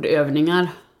roddövningar.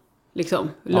 Liksom,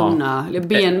 lugna.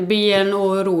 Ben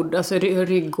och rodd, alltså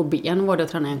rygg och ben var det jag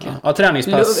tränade egentligen. Ja,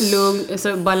 träningspass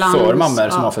alltså balans, för mammor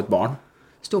som har fått barn.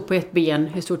 Stå på ett ben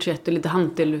i stort sett och lite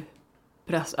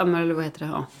hantelpress, eller vad heter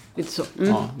det? Ja, lite så.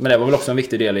 Ja, men det var väl också en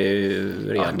viktig del i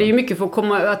regeln. Ja, det är ju mycket för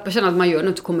att känna att man gör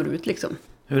något och kommer ut liksom.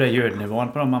 Hur är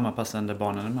ljudnivån på de mammapassen där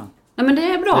barnen är med? Nej, men det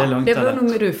är bra. Det var nog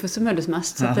med Rufus som hördes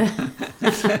mest. Så att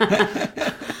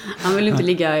han vill inte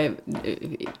ligga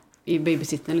i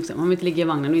babysittern liksom. Han vill inte ligga i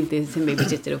vagnen och inte i sin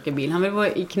babysitter och åka bil. Han vill vara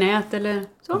i knät eller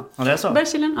så. Ja, det är så.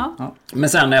 Bergkilen, ja. Men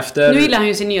sen efter... Nu gillar han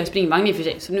ju sin nya springvagn i och för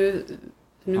sig. Så nu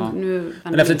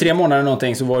men efter 3 månader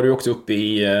någonting så var du också uppe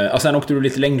i... sen åkte du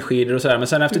lite längdskidor och sådär. Men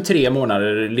sen efter 3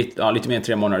 månader, lite mer än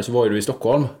 3 månader, så var du i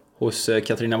Stockholm hos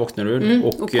Katarina Wocknerud.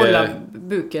 Och kolla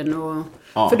buken och...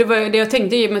 Ja. För det var det jag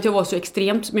tänkte i och med att jag var så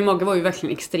extremt... Min mage var ju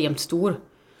verkligen extremt stor.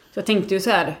 Så jag tänkte ju så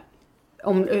här...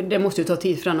 det måste ju ta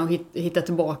tid för han att hitta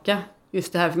tillbaka.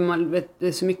 Just det här, för man vet det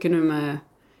är så mycket nu med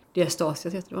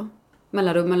diastasia heter det, va?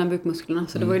 Mellanrum mellan bukmusklerna.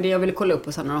 Så det var ju det jag ville kolla upp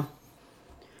hos henne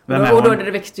då. Och då hade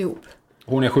det växt ihop.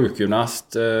 Hon är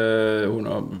sjukgymnast.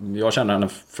 Jag känner henne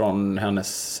från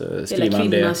hennes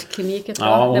skrivande. Eller kvinnas klinik.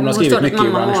 Ja, hon har skrivit mycket i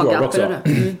Runners World också.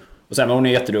 Och sen var hon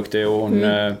jätteduktig och hon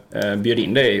bjöd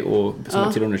in dig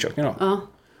till undersökning då. Ja.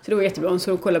 Så det var jättebra.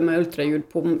 Så de kollade med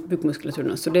ultraljud på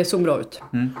bukmuskulaturen. Så det såg bra ut.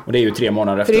 Och det är ju 3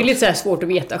 månader efter. För det är lite så här svårt att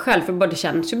veta själv. För det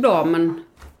känns ju bra, men...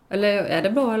 Eller är det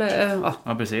bra? Eller,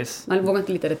 ja, precis. Man vågar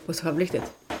inte lita det på sig själv riktigt.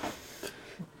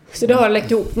 Så det har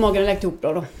läckt ihop. Magen har läckt ihop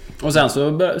bra då. Och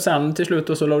sen till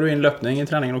slut så la du in löpning i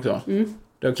träningen också.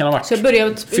 Det kan ha varit så jag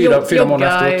började 4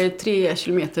 månader efteråt. 3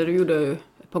 kilometer gjorde jag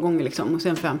ett par gånger liksom. Och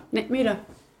sen 5. Nej, mer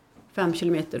 5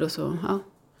 kilometer och så, ja.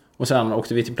 Och sen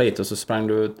åkte vi till Plato och så sprang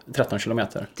du 13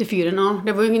 kilometer. Till 4, ja.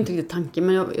 Det var ju inte riktigt tanken,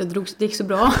 men det gick så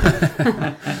bra.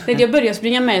 Jag började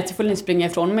springa med till få springa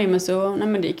ifrån mig,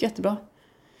 men det gick jättebra.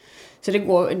 Så det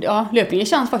går, löpningen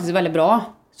känns faktiskt väldigt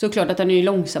bra. Så klart att den är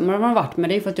långsammare än man har varit, men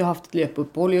det är för att jag har haft ett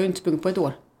löpuppehåll. Jag har ju inte sprungit på ett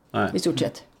år. Nej. I stort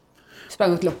sett.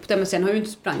 Sprang ett lopp där, men sen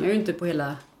sprang jag ju inte på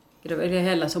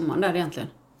hela sommaren där egentligen.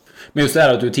 Men just det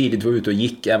här att du tidigt var ute och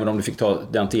gick, även om du fick ta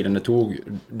den tiden det tog,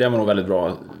 det var nog väldigt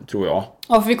bra, tror jag.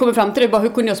 Ja, för vi kommer fram till det, bara hur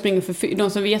kunde jag springa för de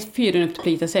som vet fyren upp till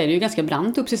Plita säger det är ju ganska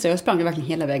brant upp sista. Jag sprang verkligen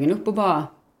hela vägen upp och bara,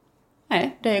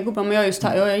 nej, det går bra. Men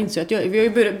jag inser att vi har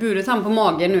ju burit han på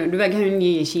magen nu. Du väger ju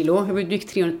 9 kilo. Jag gick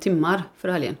 300 timmar för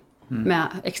helgen. Med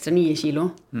extra 9 kilo.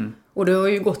 Och det har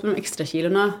ju gått med de extra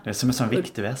kilorna. Det är som en sån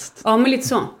viktväst. Ja, men lite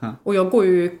så. Och jag går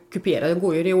ju kuperad. Jag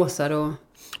går ju i åsar och...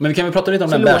 Men vi kan väl prata lite om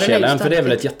den bärselen, för det är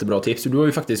väl ett jättebra tips. Du har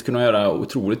ju faktiskt kunnat göra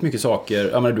otroligt mycket saker.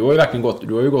 Ja, men du har ju verkligen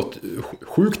gått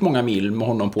sjukt många mil med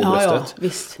honom på bröstet. Ja,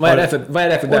 visst. Vad är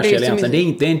det för bärsel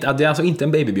egentligen? Det är alltså inte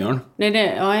en babybjörn.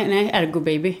 Nej, Ergo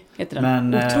Baby heter den.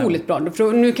 Men, otroligt bra.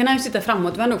 För nu kan han ju sitta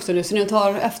framåtvänd också nu. Så när jag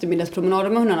tar eftermiddagspromenader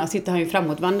med hundarna sitter han ju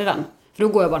framåtvänd i den. För då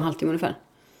går jag bara en halvtimme ungefär.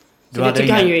 Så det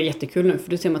tycker han ju är jättekul nu. För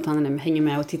du ser man att han hänger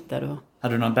med och tittar och...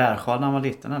 Hade du någon bärsjal när han var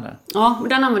liten eller? Ja,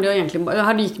 den använde jag egentligen.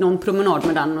 Jag gick någon promenad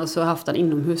med den och så haft den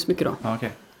inomhus mycket då. Ja, okay.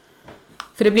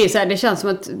 För det blir så här, det känns som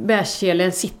att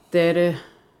bärskelen sitter...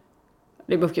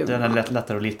 Den är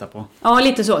lättare att lita på. Ja,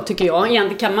 lite så tycker jag.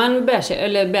 Egentligen kan man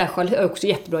bärsjal är också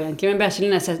jättebra egentligen. Men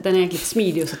bärskelen är egentligen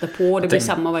smidig att sätta på. Det blir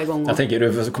samma varje gång. Jag tänker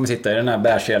du kommer sitta i den här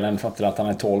bärskelen fram till att han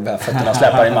är 12 här. Fötterna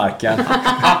släpar i marken.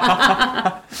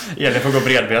 Elin får gå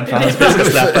bredbent för han ska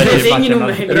släppa i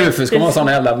marken. Rufus kommer ha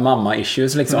sådana jävla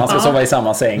mamma-issues liksom. Han ska sova i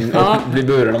samma säng och bli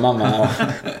buren av mamma.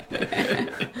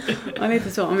 Ja,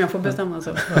 lite så. Om jag får bestämma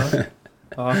så.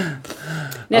 Ja.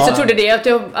 Nej, så jag trodde det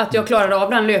att jag klarade av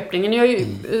den löpningen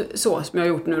så som jag har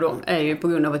gjort nu då är ju på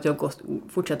grund av att jag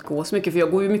fortsatt gå så mycket, för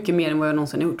jag går ju mycket mer än vad jag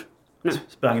någonsin har gjort nu.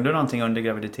 Sprang du någonting under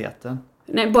graviditeten?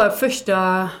 Nej, bara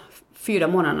första 4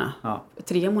 månaderna.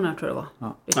 3 månader tror jag det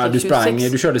var. Ja,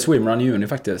 du körde swimrun i juni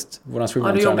faktiskt. Ja,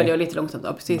 då jobbade jag lite långsamt.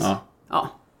 Ja, precis. Ja.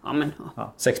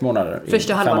 6 månader.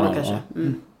 Första halvan då kanske.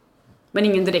 Men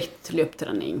ingen direkt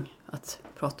löpträning att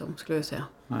prata om, skulle jag säga.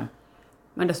 Nej.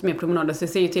 Men desto mer promenader, så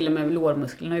ser ju till och med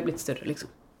lårmusklerna har ju blivit större liksom.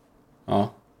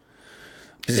 Ja.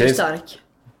 Precis. Det är stark.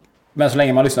 Men så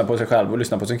länge man lyssnar på sig själv och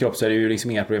lyssnar på sin kropp så är det ju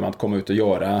liksom inga problem att komma ut och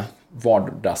göra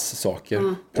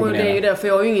vardagssaker. Och det är ju därför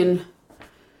jag är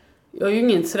ju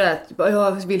ingen sådär att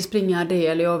jag vill springa det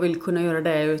eller jag vill kunna göra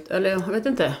det eller jag vet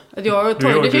inte. Att det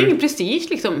är ju ingen prestige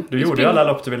liksom. Du gjorde ju alla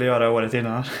lopp du ville göra året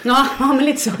innan. Ja, men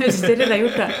lite så. Det är det jag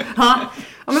gjort där. Ja,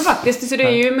 men faktiskt så det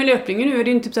är ju med löpningen nu är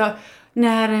det inte typ så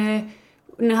här,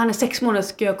 när han är 6 månader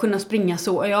ska jag kunna springa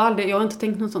så. Jag har inte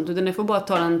tänkt något sånt, utan det får bara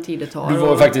ta den tid det tar. Du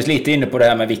var faktiskt lite inne på det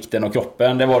här med vikten och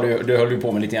kroppen. Det höll du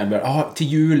på med lite grann. Till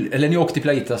jul, eller när jag åkte till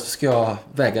Plita så ska jag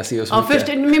väga sig och så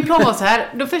mycket. Min plan var så här.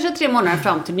 De första 3 månader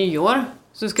fram till nyår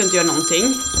så ska jag inte göra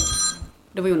någonting.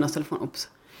 Det var Jonas telefon, ops.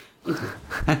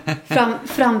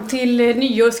 Fram till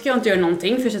nyår ska jag inte göra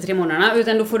någonting första 3 månaderna,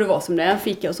 utan då får det vara som det är,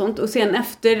 fika och sånt. Och sen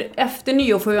efter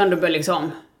nyår får jag ändå börja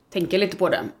liksom tänka lite på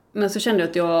det. Men så kände jag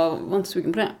att jag var inte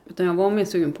sugen på det, utan jag var mer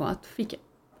sugen på att fika.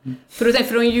 För då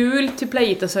tänkte jag, från jul till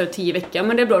Plita så är det 10 veckor.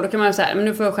 Men det är bra, då kan man säga, men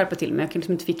nu får jag skärpa till mig. Jag kan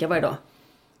liksom inte fika varje dag.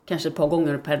 Kanske ett par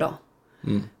gånger per dag.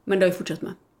 Men det har jag fortsatt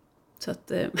med. Så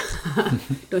att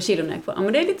då kilorna är kvar. Ja,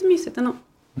 men det är lite mysigt ändå.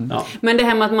 Ja. Men det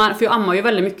här med att för jag ammar ju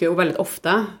väldigt mycket och väldigt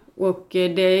ofta. Och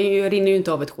det rinner ju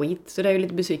inte av ett skit. Så det är jag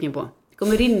lite besviken på. Det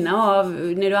kommer rinna av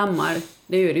när du ammar.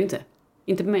 Det gör det ju inte.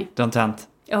 Inte på mig. Det har inte hänt.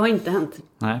 Jag har inte hänt.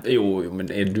 Nej. Jo, men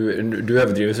du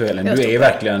överdriver så Helen. Du är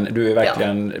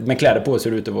verkligen med kläder på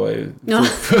ser du ut att vara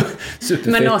superfett.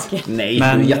 Men naken. Nej, du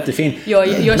är jättefin. Jag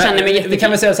känner mig jättefin. Vi kan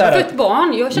väl säga så här. Jag får ett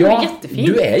barn, jag känner mig jättefin.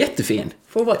 Du är jättefin.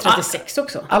 Får vara 36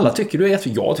 också. Alla tycker du är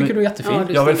jättefin. Jag tycker du är jättefin.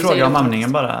 Ja, jag vill fråga om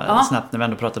amningen bara snabbt när vi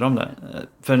ändå pratade om det.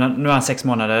 För nu är han 6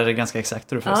 månader, är det ganska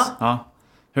exakt Rufus. Ja.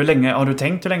 Hur länge, har du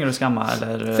tänkt hur länge du ska amma?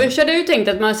 Eller? Först hade jag ju tänkt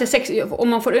att man om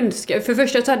man får önska. För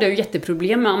första så hade jag ju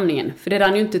jätteproblem med amningen. För det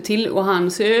rann ju inte till. Och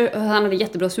han hade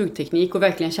jättebra sugteknik och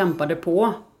verkligen kämpade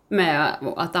på med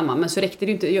att amma. Men så räckte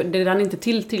det inte. Det rann inte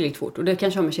till tillräckligt fort. Och det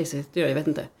kanske har med kejsarsnitt att göra, jag vet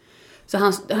inte.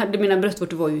 Så mina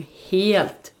bröstvårtor var ju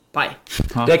helt paj.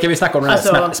 Ja. Det kan vi snacka om den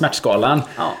här smärtskalan.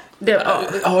 Ja. Det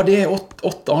är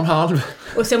 8,5.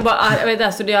 Och sen bara, jag vet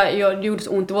alltså, det gjorde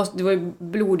så ont. Det var ju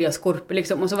blodiga skorpor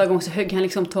liksom. Och så varje gång så högg han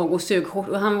liksom tag och sög hårt.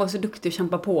 Och han var så duktig att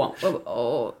kämpa på.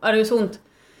 Och det var så ont.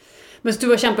 Men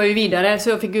så kämpade ju vidare. Så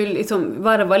jag fick ju liksom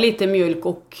varva lite mjölk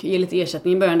och ge lite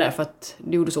ersättning i början där. För att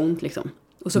det gjorde så ont liksom.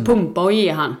 Och så pumpa och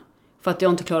ge han. För att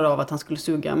jag inte klarade av att han skulle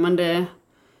suga. Men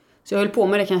så jag höll på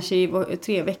med det kanske i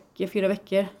 4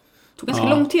 veckor. Det tog ganska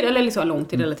lång tid. Eller liksom lång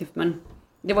tid relativt. Men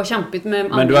det var kämpigt med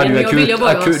amningen. Men du hade ju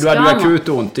akut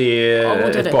ont i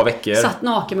ett par veckor. Satt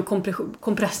naken med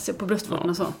kompresser på bröstvården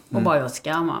och så. Och bara jag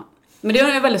skamma. Men det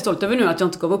är jag väldigt stolt över nu att jag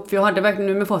inte gav upp. För jag hade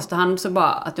verkligen nu med första hand så bara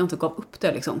att jag inte gav upp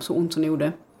det liksom. Så ont som det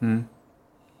gjorde.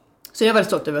 Så jag är väldigt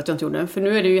stolt över att jag inte gjorde det. För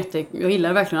nu är det ju jag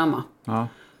gillar verkligen att amma. Ja.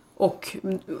 Och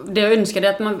det jag önskade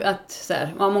att så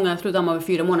här, många slutar amma vid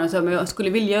 4 månader, så men jag skulle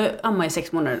vilja amma i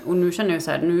 6 månader. Och nu känner jag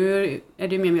så här, nu är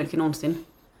det mer mjölk än någonsin.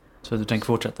 Så du tänker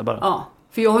fortsätta bara? Ja,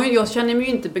 för jag känner mig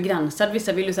ju inte begränsad.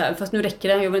 Vissa vill ju så här, fast nu räcker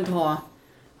det, jag vill inte ha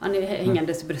han är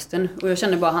hängandes i brösten. Och jag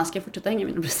känner bara att han ska fortsätta hänga i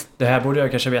mina bröst. Det här borde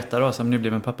jag kanske veta då som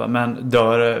nybliven pappa. Men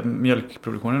dör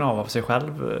mjölkproduktionen av sig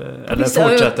själv? Eller vissa,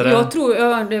 fortsätter det? Jag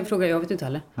tror, det frågar jag vet inte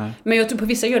heller. Nej. Men jag tror på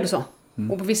vissa gör det så.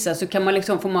 Och på vissa så kan man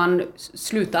liksom, får man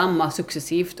sluta amma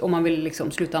successivt om man vill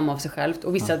liksom sluta amma av sig själv.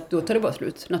 Och vissa, då tar det bara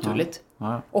slut, naturligt.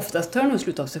 Ja. Oftast tar det nog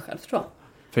slut av sig själv, tror jag.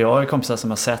 För jag har kompisar som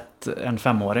har sett en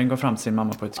 5-åring gå fram till sin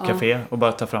mamma på ett café och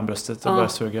bara ta fram bröstet och börja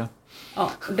suga.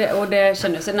 Ja, och det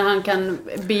känner jag. När han kan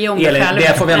be om det själv.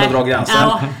 Det får vi ändå dra gränsen.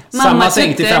 Ja, samma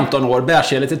säng till 15 år,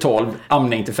 bärkele till 12,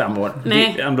 amning till 5 år.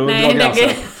 Nej, ändå dra gränsen.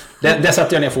 Det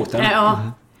sätter jag ner foten.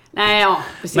 Nej,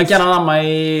 precis. Men kan han amma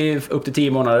i upp till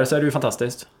 10 månader så är det ju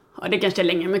fantastiskt. Ja, det kanske är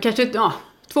länge. Men kanske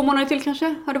 2 månader till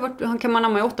kanske. Kan man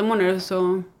amma i 8 månader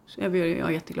så är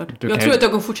jag jätteglad. Jag tror att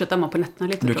jag kommer fortsätta amma på nätterna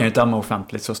lite. Du kan ju inte amma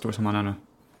offentligt så stor som han är nu.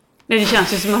 Nej, det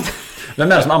känns ju som att...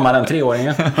 Vem är det som ammar den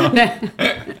 3-åringen? Nej.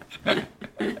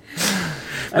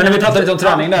 Men när vi pratar lite om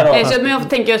träning där då. Men jag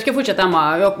tänker jag ska fortsätta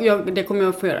amma. Det kommer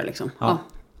jag få göra liksom. Ja.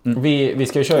 Vi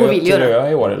ska ju köra till Rö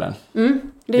i år eller?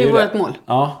 Det är vårt mål.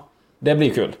 Ja. Det blir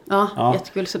kul. Ja,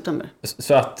 jättekul september.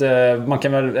 Så att man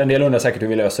kan väl, en del undrar säkert hur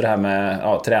vi löser det här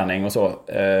med träning och så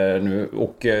nu.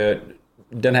 Och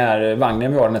den här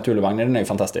vagnen vi har, den här Thule-vagnen, den är ju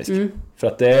fantastisk. För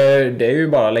att det är ju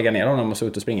bara att lägga ner honom och så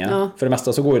ut och springa. Ja. För det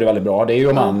mesta så går det väldigt bra. Det är ju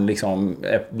om han liksom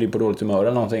blir på dåligt humör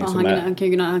eller någonting.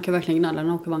 Ja, han kan verkligen gnalla när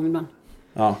han åker vagn ibland.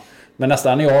 Ja, men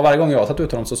nästan varje gång jag har tagit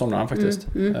ut honom så somnar han faktiskt.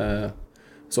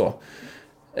 Så.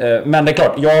 Men det är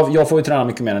klart, jag får ju träna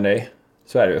mycket mer än dig.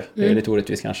 Så är det ju. Det är lite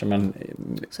orättvist kanske, men...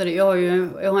 Så jag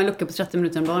har en lucka på 30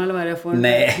 minuter om dagen, eller vad är det jag får?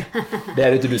 Nej, det är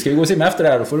det inte. Du ska ju gå och simma efter det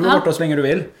här. Då får du vara borta så länge du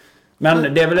vill.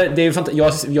 Men det är ju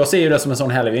jag ser ju det som en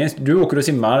sån härlig vinst. Du åker och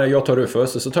simmar, jag tar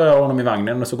Rufus och så tar jag honom i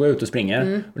vagnen och så går jag ut och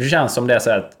springer. Och det känns som det är så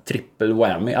här triple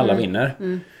whammy, alla vinner.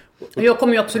 Jag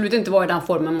kommer ju absolut inte vara i den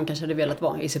formen man kanske hade velat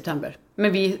vara i september.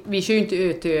 Men vi kör ju inte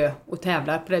ut och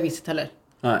tävlar på det viset heller.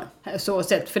 Nej. Så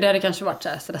sett, för det hade kanske varit så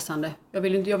här stressande. Jag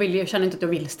känner inte att jag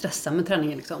vill stressa med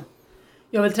träningen liksom.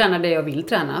 Jag vill träna det jag vill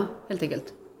träna, helt enkelt.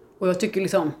 Och jag tycker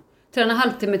liksom, träna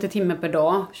halvtimme till timme per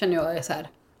dag känner jag är så här.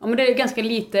 Ja, men det är ganska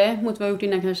lite mot vad jag gjort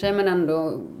innan kanske, men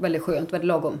ändå väldigt skönt, väldigt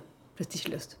lagom,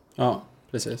 prestigelöst. Ja,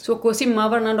 precis. Så åka och simma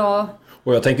varannan dag.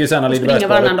 Och jag tänker ju sen när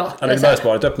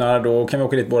Lidebergsbadet öppnar, då kan vi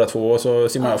åka dit båda två och så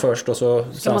simmar jag först och så...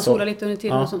 Kan man sola lite under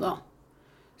tiden och sånt,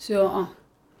 Så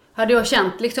hade jag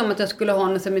känt liksom att jag skulle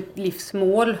ha som mitt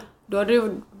livsmål, då hade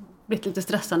det blivit lite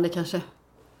stressande kanske.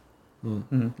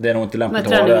 Det är nog inte lämpligt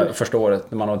att ha det första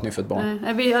året när man har ett nyfött barn.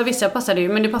 Nej, vissa passar det ju,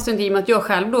 men det passar inte i och med att jag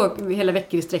själv då hela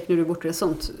veckor i sträck när du är borta och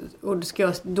sånt. Och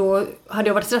då hade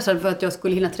jag varit stressad för att jag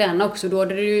skulle hinna träna också. Då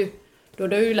hade det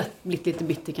ju lätt blivit lite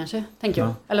bitter kanske, tänker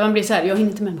jag. Eller man blir så här, jag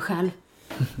hinner inte med mig själv.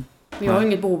 Men jag har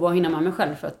inget behov av att hinna med mig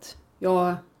själv för att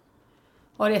jag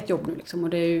har ett jobb nu liksom, och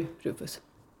det är ju Rufus.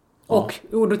 Och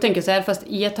då tänker jag så här, fast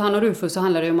i att ta hand om Rufus så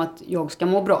handlar det om att jag ska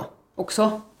må bra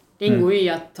också. Det ingår ju i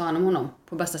att ta hand om honom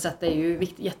på bästa sätt. Det är ju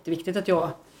jätteviktigt att jag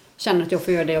känner att jag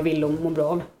får göra det jag vill och må bra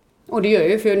av. Och det gör jag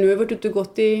ju, för nu har jag varit ute och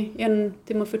gått i 1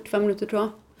 timme och 45 minuter tror jag.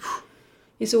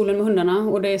 I solen med hundarna,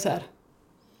 och det är så här.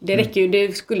 Det räcker ju,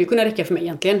 det skulle ju kunna räcka för mig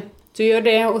egentligen. Så gör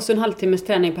det och så en halvtimmes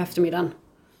träning på eftermiddagen.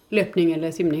 Löpning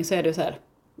eller simning, så är det så här.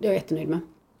 Det är jag jättenöjd med.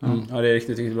 Ja, det är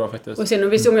riktigt bra faktiskt. Och sen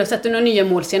om jag sätter några nya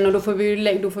mål sen, och då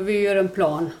får vi göra en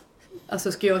plan.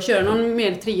 Alltså ska jag köra någon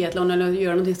mer triathlon eller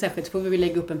göra någonting särskilt, så får vi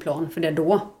lägga upp en plan för det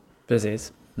då.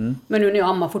 Precis. Men nu när jag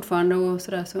ammar fortfarande och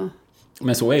sådär så...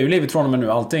 Men så är ju livet från och med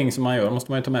nu. Allting som man gör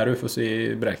måste man ju ta med Rufus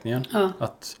i beräkningen.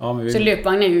 Ja. Så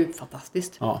löpvagn är ju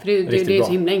fantastiskt. Ja, för det är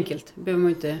så himla enkelt. Det behöver man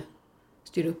ju inte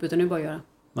styra upp, utan det är bara att göra.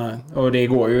 Nej, och det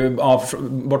går ju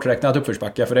borträknat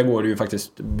uppförsbacka, för det går ju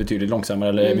faktiskt betydligt långsammare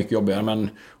eller mycket jobbigare. Men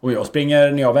om jag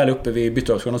springer, när jag väl är uppe vid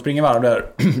Byttorpsgården och springer varv där,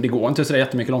 det går inte så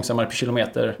jättemycket långsammare per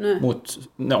kilometer mot,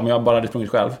 om jag bara hade sprungit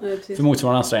själv. För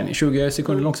motsvarande ansträngning, 20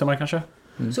 sekunder långsammare kanske.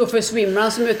 Så för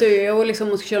swimrun som möter jag och liksom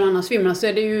måste köra en annan swimrun, så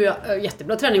är det ju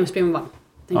jättebra träning med springvagn,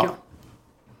 tänker jag.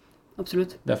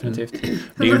 Absolut. Definitivt.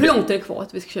 Hur långt är det kvar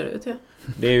att vi ska köra ut? Ja?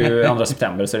 Det är ju 2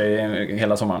 september, så det är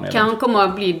hela sommaren. Kan komma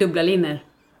att bli dubbla linjer.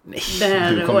 Nej, det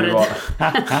här året.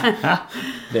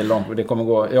 Det är långt, det kommer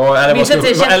gå. Ja,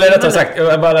 eller rättare sagt,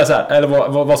 bara så här, eller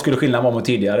vad skulle skillnaden vara mot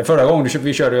tidigare? Förra gången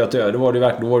vi körde Göteborg,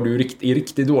 då var du i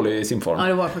riktigt dålig simform. Ja,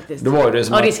 det var faktiskt. Då var det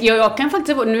som jag kan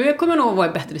faktiskt nu kommer jag nog vara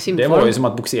i bättre simform. Det var ju som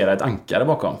att boxera ett ankare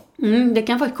bakom. Det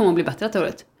kan faktiskt komma att bli bättre det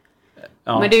året.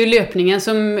 Ja. Men det är ju löpningen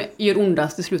som gör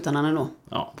ondast i slutändan ändå.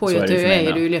 Ja, på Göteborg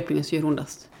är det ju löpningen som gör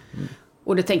ondast.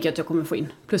 Och det tänker jag att jag kommer få in.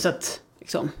 Plus att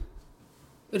liksom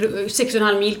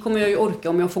 6,5 mil kommer jag ju orka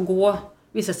om jag får gå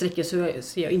vissa sträckor, så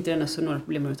ser jag inte så några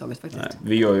problem överhuvudtaget faktiskt. Nej,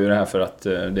 vi gör ju det här för att det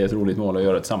är ett roligt mål att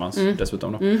göra tillsammans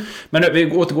dessutom då. Men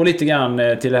vi återgår lite grann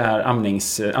till det här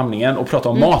amningen och pratar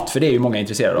om mat, för det är ju många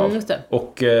intresserade av.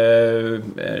 Och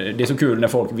det är så kul när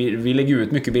folk, vi lägger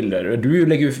ut mycket bilder. Du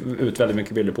lägger ut väldigt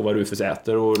mycket bilder på vad Rufus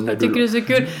äter. Och när jag tycker det är så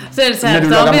kul. Så är det så här,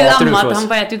 han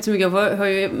bara äter inte så mycket. Jag har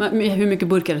ju hur mycket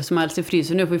burkar som helst i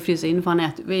frysen. Nu får vi frysa in, för han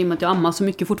äter, i och med att jag ammar så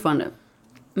mycket fortfarande.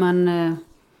 Men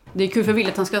det är kul för Ville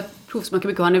att han ska provsmaka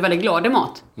mycket, och han är väldigt glad i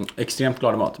mat. Extremt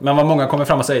glad i mat. Men vad många kommer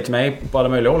fram och säger till mig på alla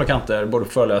möjliga håll och kanter, både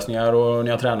på föreläsningar och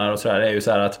när jag tränar och sådär, är ju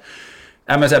så här att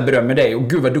berömmer dig och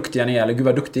gud vad duktiga ni är, eller gud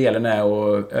vad duktig Elin är,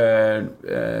 och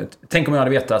tänk om jag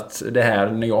hade vetat det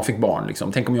här när jag fick barn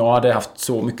liksom. Tänk om jag hade haft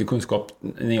så mycket kunskap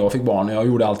när jag fick barn och jag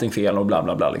gjorde allting fel och bla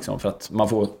bla bla liksom. För att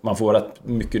man får rätt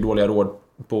mycket dåliga råd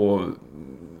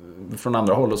från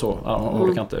andra håll och så.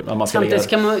 Samtidigt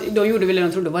de gjorde väl det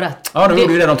de trodde var rätt. Ja, de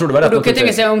gjorde ju det de trodde var rätt. Och då kan jag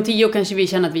tänka sig om 10 år kanske vi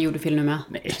känner att vi gjorde fel nu med.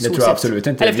 Nej, det tror jag absolut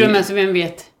inte. Eller för de så vem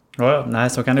vet. Ja, nej,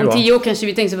 så kan det vara. Om 10 år kanske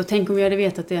vi tänkte på, tänk om vi hade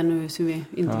vetat det nu så vi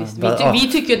inte visste.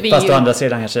 Vi tycker att vi... Fast å andra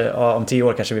sidan kanske, om 10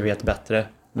 år kanske vi vet bättre.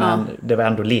 Men det var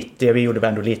ändå det vi gjorde var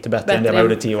ändå lite bättre än det vi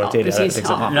gjorde 10 år tidigare.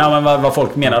 Liksom. Men vad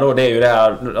folk menar då, det är ju det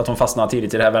här att de fastnar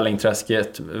tidigt i det här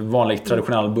vällingträsket, vanlig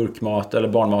traditionell burkmat eller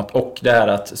barnmat, och det här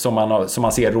att som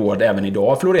man ser råd även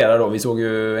idag florerar då. Vi såg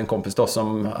ju en kompis då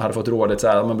som hade fått rådet så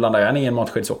här, men blandar jag ner en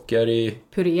matsked i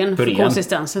purén för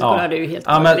konsistensen, så det är ju helt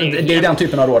men det är ju den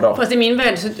typen av råd då. Fast i min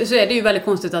värld så är det ju väldigt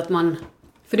konstigt att man...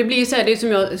 För det blir ju så här, det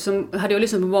är hade jag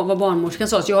lyssnat på vad barnmorskan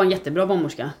sa, så jag har en jättebra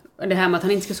barnmorska. Det här med att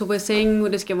han inte ska sova i säng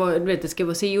och det ska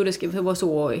vara si och det ska vara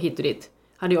så hit och dit.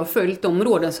 Hade jag följt de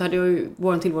råden så hade jag ju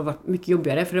våran tillvaro varit mycket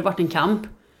jobbigare, för det har varit en kamp.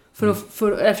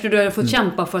 Efter du har fått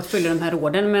kämpa för att följa de här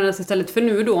råden, men istället för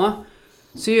nu då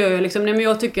så gör jag liksom, nej men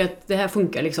jag tycker att det här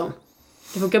funkar liksom.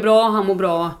 Det funkar bra, han mår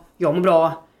bra, jag mår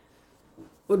bra.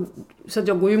 Och, så att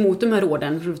jag går ju emot de här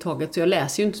råden överhuvudtaget, så jag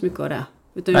läser ju inte så mycket av det.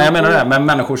 Nej, jag menar det, men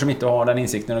människor som inte har den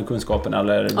insikten och kunskapen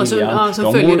eller viljan,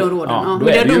 som följer de råden. Då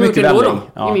är det ju mycket välling.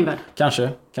 I min värld.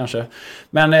 Kanske.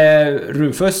 Men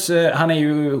Rufus, han är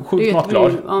ju sjukt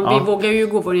matglad. Vi vågar ju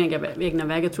gå vår egna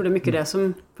väg. Jag tror det är mycket det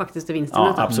som faktiskt är vinsten.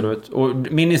 Ja, absolut. Och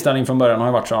min inställning från början har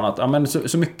ju varit så att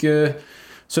så mycket...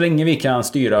 Så länge vi kan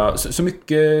styra, så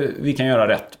mycket vi kan göra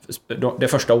rätt det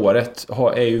första året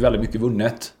är ju väldigt mycket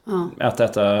vunnet. Att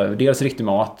äta dels riktig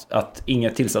mat, att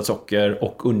inget tillsatt socker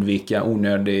och undvika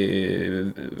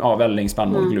onödig välling,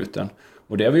 spannmål, gluten.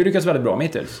 Och det har vi ju lyckats väldigt bra med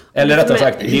hittills. Eller rättare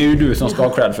sagt, det är ju du som ska ha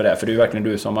cred för det, för det är ju verkligen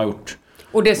du som har gjort.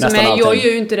 Och det som är, jag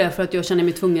gör ju inte det för att jag känner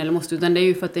mig tvungen eller måste, utan det är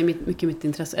ju för att det är mycket mitt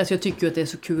intresse. Alltså jag tycker ju att det är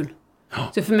så kul.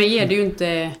 Så för mig är det ju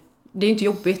inte, det är inte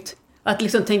jobbigt att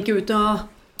liksom tänka ut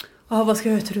vad ska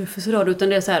jag göra till Rufus idag? Utan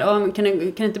det är så här, kan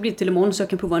det inte bli till imorgon så jag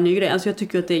kan prova en ny grej. Alltså jag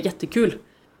tycker att det är jättekul.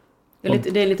 Det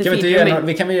är lite fint för mig.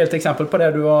 Vi kan ge ett exempel på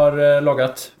det du har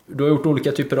lagat. Du har gjort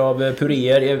olika typer av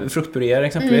puréer, fruktpuréer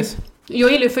exempelvis.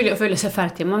 Jag gillar ju att följa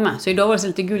färgtema med. Så idag var det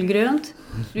lite gulgrönt.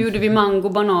 Då gjorde vi mango,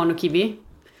 banan och kiwi.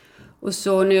 Och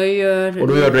så när jag gör... Och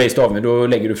då gör du det i stavmix, då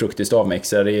lägger du frukt i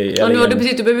stavmixer Ja, nu har du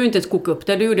precis, du behöver ju inte ens koka upp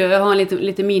det. Jag har en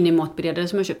lite minimatberedare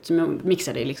som jag köpt, som jag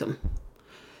mixade i liksom.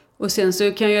 Och sen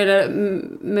så kan jag göra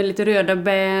med lite röda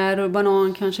bär och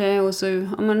banan kanske. Och så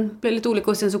blir lite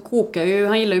olika. Och sen så kokar jag ju.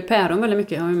 Han gillar ju päron väldigt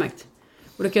mycket, har jag märkt.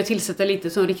 Och då kan jag tillsätta lite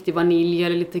sån riktig vanilj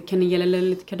eller lite kanel eller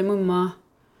lite kardemumma.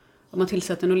 Och man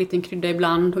tillsätter någon liten krydda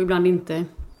ibland och ibland inte.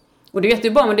 Och det är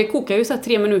jättebra, men det kokar ju så här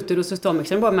 3 minuter och så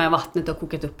stavmixen bara med vattnet och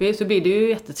kokat upp i. Så blir det ju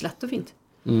jätteslätt och fint.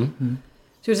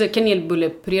 Så det är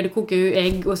kanelbullepuré, det kokar ju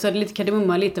ägg. Och så är det lite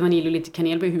kardemumma, lite vanilj och lite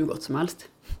kanel. Det blir hur gott som helst.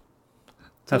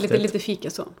 Lite fika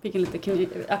så. Fick en lite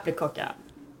äppelkaka.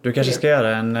 Du kanske ska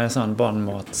göra en sån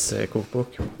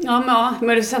barnmatskokbok. Ja, men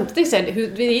det är samtidigt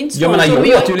det är inte så. Jag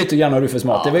åt ju lite grann av Rufus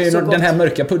mat. Det var ju den här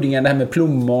mörka puddingen, det här med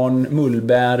plommon,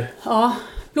 mullbär. Ja,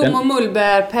 plommon,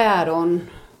 mullbär, päron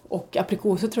och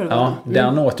aprikoser tror jag det var.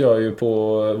 Den åt jag ju på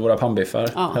våra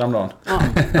pannbiffar häromdagen.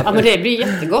 Ja, men det blir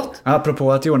jättegott.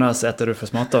 Apropå att Jonas äter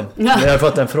Rufus mat då. Jag har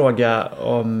fått en fråga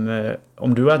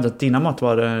om du har ätit dina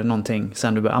matvaror någonting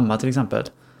sen du började amma till exempel.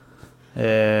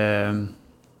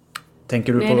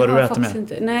 Tänker du på vad du äter med?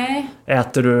 Inte. Nej.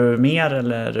 Äter du mer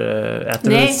eller äter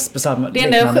du samma?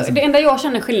 Det enda jag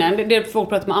känner skillnad, det är att folk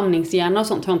pratar med amningshjärna och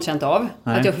sånt har jag inte känt av.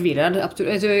 Nej. Att jag är förvirrad.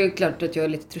 Absolut. Alltså, det är klart att jag är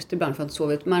lite trött ibland för att jag inte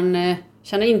sovit. Men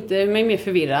känner inte mig mer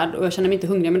förvirrad och jag känner mig inte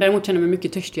hungrig. Men däremot känner jag mig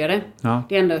mycket törstigare. Ja.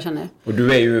 Det är det enda jag känner. Och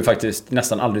du är ju faktiskt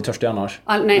nästan aldrig törstig annars.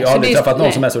 Nej, jag har aldrig träffat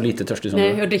någon som är så lite törstig som du.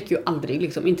 Nej, jag dricker ju aldrig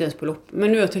liksom, inte ens på lopp.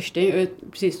 Men nu är jag törstig.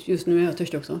 Precis, just nu är jag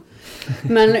törstig också.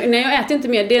 Men när jag äter inte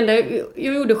mer, det enda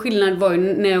jag gjorde skillnad var ju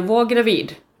när jag var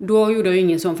gravid. Då gjorde jag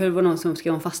ingen sån, för det var någon som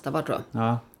skrev om fasta var, tror jag.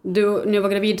 Ja. Då, när jag var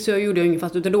gravid så gjorde jag ingen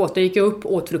fasta, utan då gick jag upp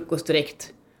och åt frukost direkt.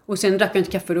 Och sen drack jag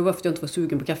inte kaffe, då var jag inte var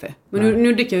sugen på kaffe. Men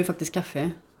nu dricker jag ju faktiskt kaffe,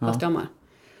 fast jag ammar.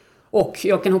 Och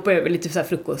jag kan hoppa över lite så här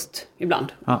frukost ibland.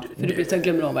 Ja. För det blir så jag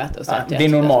glömmer av att äta. Och så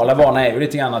din normala vana är ju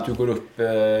lite grann att du går upp...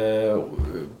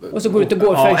 och så går du ut och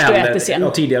går först och äter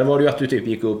sen. Tidigare var det ju att du typ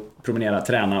gick upp, promenera,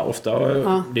 träna ofta.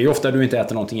 Det är ju ofta du inte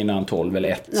äter någonting innan 12 eller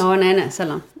 1. Ja, nej,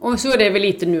 sällan. Och så är det väl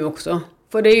lite nu också.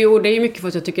 För det är ju mycket för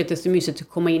att jag tycker att det är så mysigt att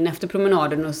komma in efter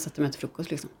promenaden och sätta mig till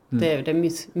frukost. Liksom. Det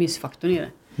är mysfaktorn i det.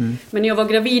 Men när jag var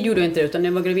gravid gjorde jag inte det, utan när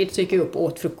jag var gravid så gick jag upp och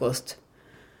åt frukost.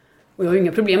 Och jag har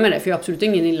inga problem med det, för jag har absolut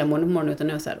ingen illamående på morgonen, utan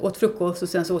jag så här, åt frukost och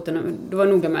sen så åt den, då var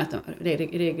jag noga med att äta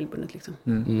regelbundet liksom.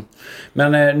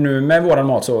 Men nu med våran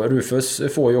mat så, Rufus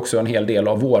får ju också en hel del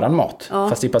av våran mat,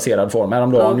 fast i passerad form.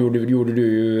 Häromdagen gjorde du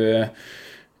ju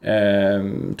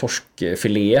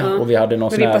torskfilé och vi hade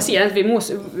någon sån här... Vi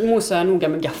mosar noga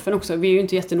med gaffeln också. Vi är ju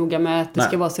inte jättenoga med att det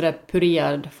ska vara sådär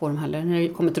purerad form heller när det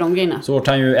kommer till de grejerna. Så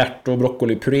tar ju ärt- och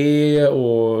broccolipuré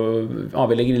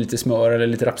och vi lägger i lite smör eller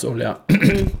lite rapsolja.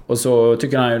 Och så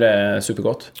tycker han ju det är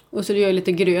supergott. Och så gör jag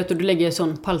lite gröt och då lägger jag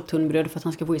sån palttunnbröd för att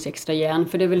han ska få i sig extra järn.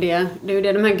 För det är väl det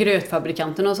är de här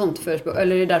grötfabrikanterna och sånt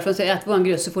eller det är därför de säger att våran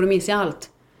gröt så får de i sig allt.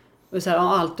 Och så här,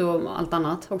 allt och allt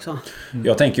annat också.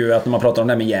 Jag tänker ju att när man pratar om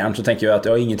det här med järn så tänker jag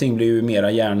att ingenting blir ju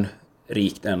mera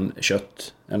järnrikt än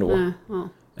kött ändå.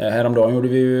 Häromdagen gjorde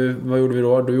vi ju, vad gjorde vi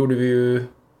då? Då gjorde vi ju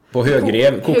på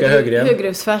koka högrev.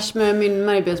 Högrevsfärs med min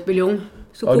märgbensbuljong.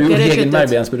 Så du gjorde egen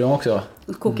märgbensbuljong också?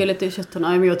 Och kokar lite kött.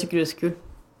 Nej, men jag tycker det är så kul.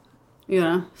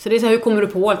 Göra. Så det är så här, hur kommer du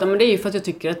på allt? Men det är ju för att jag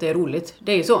tycker att det är roligt.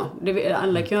 Det är ju så.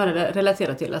 Alla kan ju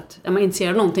relatera till att när man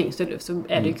intresserar någonting så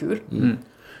är det ju kul.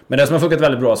 Men det som har funkat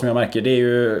väldigt bra som jag märker, det är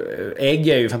ju ägg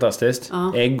är ju fantastiskt.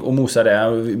 Ja. Ägg och mosa det.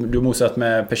 Du har mosat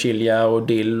med persilja och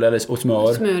dill och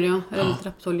smör. Smör, ja. Eller lite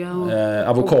rapsolja. Och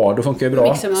avokado funkar ju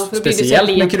bra.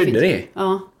 Speciellt med kryddor i.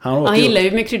 Ja. Han gillar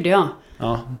ju med kryddor,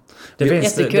 ja.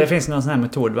 Det finns någon sån här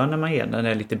metod när man ger den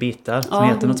är lite bitar som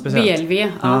heter något speciellt. BLV,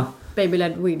 Baby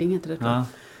Led Weeding heter det. Ja.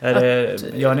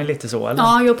 Gör ni lite så eller?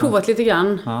 Ja, jag har provat lite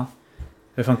grann. Ja.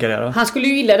 Hur funkar det då? Han skulle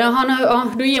ju gilla det.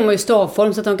 Då ger man ju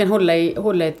stavform så att de kan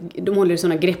de håller i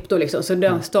sådana grepp då liksom.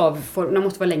 Så stavform, de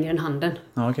måste vara längre än handen.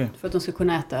 Okay. För att de ska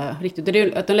kunna äta riktigt. Det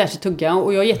är att de lär sig tugga.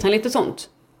 Och jag har gett han lite sånt.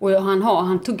 Och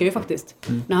han tuggar ju faktiskt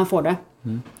när han får det.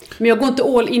 Men jag går inte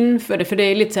all in för det. För det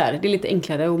är lite så här, det är lite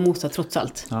enklare att mosa trots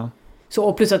allt. Ja. Så,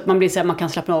 och plus att man blir så här, man kan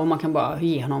slappna av och man kan bara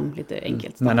ge honom lite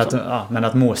enkelt. Men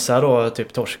att mosa då,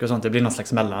 typ torsk och sånt, det blir någon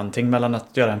slags mellanting mellan att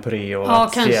göra en puré och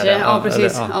att kanske, det. Ja,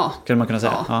 precis. Eller, kunde man kunna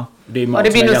säga. Ja. Det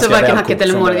blir nog så varken hacket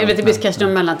eller mål. Jag vet, det blir kanske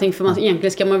någon mellanting. För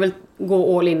egentligen ska man väl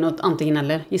gå all in åt antingen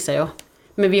eller, gissar jag.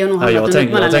 Men vi har nog jag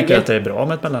tänker att det är bra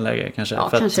med ett mellanläge kanske. Ja,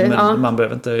 för kanske, att man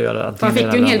behöver inte göra antingen. Man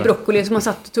fick ju en hel broccoli som man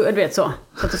satt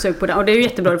och sög på den. Och det är ju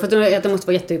jättebra för att det måste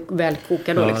vara jätteväl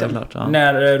kokad då liksom. Klart.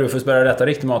 När Rufus började äta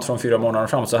riktig mat från 4 månader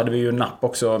fram så hade vi ju en napp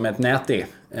också med ett nät i.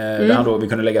 Där vi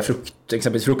kunde lägga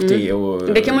exempelvis frukt i. Och,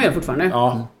 det kan man göra fortfarande.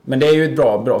 Ja, men det är ju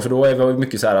bra för då är det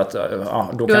mycket så här att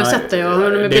då kan det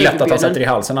är lätt att han sätter i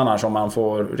halsen annars om man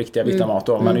får riktiga vita mat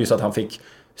då. Men just att han fick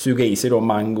suga i sig då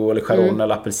mango eller charon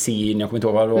eller apelsin, jag kommer inte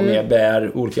ihåg vad det var med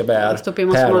bär, olika bär,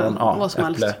 päron,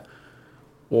 äpple.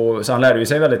 Och så han lärde ju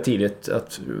sig väldigt tidigt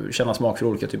att känna smak för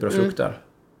olika typer av frukter.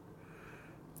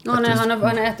 Ja,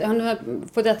 han har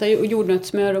fått äta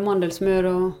jordnötssmör och mandelsmör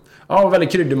och... Ja,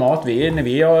 väldigt kryddig mat. När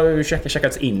vi har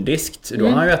käkat indiskt, då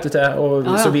har han ju ätit det.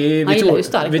 Och så vi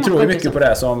tror mycket på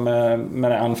det som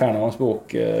med Anne Fernholms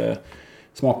bok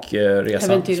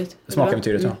Smakresan.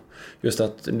 Smakäventyret, ja. Just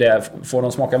att det får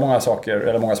de smaka många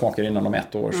smaker innan de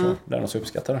 1 år, så där de så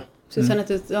uppskattar det. Så sen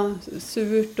ätit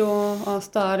surt och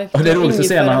starkt. Och det är roligt att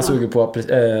se när han suger på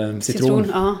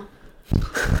citron. Ja.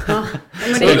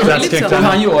 Men det är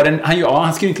så.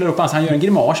 Han skrynklar upp han gör en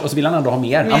grimas och så vill han ändå ha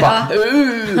mer. Han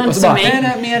bara och så bara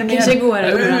mer. Kanske går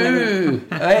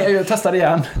det. Jag testar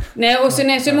igen. Nej, och sen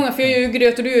är det så många, för jag gör ju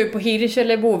gröt och du gör på hirsch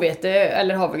eller bovete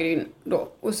eller havregryn då.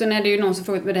 Och sen är det ju någon som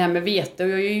frågat med det här med vete och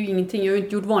jag gör ju ingenting. Jag har ju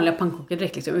inte gjort vanliga pannkakor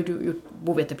direkt liksom. Jag har gjort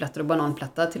boveteplattor och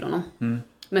bananplatta till honom.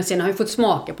 Men sen har jag fått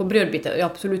smaka på brödbitar.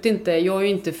 Jag är ju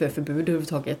inte för förbud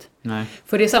överhuvudtaget. Nej.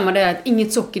 För det är samma där, att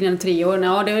inget socker innan 3 år.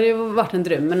 Ja, det har varit en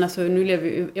dröm. Men alltså, nu lever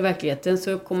vi i verkligheten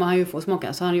så kommer han ju få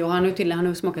smaka. Så han har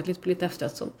ju smakat lite efter.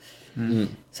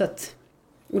 Så att,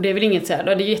 och det är väl inget så här,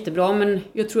 det är jättebra. Men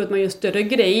jag tror att man gör större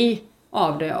grej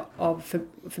av det av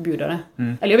förbjudare.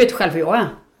 Eller jag vet själv hur jag är.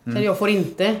 Så jag får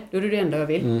inte, då är det enda jag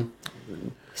vill.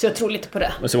 Så jag tror lite på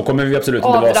det. Men så kommer vi absolut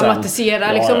inte vara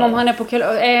avdramatisera liksom, om han är på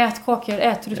ät kakor,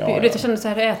 äter du spyr. Jag känner så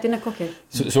här, ät dina kakor.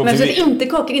 Men så inte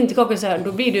kakor så här,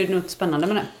 då blir det något spännande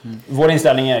med det. Vår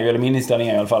inställning är ju, eller min inställning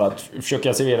är i alla fall att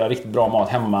försöka servera riktigt bra mat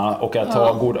hemma och att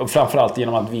ha goda, framförallt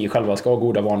genom att vi själva ska ha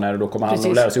goda vanor, då kommer han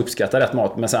att lära sig uppskatta rätt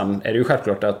mat. Men sen är det ju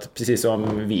självklart att precis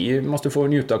som vi måste få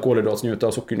njuta av kolhydrats, njuta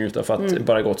av sockernjuta för att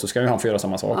bara gott, så ska ju han få göra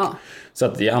samma sak. Så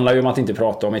att det handlar ju om att inte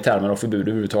prata om i termer av förbud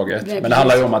överhuvudtaget. Men det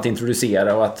handlar ju om att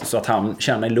introducera och så att han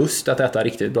känner lust att äta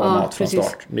riktigt bra mat från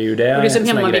start. Det är ju det, och det som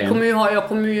som hemma, grejen. jag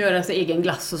kommer ju göra så egen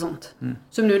glass och sånt.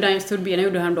 Som nu den Storbena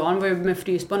gjorde häromdagen var ju med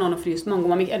fryst banan och fryst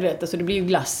mango, så det blir ju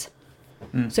glass.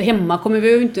 Så hemma kommer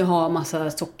vi ju inte ha massa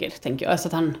socker, tänker jag. Alltså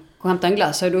att han går hämta en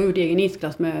glass, så har jag då gjort egen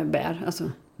isglass med bär. Alltså.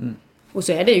 Och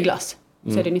så är det ju glass.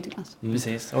 Så är det nyttig glass.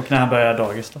 Precis. Och när han börjar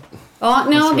dagis då? Ja,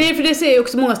 det är för det ser ju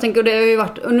också många tänker, och det har ju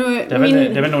varit... Och nu, det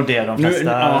är väl nog det de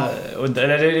flesta... det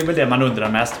är väl det man undrar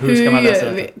mest. Hur ska man lösa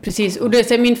det? Precis, och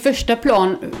det är min första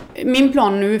plan... Min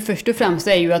plan nu först och främst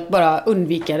är ju att bara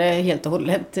undvika det helt och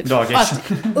hållet. Dagis.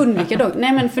 Att undvika dagis.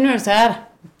 Nej, men för nu är det så här...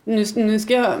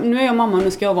 Nu är jag mamma,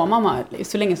 nu ska jag vara mamma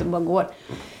så länge som det bara går.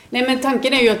 Nej, men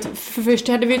tanken är ju att först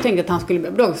hade vi ju tänkt att han skulle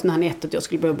börja dagis när han är 1 och jag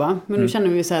skulle börja jobba. Men nu känner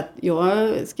vi så här att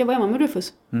jag ska vara hemma med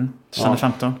Rufus. Så han är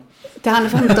 15? Till han är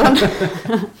 15.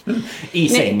 I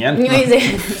sängen.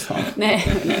 Nej,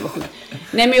 vad sjukt.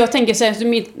 Nej, men jag tänker så här, så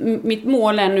mitt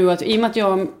mål är nu att i och med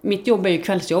att mitt jobb är ju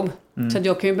kvällsjobb. Så att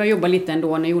jag kan ju börja jobba lite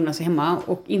ändå när Jonas är hemma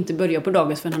och inte börja på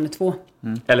dagis förrän han är 2.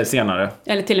 Eller senare.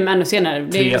 Eller till och med ännu senare.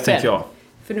 3 tänker jag.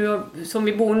 För nu, som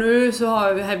vi bor nu så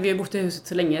har vi bott i huset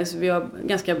så länge så vi har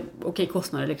ganska okej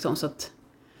kostnader liksom, så att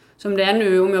som det är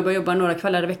nu, om jag börjar jobba några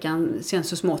kvällar i veckan sen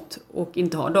så smått och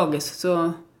inte har dagis,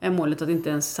 så är målet att inte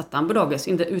ens sätta han på dagis,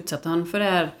 inte utsätta han för det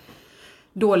här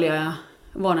dåliga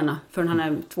vanorna förrän han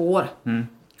är 2 år.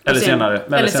 Eller senare.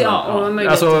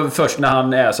 Alltså först när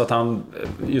han är så att han,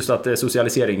 just att det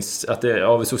är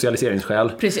av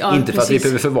socialiseringsskäl. Inte för att vi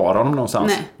behöver förvara honom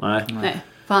någonstans. Nej.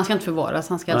 För han ska inte förvaras,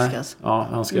 han ska älskas. Ja,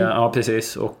 han ska, ja,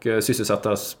 precis. Och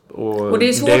sysselsättas. Och det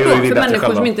är svårt då för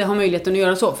människor som inte har möjligheten att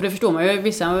göra så. För det förstår man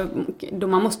ju.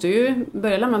 Man måste ju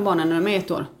börja lämna barnen när de är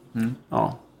 1 år.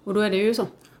 Ja. Och då är det ju så.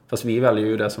 Fast vi väljer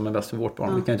ju det som är bäst för vårt barn.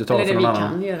 Ja. Vi kan inte tala för någon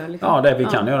annan. Kan göra, liksom. Ja, det vi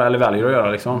kan göra eller väljer att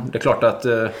göra. Liksom. Det är klart att...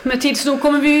 Men tids då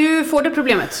kommer vi ju få det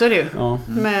problemet, så är det ju.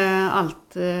 Med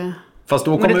allt... Fast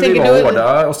då kommer vi vara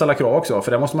hårda och ställa krav också.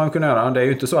 För det måste man kunna göra. Det är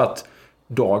ju inte så att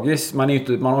dagis, man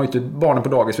har ju inte barnen på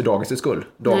dagis för dagisets skull.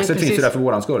 Dagiset finns ju där för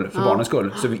våran skull, för barnens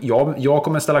skull. Så jag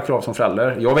kommer ställa krav som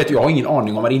förälder. Jag har ingen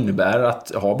aning om vad det innebär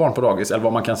att ha barn på dagis eller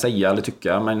vad man kan säga eller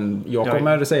tycka, men jag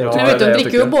kommer säga och tycka. Men vet du,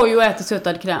 dricker ju boy och äter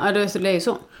sötad kräm. Ja, det är ju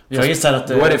så. Jag gissar att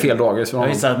då är det fel dagis för honom.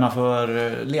 Jag gissar att man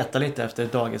får leta lite efter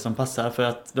ett dagis som passar, för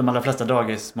att de allra flesta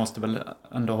dagis måste väl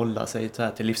ändå hålla sig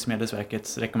till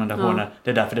Livsmedelsverkets rekommendationer.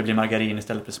 Det är därför det blir margarin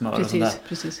istället för smör och sånt där.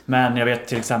 Precis. Men jag vet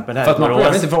till exempel här för att man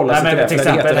behöver inte förhålla sig till det. Till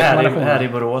exempel här i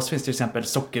Borås finns till exempel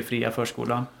sockerfria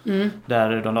förskolan.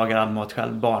 Där de lagar all mat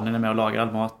själv. Barnen är med och lagar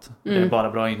all mat. Det är bara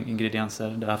bra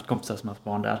ingredienser. Det har haft kompisar som har haft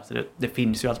barn där. Så det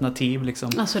finns ju alternativ liksom.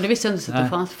 Alltså det visste jag inte att det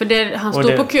fanns. För han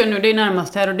står på kö nu, det är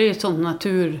närmast här och det är ett sånt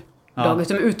naturdagis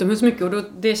som är utomhus mycket. Och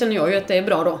det känner jag ju att det är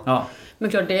bra då. Ja. Men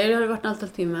klart, det har varit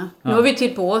alternativ med. Nu har vi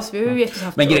tid på oss. Vi har ju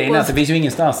haft men grejen är att det finns ju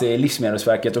ingenstans i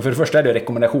Livsmedelsverket. Och för det första är det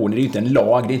rekommendationer. Det är ju inte en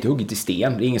lag. Det är inte hugget i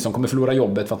sten. Det är ingen som kommer förlora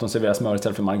jobbet för att de serverar smör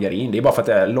istället för margarin. Det är bara för att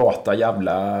det är lata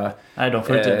jävla... Nej,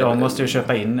 de måste ju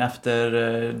köpa in efter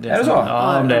det. Är det så?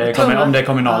 Ja, om det är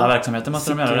kommunala verksamheter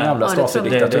måste de göra det. Jävla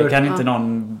statlig diktatur. Det kan inte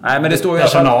någon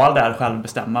personal där själv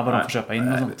bestämma vad de får köpa in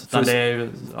och sånt. Det är ju...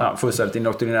 fullständigt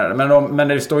indoktrinära. Men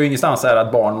det står ju ingenstans här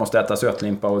att barn måste äta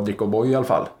sötlimpa och dricka O'boy i alla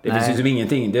fall. Det finns ju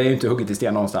ingenting. Det är ju inte hugget i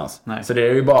sten någonstans. Nej. Så det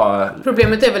är ju bara...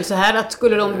 Problemet är väl så här att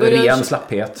skulle de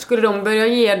börja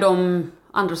ge dem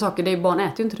andra saker, det är barn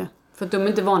äter ju inte det. För att de är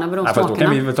inte vana vid de smakerna. Då kan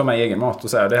vi väl ta med egen mat och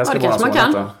säga det här ska vara så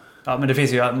äta. Ja, men det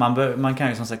finns ju, man kan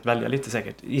ju som sagt välja lite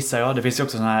säkert. Gissar jag. Det finns ju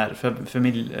också sådana här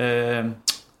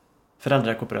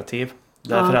föräldrakooperativ.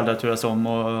 Där föräldrar turas om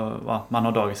och man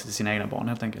har dagis till sina egna barn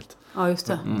helt enkelt. Ja, just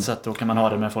det. Så att då kan man ha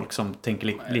det med folk som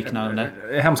tänker liknande.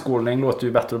 Hemskolning låter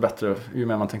ju bättre och bättre ju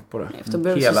mer man tänker på det.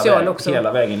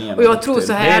 Hela vägen igen. Och jag tror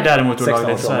så här... Det är däremot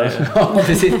olagligt. Ja,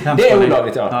 precis. Det är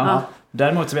olagligt, ja.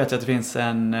 Däremot så vet jag att det finns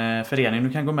en förening du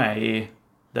kan gå med i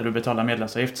där du betalar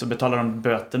medlemsavgift. Så betalar de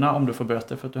böterna om du får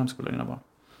böter för att du hemskolar dina barn.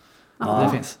 Ja,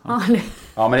 det finns. Ja,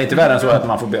 men det är inte värre än så att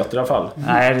man får böter i alla fall.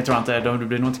 Nej, det tror jag inte. Du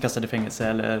blir nog inte kastad i fängelse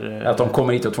eller... Att de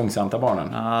kommer hit och tvångshämtar barnen.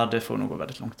 Ja, det får nog gå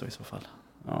väldigt långt då i så fall.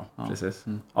 Ja, precis.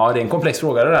 Ja, det är en komplex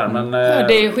fråga det där, men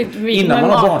det är innan man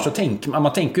har barn så tänker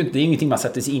man tänker inte, det är ingenting man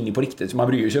sätter sig in i på riktigt, så man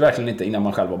bryr sig verkligen inte innan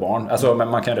man själv har barn. Alltså, men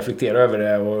man kan reflektera över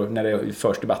det och när det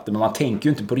förs debatter, men man tänker ju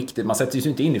inte på riktigt, man sätter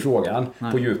sig inte in i frågan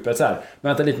på djupet så här. Men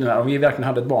vänta lite nu här, om vi verkligen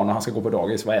hade ett barn och han ska gå på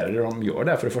dagis, vad är det de gör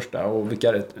där för det första, och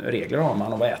vilka regler har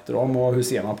man och vad äter de och hur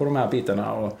ser man på de här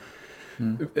bitarna och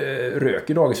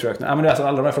röker dagisfröknar. Ja, men det är alltså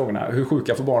alla de här frågorna. Hur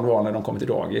sjuka får barn vara när de kommer till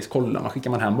dagis? Skickar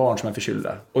man hem barn som är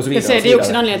förkylda? Och så vidare. Det är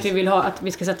också en anledning att vi vill ha att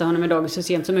vi ska sätta honom i dagis så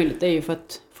sent som möjligt. Det är ju för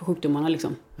sjukdomarna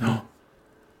liksom. Ja.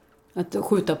 Att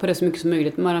skjuta på det så mycket som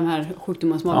möjligt med de här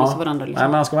sjukdomarna som avvisar varandra. Liksom. Nej,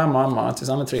 men han ska vara hemma och amma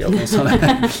tillsammans 3 åtminstone.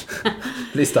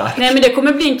 Lista. Nej, men det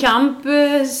kommer bli en kamp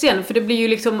sen. För det blir ju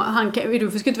liksom...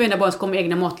 Du ska inte vara barn som kommer med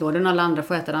egna matlådor och alla andra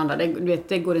får äta det andra.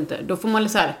 Det går inte. Då får man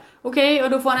så här... Okej, och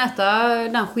då får han äta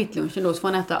den skitlunchen då, så får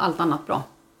han äta allt annat bra.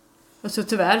 Och så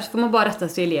tyvärr så får man bara rätta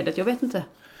sig i ledet. Jag vet inte.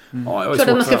 Ja, klart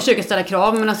att man ska försöka ställa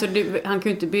krav, men alltså, han kan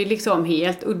ju inte bli liksom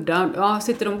helt udda. Ja,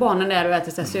 sitter de barnen där och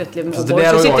äter så här sötlev med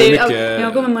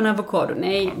jag går med en avokado.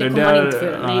 Nej, det kommer man inte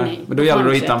för. Nej. Men då gäller det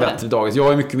att hitta en bättre dagis. Jag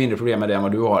har mycket mindre problem med det än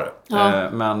vad du har. Ja.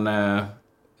 Men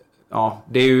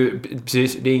det är ju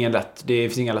precis, det är ingen lätt. Det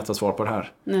finns inga lätta svar på det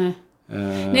här. Nej.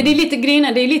 Nej, det är lite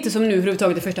grejer, det är lite som nu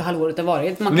överhuvudtaget det första halvåret har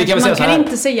varit. Man kan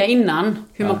inte säga innan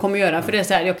hur man kommer göra, för det är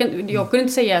så här, jag kunde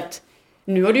inte säga att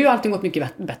nu har det ju allting gått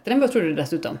mycket bättre än vad jag trodde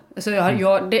dessutom. Alltså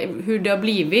hur det har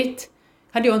blivit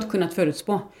hade jag inte kunnat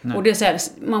förutspå. Nej. Och det är så här,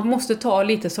 man måste ta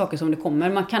lite saker som det kommer.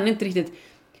 Man kan inte riktigt...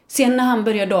 Sen när han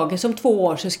börjar dagis om 2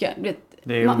 år så ska...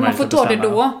 Man får ta det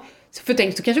då. För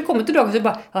tänk så kanske kommer till dagen och så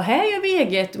bara, här gör vi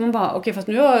eget. Man bara, okej, fast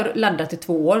nu har jag laddat i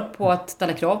 2 år på att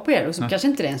ställa krav på er. Och så kanske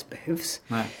inte det ens behövs.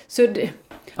 Nej. Så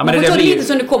man får ta det lite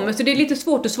som det kommer. Så det är lite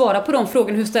svårt att svara på de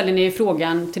frågorna. Hur ställer ni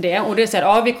frågan till det? Och det är så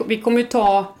här,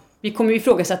 vi kommer ju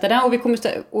ifrågasätta det och vi kommer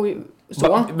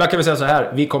så. Vad kan vi säga så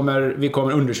här? Vi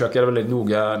kommer undersöka det väldigt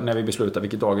noga när vi beslutar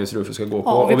vilket dagis Rufus ska gå på.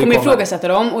 Ja, vi kommer ifrågasätta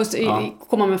dem och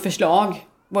komma med förslag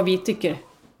vad vi tycker.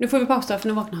 Nu får vi pausa för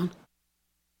nu vaknar han.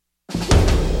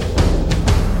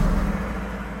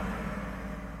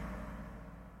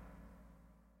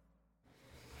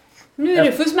 Nu är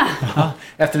Rufus med.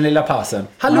 Efter den lilla pausen.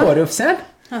 Hallå Rufsen!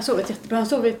 Han har sovit jättebra. Han har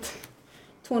sovit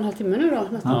 2,5 timmar nu då.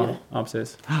 Nästan ja,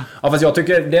 precis. Ja, fast jag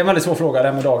tycker det är en väldigt svår fråga det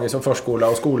här med dagis och förskola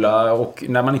och skola. Och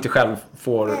när man inte själv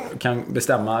kan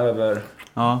bestämma över...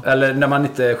 Ja. Eller när man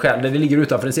inte själv... Det ligger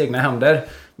utanför ens egna händer.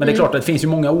 Men det är klart att det finns ju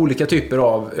många olika typer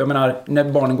av... Jag menar, när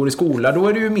barnen går i skola då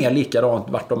är det ju mer likadant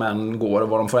vart de än går och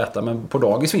vad de får äta. Men på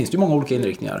dagis finns det ju många olika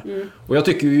inriktningar. Och jag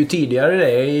tycker ju tidigare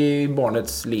det är i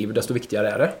barnets liv desto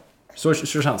viktigare är det. Så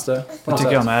känns det. Det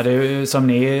tycker jag med. Det är ju som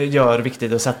ni gör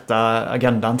viktigt att sätta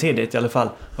agendan tidigt i alla fall.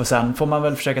 Och sen får man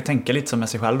väl försöka tänka lite som med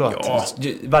sig själv då. Ja. Att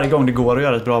varje gång det går att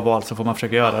göra ett bra val så får man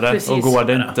försöka göra det. Precis. Och går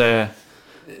det inte...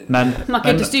 Man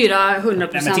kan inte styra 100%.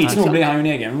 Men tids nog blir han ju en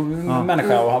egen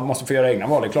människa och han måste få göra egna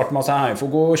val. Det är klart måste han få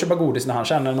gå och köpa godis när han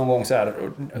känner någon gång så här.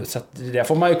 Så att det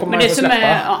får man ju komma och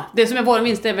släppa. Det som är vår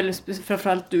vinst är väl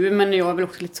framförallt du, men jag är väl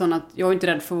också lite sån att jag är inte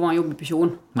rädd för att vara en jobbig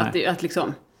person. Att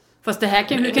liksom... Fast det här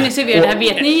hur kan ni servera det här?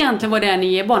 Vet ni egentligen vad det är ni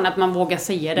ger barn? Att man vågar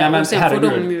säga det. Nej, och sen får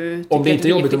de ju... Om det inte är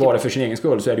jobbigt att vara det för sin egen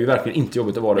skull så är det ju verkligen inte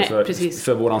jobbigt att vara det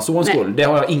för våran sons skull. Det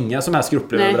har jag inga som här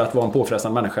skrupler över att vara en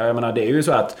påfrestande människa. Jag menar, det är ju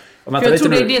så att... Jag tror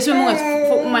det är det som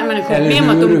är många människor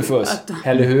problem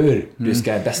Eller hur? Du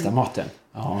ska bästa maten.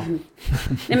 Ja.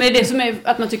 Nej, men det som är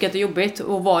att man tycker att det är jobbigt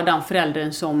att vara den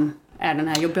föräldern som... är den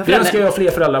här jobbiga föräldern. Det ska jag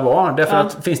fler föräldrar vara. Därför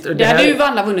att finns det hade ju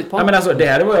alla vunnit på. Ja, men alltså, det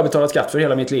här är vad jag har betalat skatt för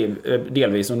hela mitt liv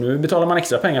delvis. Och nu betalar man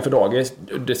extra pengar för dagis.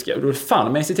 Det ska då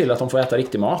fan mig se till att de får äta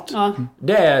riktig mat. Ja.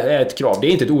 Det är ett krav. Det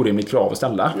är inte ett orimligt krav att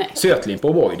ställa. Sötlimpa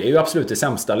och boy, det är ju absolut det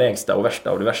sämsta, lägsta och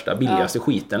värsta och det värsta, billigaste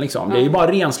skiten liksom. Det är ju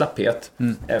bara ren slapphet.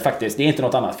 Faktiskt, det är inte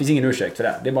något annat. Det finns ingen ursäkt för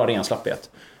det. Det är bara ren slapphet.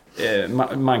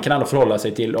 Man kan ändå förhålla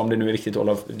sig till, om det nu är viktigt att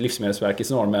hålla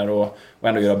Livsmedelsverkets normer och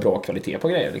ändå göra bra kvalitet på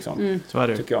grejer liksom. Så är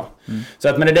det, tycker jag. Så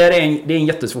att, men det där är en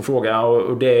jättesvår fråga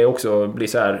och det är också blir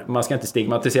så här, man ska inte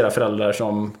stigmatisera föräldrar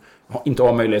som inte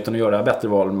har möjligheten att göra bättre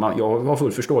val. Jag har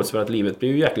full förståelse för att livet blir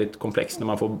ju jäkligt komplext när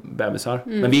man får bebisar.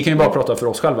 Men vi kan ju bara prata för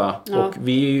oss själva och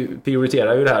vi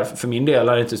prioriterar ju det här. För min del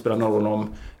har det inte spelat någon roll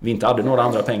om vi inte hade några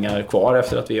andra pengar kvar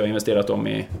efter att vi har investerat dem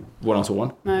i våran son.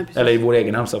 Eller i vår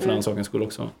egen hälsa för den sakens skull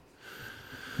också.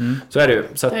 Så är det ju.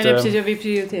 Så att, nej, det är precis, vi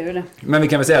prioriterar det. Men vi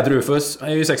kan väl säga att Rufus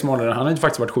är ju 6 månader. Han har inte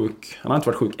faktiskt varit sjuk. Han har inte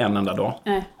varit sjuk en enda dag.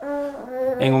 Nej.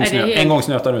 En gång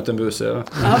snöt han ut en buse.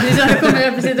 Ja,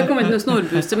 precis. Det har kommit en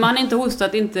snorbuse. Man har inte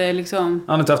hostat, inte liksom...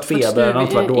 Han har inte haft feber, han har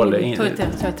inte varit dålig.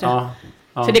 Ja.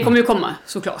 Så det kommer ju komma,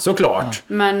 såklart. Såklart.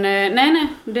 Men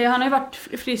nej, han har ju varit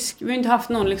frisk. Vi har inte haft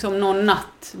någon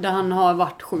natt där han har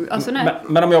varit sjuk. Alltså, nej.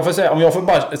 Men om jag får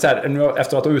bara så här,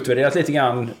 efter att ha utvärderat lite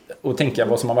grann och tänka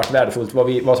vad som har varit värdefullt,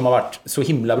 vad som har varit så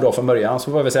himla bra från början,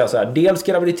 så får jag väl säga så här: dels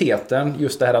graviditeten,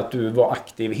 just det här att du var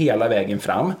aktiv hela vägen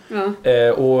fram.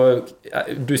 Och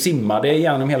du simmade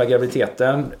igenom hela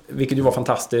graviditeten, vilket ju var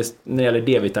fantastiskt när det gäller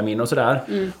D-vitamin och sådär.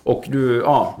 Och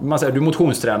du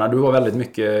motionstränar, du var väldigt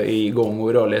mycket igång och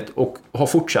i rörlighet och har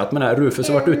fortsatt med det här. Rufus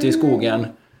har varit ute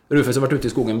i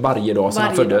skogen varje dag sedan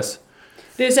han föddes.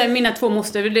 Det är så här, mina 2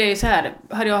 måste, det är så här,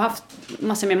 hade jag haft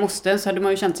massor med måste så hade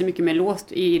man ju känt sig mycket mer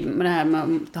låst med det här med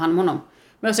att ta hand om honom.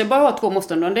 Men alltså, jag bara har 2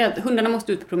 måsten då. Det är att hundarna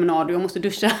måste ut på promenad och jag måste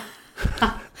duscha.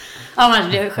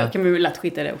 Men det kan man ju lätt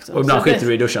skita i det också. Och ibland skiter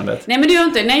du i duschandet? Nej, men det gör jag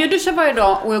inte. Nej, jag duschar varje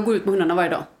dag och jag går ut med hundarna varje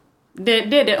dag.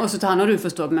 Det är det. Och så tar han och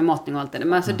Rufus då med matning och allt det.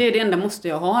 Men alltså, det är det enda måste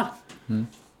jag har.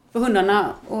 För hundarna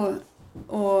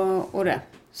och det.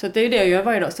 Så det är det jag gör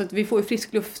varje dag. Så att vi får ju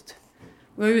frisk luft.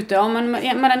 Och jag är ute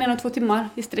mellan 1 och 2 timmar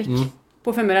i sträck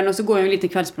på förmiddagen. Och så går jag en liten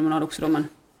kvällspromenad också då.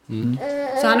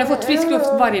 Så han har fått frisk luft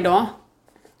varje dag.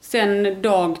 Sen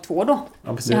dag 2 då.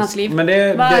 Ja, i hans liv.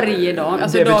 Men varje dag.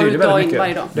 Alltså det dag ut dag in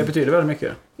varje dag. Det betyder väldigt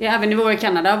mycket. Ja, även när vi var i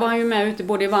Kanada var han ju med ute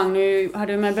både i vagn och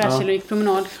hade med bärkel och gick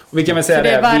promenad. Och vi kan väl säga så det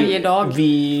är varje dag.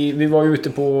 Vi var ju ute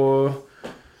på...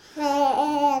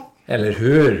 Eller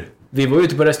hur? Vi var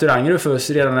ute på restauranger först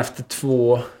redan efter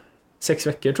 6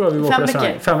 veckor tror jag vi var på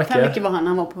restaurang. 5 veckor. 5 veckor var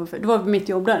han var på. Det var mitt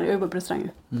jobb där. Jag jobbade på restauranger.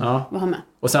 Var han med.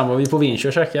 Och sen var vi på Vinch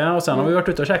och käkade. Och sen har vi varit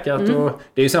ute och käkat. Och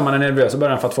det är ju så man är nervös i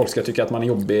början för att folk ska tycka att man är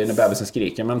jobbig när bebisen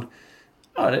skriker. Men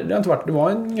det har inte varit. Det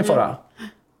var ingen fara.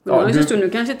 Nu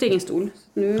kanske ett egen stol.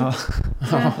 Nu är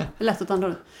det lätt att han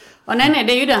drar. Nej,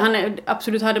 det är ju det. Han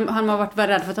absolut han var varit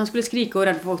rädd för att han skulle skrika och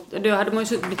rädd för folk. Då hade man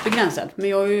ju blivit begränsad. Men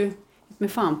jag är ju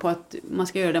med fan på att man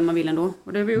ska göra det man vill ändå.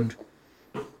 Och det har vi gjort.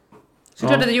 Så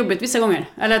klart att det är jobbigt vissa gånger.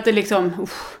 Eller att det liksom...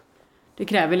 det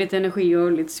kräver lite energi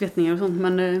och lite svettningar och sånt.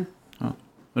 Men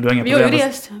men du har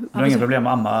inga problem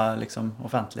med att amma liksom,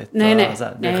 offentligt? Nej.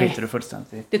 Det skiter du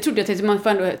fullständigt i? Det trodde jag att man får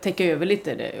ändå täcka över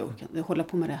lite. Det hålla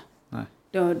på med det.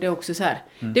 Nej. Det är också så här.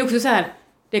 Det är också så här.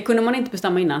 Det kunde man inte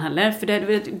bestämma innan heller.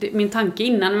 För min tanke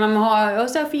innan. När man har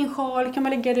så här fin sjal. Kan man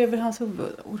lägga det över hans huvud.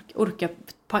 Orka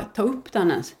ta upp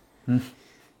den ens.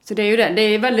 Så det är ju det. Det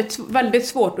är väldigt, väldigt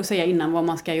svårt att säga innan vad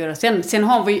man ska göra sen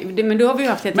har vi, men då har vi ju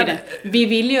haft det tiden. Vi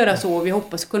vill göra så och vi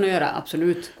hoppas kunna göra,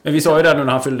 absolut. Men vi sa ju där nu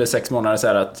när han fyllde 6 månader så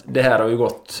här att det här har ju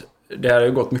gått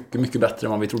mycket, mycket bättre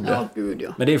än vad vi trodde. Ja, gud, ja.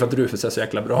 Men det är för att Rufus är så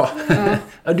jäkla bra.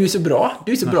 Ja, du är så bra.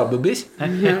 Du är så bra, Bubbis.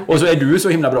 Och så är du så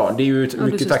himla bra. Det är ju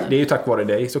det är ju tack vare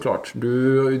dig såklart.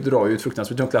 Du drar ju ett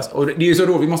fruktansvärt tungt klass. Och det är ju så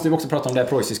roligt. Vi måste ju också prata om det här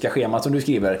preussiska schemat som du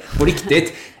skriver. På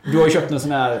riktigt. Du har ju köpt en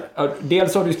sån här...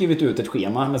 Dels har du skrivit ut ett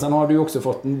schema. Men sen har du ju också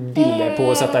fått en dille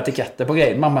på att sätta etiketter på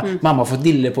grejer. Mamma har fått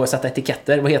dille på att sätta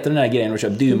etiketter. Vad heter den här grejen du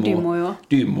köpt? Dymo.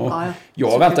 Ja.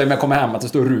 Jag väntar ju med att komma hem att det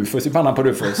står Rufus i pannan på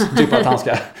Rufus. Typ att han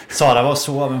ska... Sara var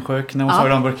så avundsjuk när hon såg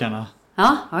de burkarna.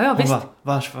 Ja, visst.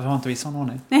 Varför har inte vi sån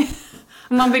ordning?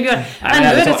 Man vill göra...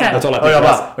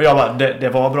 Jag bara, det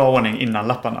var bra ordning innan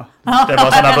lapparna. Det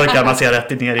var sådana burkar man ser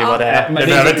rätt ner i vad det är. Men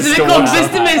det är inte så kompis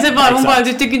till mig så bara, hon bara,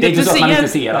 du tycker inte det är inte så att man inte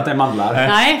ser att det är mandlar.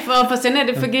 Nej, för sen är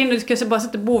det för grejen, du ska så bara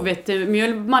sätta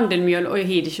bovetemjöl, mandelmjöl och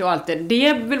hirsch och allt det.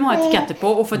 Det vill man ha etiketter på,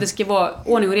 och för att det ska vara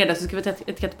ordning och reda så ska vi ta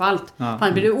etiketter på allt.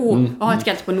 Fan blir det ha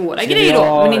etiketter på några grejer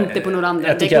då, men inte på några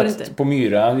andra. Etikett på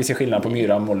myra, vi ser skillnad på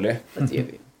myra och Molly. Det gör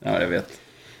vi. Ja, jag vet.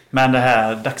 Men det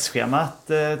här dagsschemat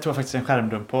tror jag faktiskt är en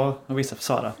skärmdump på och visa för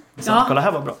Sara. Så kolla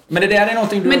här var bra. Men det där är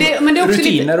någonting men det är också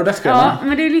rutiner lite, och dagsschema. Ja,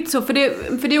 men det är lite så för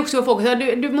det är också folk så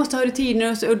du måste ha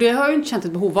rutiner och det har jag ju inte känt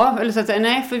ett behov av, eller så att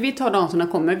nej, för vi tar dagen som den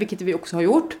kommer, vilket vi också har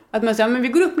gjort. Att man säger men vi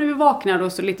går upp när vi vaknar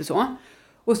och så lite så.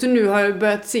 Och så nu har jag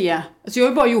börjat se, alltså jag har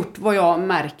ju bara gjort vad jag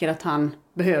märker att han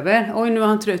behöver. Oj, nu är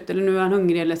han trött eller nu är han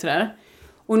hungrig eller sådär.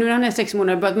 Och nu när han är 6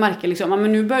 månader börjat märka liksom,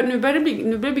 men nu börjar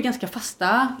det bli ganska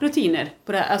fasta rutiner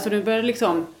på det här. Alltså nu börjar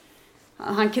liksom,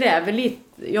 han kräver lite,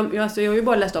 jag har ju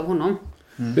bara läst av honom.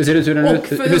 Hur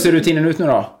ser rutinen ut nu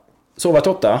då? Sova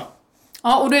till 8?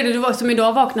 Ja, och då är det som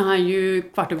idag vaknar han ju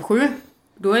 6:15.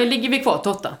 Då ligger vi kvar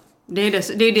till 8. Det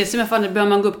är det som är fan, börjar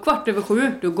man gå upp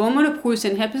 6:15, då går man upp 7,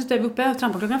 sen helt plötsligt är vi uppe och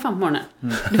trampar klockan 5 på morgonen.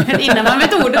 Du vet, innan man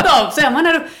vet ordet av så är man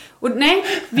där. Och nej,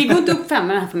 vi går inte upp 5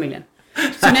 med den här familjen.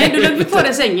 Så nej, då lägger vi kvar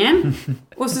i sängen.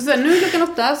 Och så säger nu är klockan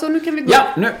 8, så nu kan vi gå. Ja,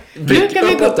 nu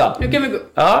kan vi gå.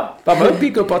 Ja, pappa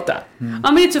upp upp 8. Ja,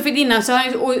 men det är så fint innan så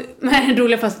men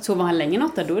roliga fast så var han länge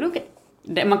 8, då är det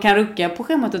okej. Man kan rucka på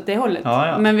schemat åt det hållet.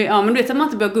 Ja. Men du vet att man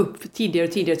inte börjar gå upp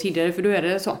tidigare, för då är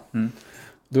det så.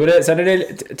 Sen är det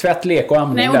tvätt, lek och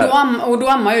amning. Nej, och då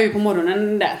ammar jag ju på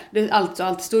morgonen där.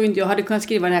 Allt står ju inte. Jag hade kunnat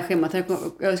skriva det här schemat.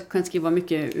 Jag hade kunnat skriva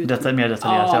mycket. Detta är mer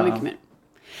detaljerat. Ja, mycket mer.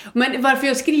 Men varför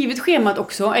jag har skrivit schemat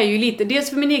också är ju lite, dels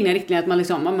för min egna riktlinjer att man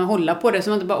liksom, man håller på det så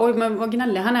man inte bara, oj men vad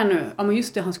gnällig han är nu. Ja men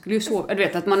just det, han skulle ju sova. Du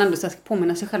vet att man ändå ska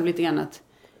påminna sig själv lite grann att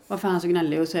varför han är så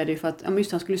gnällig, och så är det ju för att, ja men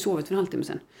just det, han skulle ju sovit för en halvtimme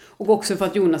sen. Och också för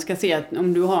att Jonas ska se att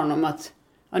om du har honom att,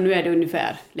 ja nu är det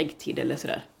ungefär läggtid eller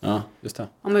sådär. Ja, just det.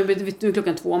 Ja men nu är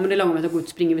klockan 2, men det är lagom att jag går ut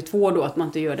och springer vid 2 då, att man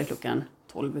inte gör det klockan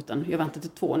 12 utan jag väntar till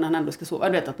 2 när han ändå ska sova.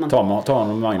 Du vet att man ta honom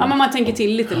med vagnen. Ja men man tänker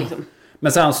till lite liksom.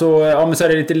 Men sen så, så är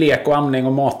det lite lek och amning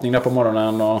och matning där på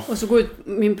morgonen. Och så går ut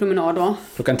min promenad då.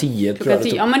 Klockan 10.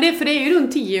 Ja, men det är ju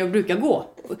runt 10 jag brukar gå.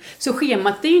 Så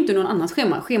schemat, det är ju inte någon annans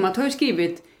schema. Schemat har ju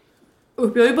skrivit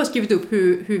upp, jag har ju bara skrivit upp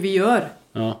hur vi gör.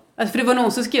 Ja. Alltså, för det var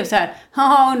någon som skrev så här,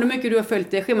 haha, undrar mycket du har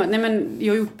följt det schemat. Nej, men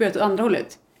jag har gjort det åt andra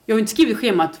hållet. Jag har inte skrivit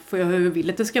schemat för jag vill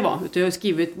att det ska vara. Utan jag har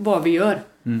skrivit vad vi gör.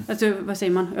 Alltså, vad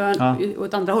säger man?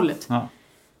 Åt andra hållet. Ja.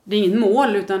 Det är inget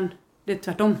mål, utan det är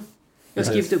tvärtom. Jag har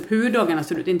skrivit upp hur dagarna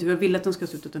ser ut. Inte hur jag vill att de ska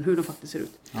se ut, utan hur de faktiskt ser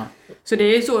ut. Ja. Så det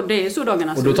är så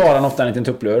dagarna ser ut. Och då tar han ofta en liten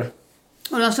tupplur.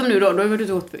 Och som nu då har vi varit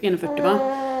åt 1:40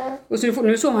 va? Och så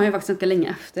nu sover han ju faktiskt inte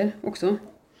länge efter också.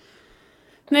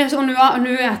 Nej, så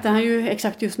nu äter han ju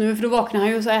exakt just nu. För då vaknar han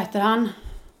ju och så äter han.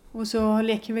 Och så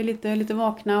leker vi lite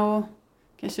vakna och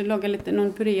kanske lagar lite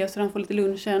någon puré så han får lite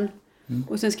lunch sen.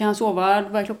 Och sen ska han sova,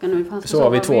 vad är klockan nu? Han ska sova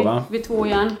vid 2 va? Vid 2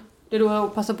 igen. Det är då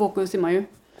jag passar på att simma ju.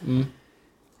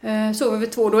 Sover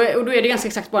vid 2 då är det ganska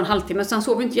exakt bara en halvtimme. Så han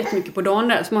sover inte jättemycket på dagen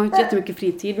där. Så man har inte jättemycket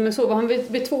fritid. Men sover han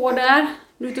vid 2 där.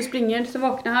 Nu ute och springer. Så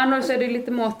vaknar han och så är det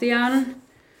lite mat igen.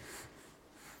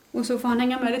 Och så får han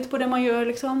hänga med lite på det man gör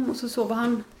liksom. Och så sover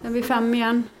han sen vid 5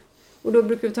 igen. Och då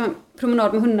brukar vi ta en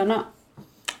promenad med hundarna.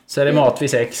 Så är det mat vid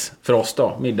 6 för oss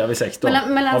då. Middag vid 6 då.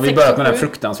 Mellan har vi börjat med den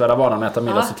fruktansvärda vanan att äta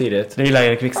middag så tidigt. Det gillar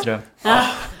Erik Wikström. Ja,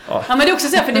 men det är också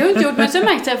så här, för det har jag inte gjort. Men så har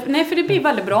jag märkt så här, nej för det blir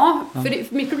väldigt bra.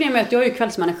 För mitt problem är att jag är ju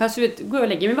kvällsmänniska. Så går jag och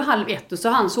lägger mig vid 12:30 och så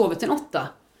har han sovit till 8.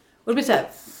 Och det blir så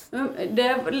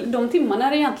här. De timmarna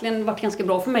har egentligen varit ganska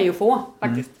bra för mig att få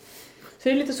faktiskt. Så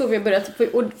det är lite så vi har börjat.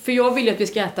 För jag vill ju att vi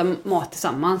ska äta mat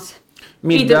tillsammans.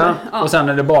 Middag och sen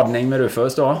är det badning med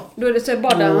Rufus då. Då är det så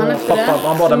badar han efter det.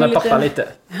 Han badar med pappa lite.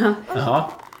 Jaha.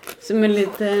 Som en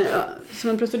lite som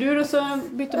en procedur och så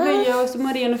byter blöja och så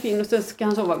är ren och fin och så ska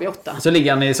han sova vid 8. Så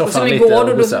ligger han i soffan lite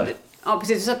och bussar. Ja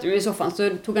precis, så satt vi i soffan så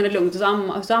tog han det lugnt och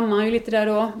så ammade han ju lite där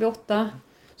då vid 8.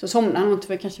 Så somnade han inte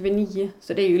för kanske vid 9.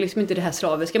 Så det är ju liksom inte det här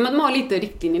slaviska. Men man har lite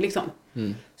riktlinjer liksom.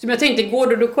 Som jag tänkte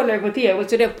igår då kollade jag på tv och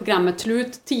så är det programmet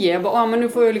slut 10. Jag bara, men nu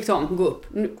får jag liksom gå upp.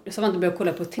 Så man inte behöver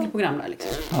kolla på ett till program där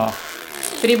liksom. Ja.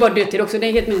 För det är bara dödtid också. Det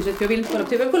är helt minst för jag vill kolla på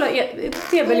tv. Jag kollar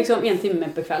tv liksom 1 timme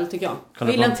per kväll tycker jag. Jag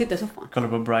vill inte sitta i soffan. Kollar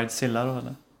du på Bridezilla då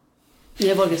eller?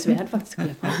 Jag var svärd faktiskt.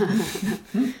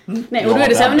 Nej, och då är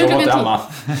det så här, men nu klockan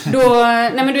 10.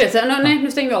 Nej, men du vet så här, nej,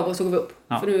 nu stänger vi av och så går vi upp.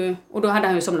 Ja. För nu, och då hade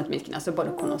han ju somnat mitt så bara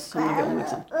kolla och somnade vi om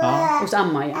liksom. Ja. Och så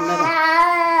amma igen där då.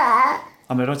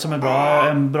 Ja, men det låter som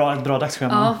ett bra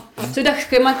dagsschema. Ja, så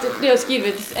dagsschemat, det jag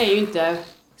skrivit är ju inte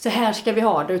så här ska vi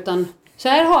ha det, utan så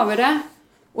här har vi det.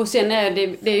 Och sen är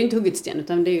det är ju inte hugget sten,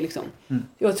 utan det är ju liksom.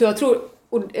 Jag tror,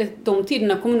 och de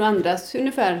tiderna kommer nog ändras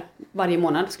ungefär varje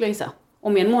månad skulle jag gissa.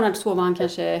 Om en månad sover han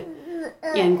kanske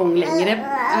en gång längre.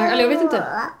 Eller jag vet inte.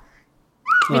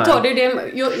 Vi tar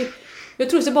det. Jag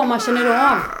tror så bara man känner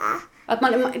av. Att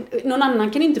någon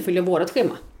annan kan inte följa vårat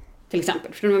schema. Till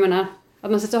exempel. För jag menar.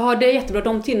 Att man säger så det är jättebra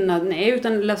de tiderna. Nej,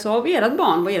 utan läsa av ert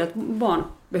barn. Vad ert barn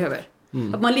behöver.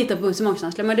 Att man litar på sin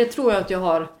magkänsla. Men det tror jag att jag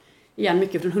har igen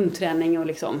mycket från hundträning och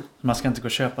liksom. Man ska inte gå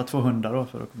och köpa 2 hundar då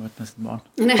för att komma ut med sitt barn.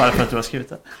 Nej. Bara för att du har skrivit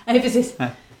det. Nej, precis.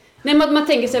 Nej, man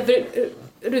tänker så här,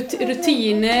 för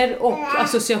rutiner och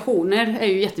associationer är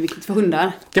ju jätteviktigt för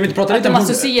hundar. Kan vi inte prata lite om hundar?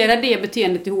 De associerar det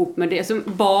beteendet ihop med det. Som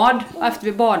bad, efter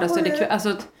vi badar så är det kväll.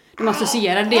 Alltså de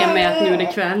associerar det med att nu är det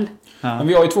kväll. Ja. Men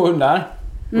vi har ju 2 hundar.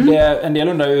 Och en del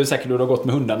hundar är ju säkert hur det har gått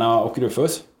med hundarna och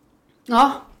Rufus.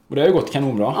 Ja. Och det har ju gått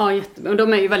kanonbra. Ja, jättebra. Och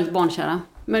de är ju väldigt barnkära.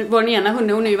 Men vår ena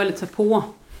hunden, hon är ju väldigt så på.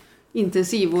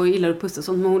 Intensiv och gillar att pussa och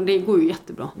sånt. Men det går ju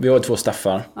jättebra. Vi har 2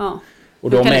 staffar. Ja. Och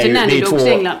de är ju, det är 2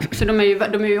 så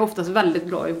de är ju oftast väldigt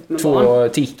bra ihop med 2 barn.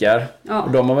 tikar. Ja.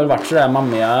 Och de har väl varit så där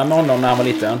mammiga med honom när han var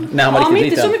liten. När han var riktigt men inte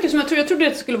liten. Så mycket som jag trodde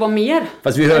att det skulle vara mer.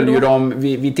 Fast vi höll ju dem,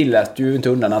 vi tillät ju inte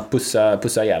hundarna att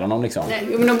pussa ihjäl honom liksom. Nej,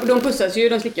 men de pussas ju,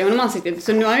 de slickar honom ansiktet.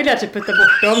 Så nu har han ju lärt sig putta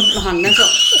bort dem med handen så.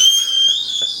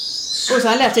 Och så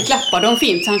har han lärt sig klappa dem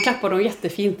fint. Så han klappar dem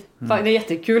jättefint. Det är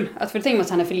jättekul. För det tänker man att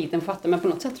han är för liten för att fatta. Men på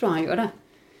något sätt tror jag han gör det.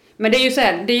 Men det är ju så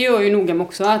här, det gör ju noga med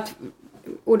också att.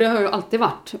 Och det har ju alltid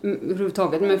varit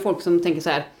överhuvudtaget med folk som tänker så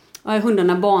här, är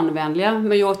hundarna barnvänliga?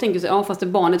 Men jag tänker så här, fast är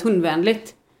barnet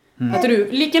hundvänligt? Att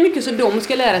du, lika mycket som de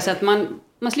ska lära sig att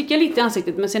man slickar lite i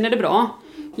ansiktet men sen är det bra.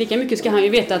 Lika mycket ska han ju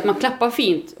veta att man klappar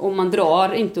fint och man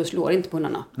drar inte och slår inte på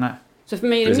hundarna. Nej. Så för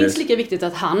mig är det minst lika viktigt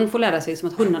att han får lära sig som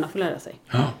att hundarna får lära sig.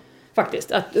 Ja.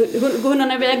 Faktiskt. Att går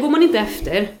hundarna iväg går man inte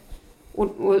efter.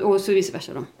 Och så vice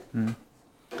versa då.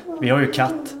 Vi har ju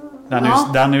katt.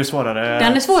 Den är ju svårare.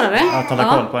 Den är svårare. Att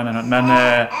hålla koll på henne.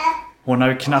 Men hon har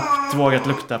ju knappt vågat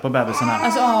lukta på bebisen här.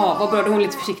 Alltså vad bra. Då är hon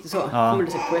lite försiktig så. Ja. Kommer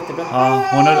det säkert på jättebra. Ja,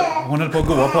 hon höll på att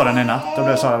gå på den i natt. Då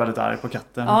blev Sara väldigt arg på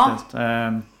katten. Ja.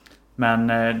 Men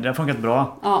det har funkat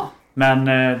bra. Ja. Men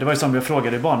det var ju som vi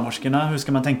frågade barnmorskorna. Hur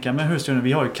ska man tänka med husdjuren?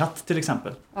 Vi har ju katt till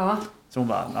exempel. Ja. Så hon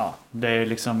bara, det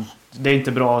är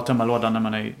inte bra att tömma lådan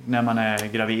när man är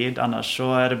gravid. Annars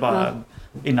så är det bara... Ja.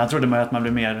 Innan trodde man ju att man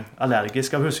blev mer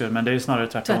allergisk av husdjur. Men det är ju snarare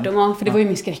tvärtom. Tvärtom, för det var ju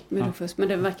min skräck med Rufus. Men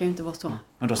det verkar ju inte vara så.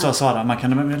 Och då sa Sara, man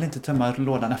kan väl inte tömma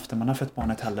lådan efter man har fött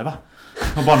barnet heller, va?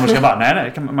 Och barnmorskan bara,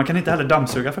 nej, man kan inte heller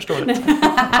dammsuga, förstår du.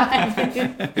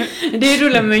 Det är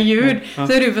rullar med ljud. Så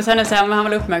Rufus han är så här, men han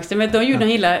vill uppmärksamhet. De ljuden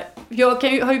gillar. Jag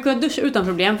har ju kunnat duscha utan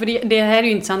problem. För det här är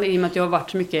ju intressant i och med att jag har varit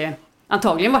så mycket...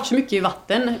 Antagligen varit så mycket i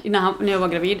vatten när jag var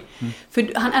gravid.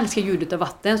 För han älskar ljudet av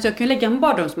vatten. Så jag kan lägga en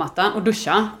badrumsmattan och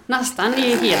duscha. Nästan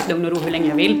i helt lugn och ro hur länge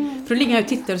jag vill. För då ligger han och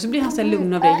tittar och så blir han så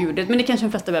lugn av det ljudet. Men det kanske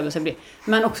de flesta bebisar blir.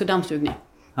 Men också dammsugning.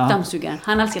 Dammsugaren.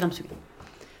 Han älskar dammsugaren.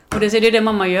 Och det är det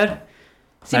mamma gör.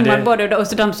 Simmar badar och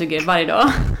så dammsuger varje dag.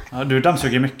 Ja, du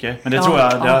dammsuger mycket. Men det tror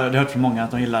jag, det har jag hört från många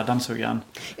att de gillar dammsugaren.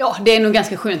 Ja, det är nog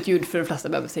ganska skönt ljud för de flesta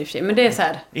bebisar i och för sig. Men det är så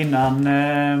här. Innan,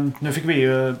 nu fick vi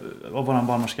ju av våran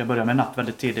barnmorska börja med napp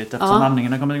väldigt tidigt. Eftersom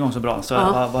andningen har kommit igång så bra. Så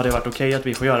har det varit okej att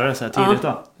vi får göra det så här tidigt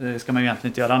då. Det ska man ju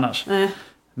egentligen inte göra annars. Nej.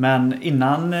 Men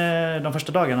innan de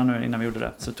första dagarna nu innan vi gjorde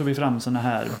det så tog vi fram såna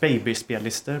här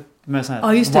babyspellistor med så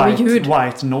här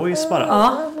white noise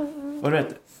bara. Och du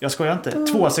vet, jag skojar inte.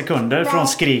 2 sekunder från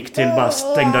skrik till bara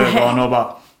stängda ögon och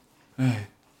bara...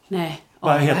 Nej.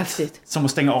 Bara helt häftigt. Som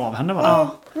att stänga av henne bara.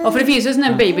 Ja, för det finns ju sån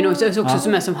här baby noise också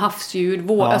som är som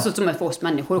havsljud. Alltså som är för oss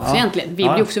människor också egentligen. Vi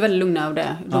blir också väldigt lugna av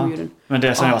det. Men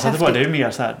det som jag satte på det är ju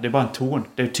mer så här. Det är bara en ton.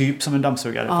 Det är typ som en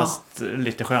dammsugare fast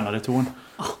lite skönare ton.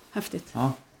 Ja, häftigt.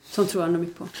 Ja. Som tror jag nog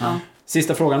mycket på. Ja.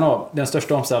 Sista frågan då. Den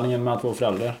största omställningen med att vara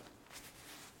förälder?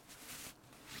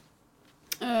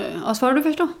 Svarar du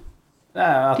först då?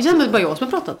 Det känns som att det bara jag som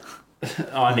har pratat.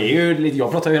 Ja, det är ju lite...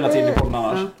 Jag pratar ju hela tiden i podden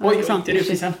annars. Oj, inte det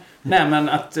precis. Nej, men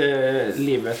att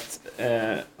livet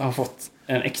har fått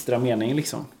en extra mening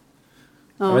liksom.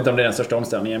 Jag vet inte om det är den största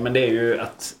omställningen, men det är ju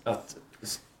att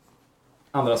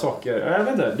andra saker... Jag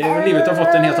vet inte. Livet har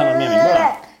fått en helt annan mening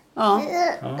bara. Ja.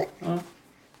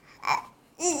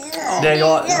 Det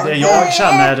jag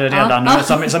känner redan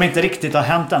nu, som inte riktigt har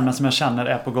hänt än men som jag känner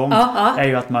är på gång, är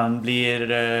ju att man blir,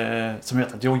 som jag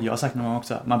vet att Jojo har sagt någon gång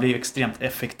också, man blir extremt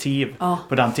effektiv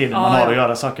på den tiden man har att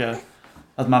göra saker.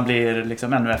 Att man blir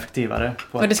liksom ännu effektivare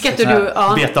på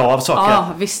att beta av saker. Ja,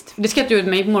 visst. Det skrattar ju ut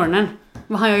mig på morgonen.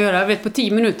 Vad han gör, jag vet på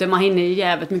 10 minuter, man hinner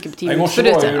jävligt mycket på 10 minuter. I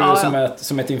morse var ju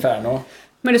som ett inferno.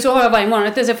 Men det så har jag varje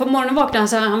morgon. För morgonen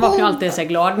vaknar han vaknar alltid så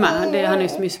glad med. Han är ju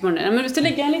så mysig på morgonen. Men så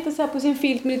lägger han lite så här på sin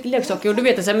filt med lite leksaker. Och du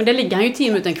vet det, men det ligger han ju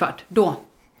 10 minuter en kvart. Då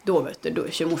vet du, då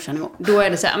kör morsan igång. Då är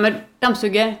det så här, men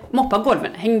dammsuger, moppa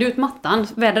golven, hängde ut mattan,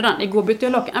 vädra den. Igår bytte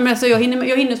jag lakan. Men alltså jag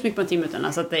hinner så mycket på 10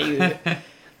 minuterna så att det är ju...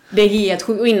 Det är helt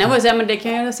sjukt. Och innan var det så här, men det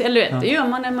kan jag göra. Eller vet, det gör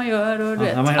man när man gör. Och du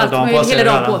vet, allt man hela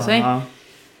dagen på sig. Ja.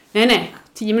 Nej.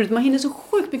 10 minuter. Man hinner så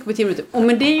sjukt mycket på 10 minuter.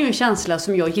 Men det är ju en känsla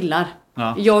som jag gillar.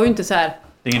 Ja. Jag är ju inte så här...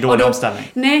 Det är ingen dålig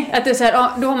omställning. Nej, att det är så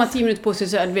här, då har man 10 minuter på sig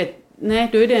så här, du vet, nej,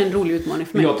 då är det en rolig utmaning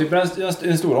för mig. Jag tycker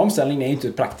en stor omställning är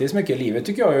inte praktiskt mycket. Livet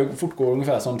tycker jag fortgår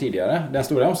ungefär som tidigare. Den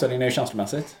stora omställningen är ju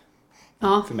känslomässigt.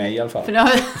 Ja. För mig i alla fall.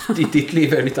 Ditt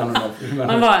liv är lite annorlunda.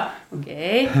 Man bara,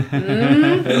 okej.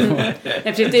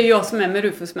 Det är ju jag som är med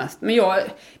Rufus mest. Men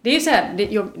det är ju så här,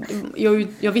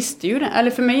 jag visste ju det.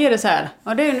 Eller för mig är det så här,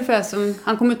 det är ungefär som,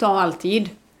 han kommer ta all tid.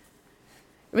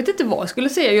 Jag vet inte vad jag skulle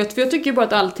säga. För jag tycker bara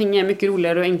att allting är mycket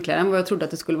roligare och enklare än vad jag trodde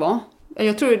att det skulle vara.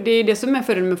 Jag tror det är det som är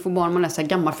fördelen med att få barn man är så här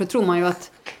gammal. För tror man ju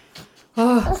att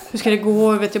hur ska det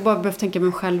gå? Jag bara behöver tänka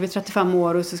mig själv i 35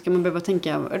 år och så ska man behöva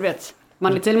tänka, du vet.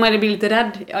 Man blir lite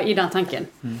rädd i den tanken.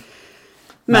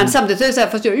 Men samtidigt är det så här,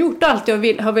 fast jag har gjort allt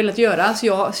jag har velat göra. Så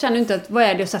jag känner inte att, vad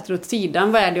är det jag sätter åt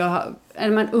sidan? Vad är det är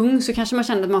man ung så kanske man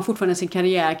känner att man fortfarande har sin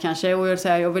karriär kanske. Och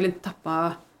jag vill inte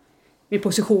tappa min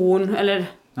position. Eller,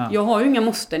 jag har ju inga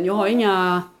måsten. Jag har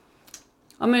inga...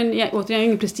 återigen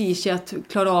ingen prestige att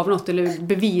klara av något eller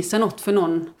bevisa något för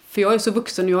någon. För jag är så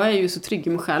vuxen och jag är ju så trygg i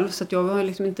mig själv. Så att jag har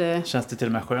liksom inte... Känns det till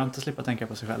och med skönt att slippa tänka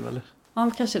på sig själv, eller?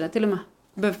 Ja, kanske det till och med.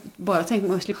 Bara tänka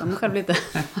mig att slippa mig själv lite.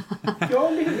 Ja,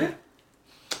 lite.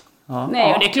 Ja.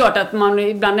 Nej, och det är klart att man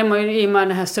ibland är man ju i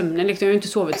den här sömnen liksom. Jag har ju inte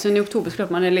sovit sen i oktober, så klart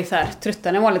man är lite så här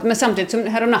tröttare än vanligt. Men samtidigt som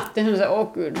här om natten så åh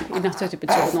gud, i natt har jag typ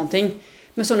inte sovit någonting.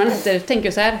 Men sådana nätter tänker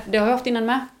jag så här, det har jag haft innan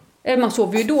med. Man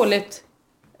sover ju dåligt.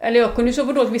 Eller jag kunde ju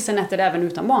sova dåligt vissa nätter även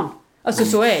utan barn. Alltså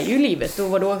så är ju livet. Och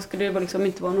vadå, skulle det liksom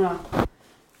inte vara några...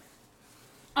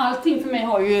 Allting för mig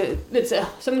har ju, vet du,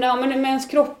 som med ens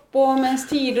kropp och med ens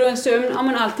tid och ens sömn. Ja,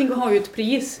 men allting har ju ett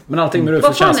pris. Men allting med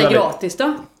vad fan är gratis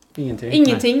då?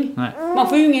 Ingenting. Nej. Man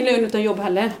får ju ingen lön utan jobb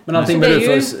heller. Men allting med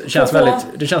Rufus känns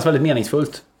väldigt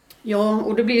meningsfullt. Ja,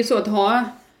 och det blir ju så att ha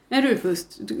en Rufus,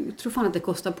 jag tror fan att det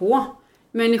kostar på.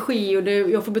 Med energi och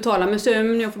jag får betala med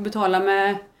sömn, jag får betala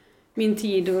med min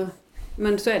tid.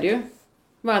 Men så är det ju.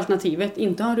 Vad är alternativet?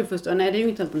 Inte ha Rufus då? Nej, det är ju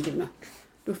inte alternativet.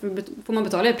 Då får man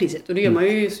betala det priset. Och det gör man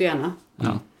ju så gärna.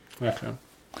 Ja, verkligen.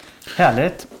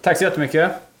 Härligt. Tack så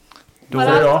jättemycket. Då var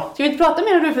det idag. Ska vi inte prata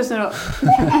mer om Rufus nu då?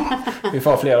 Vi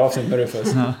får ha fler avsnitt med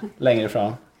Rufus längre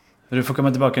fram. Du får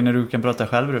komma tillbaka när du kan prata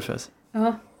själv, Rufus.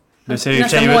 Ja. Du ser ju i och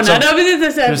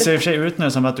för sig ut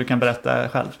nu som att du kan berätta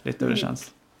själv lite hur det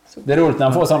känns. Det är roligt när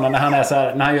han får sådana, när han är så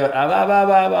här, när han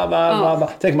gör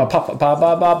tänker man pappa,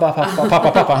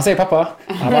 han säger pappa.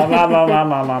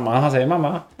 Mamma, han säger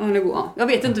mamma. Ja, det går. Jag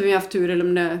vet inte om vi har haft tur eller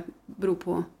om det beror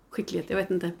på skicklighet, jag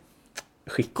vet inte.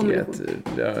 Skicklighet,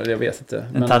 jag vet inte.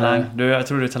 En talang, jag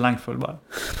tror du är talangfull bara.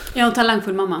 Jag är en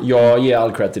talangfull mamma. Jag ger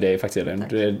all cred till dig faktiskt,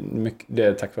 Elin. Det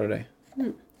är tack vare dig.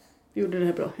 Vi gjorde det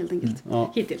här bra, helt enkelt.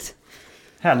 Ja. Hittills.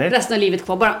 Härligt. Resten av livet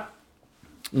kvar bara.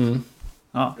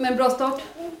 Ja. Men bra start.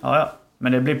 Ja.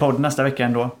 Men det blir podd nästa vecka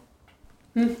ändå.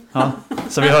 Ja.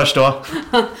 Så vi hörs då.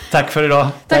 Tack för idag.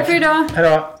 Tack för idag. Hej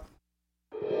då.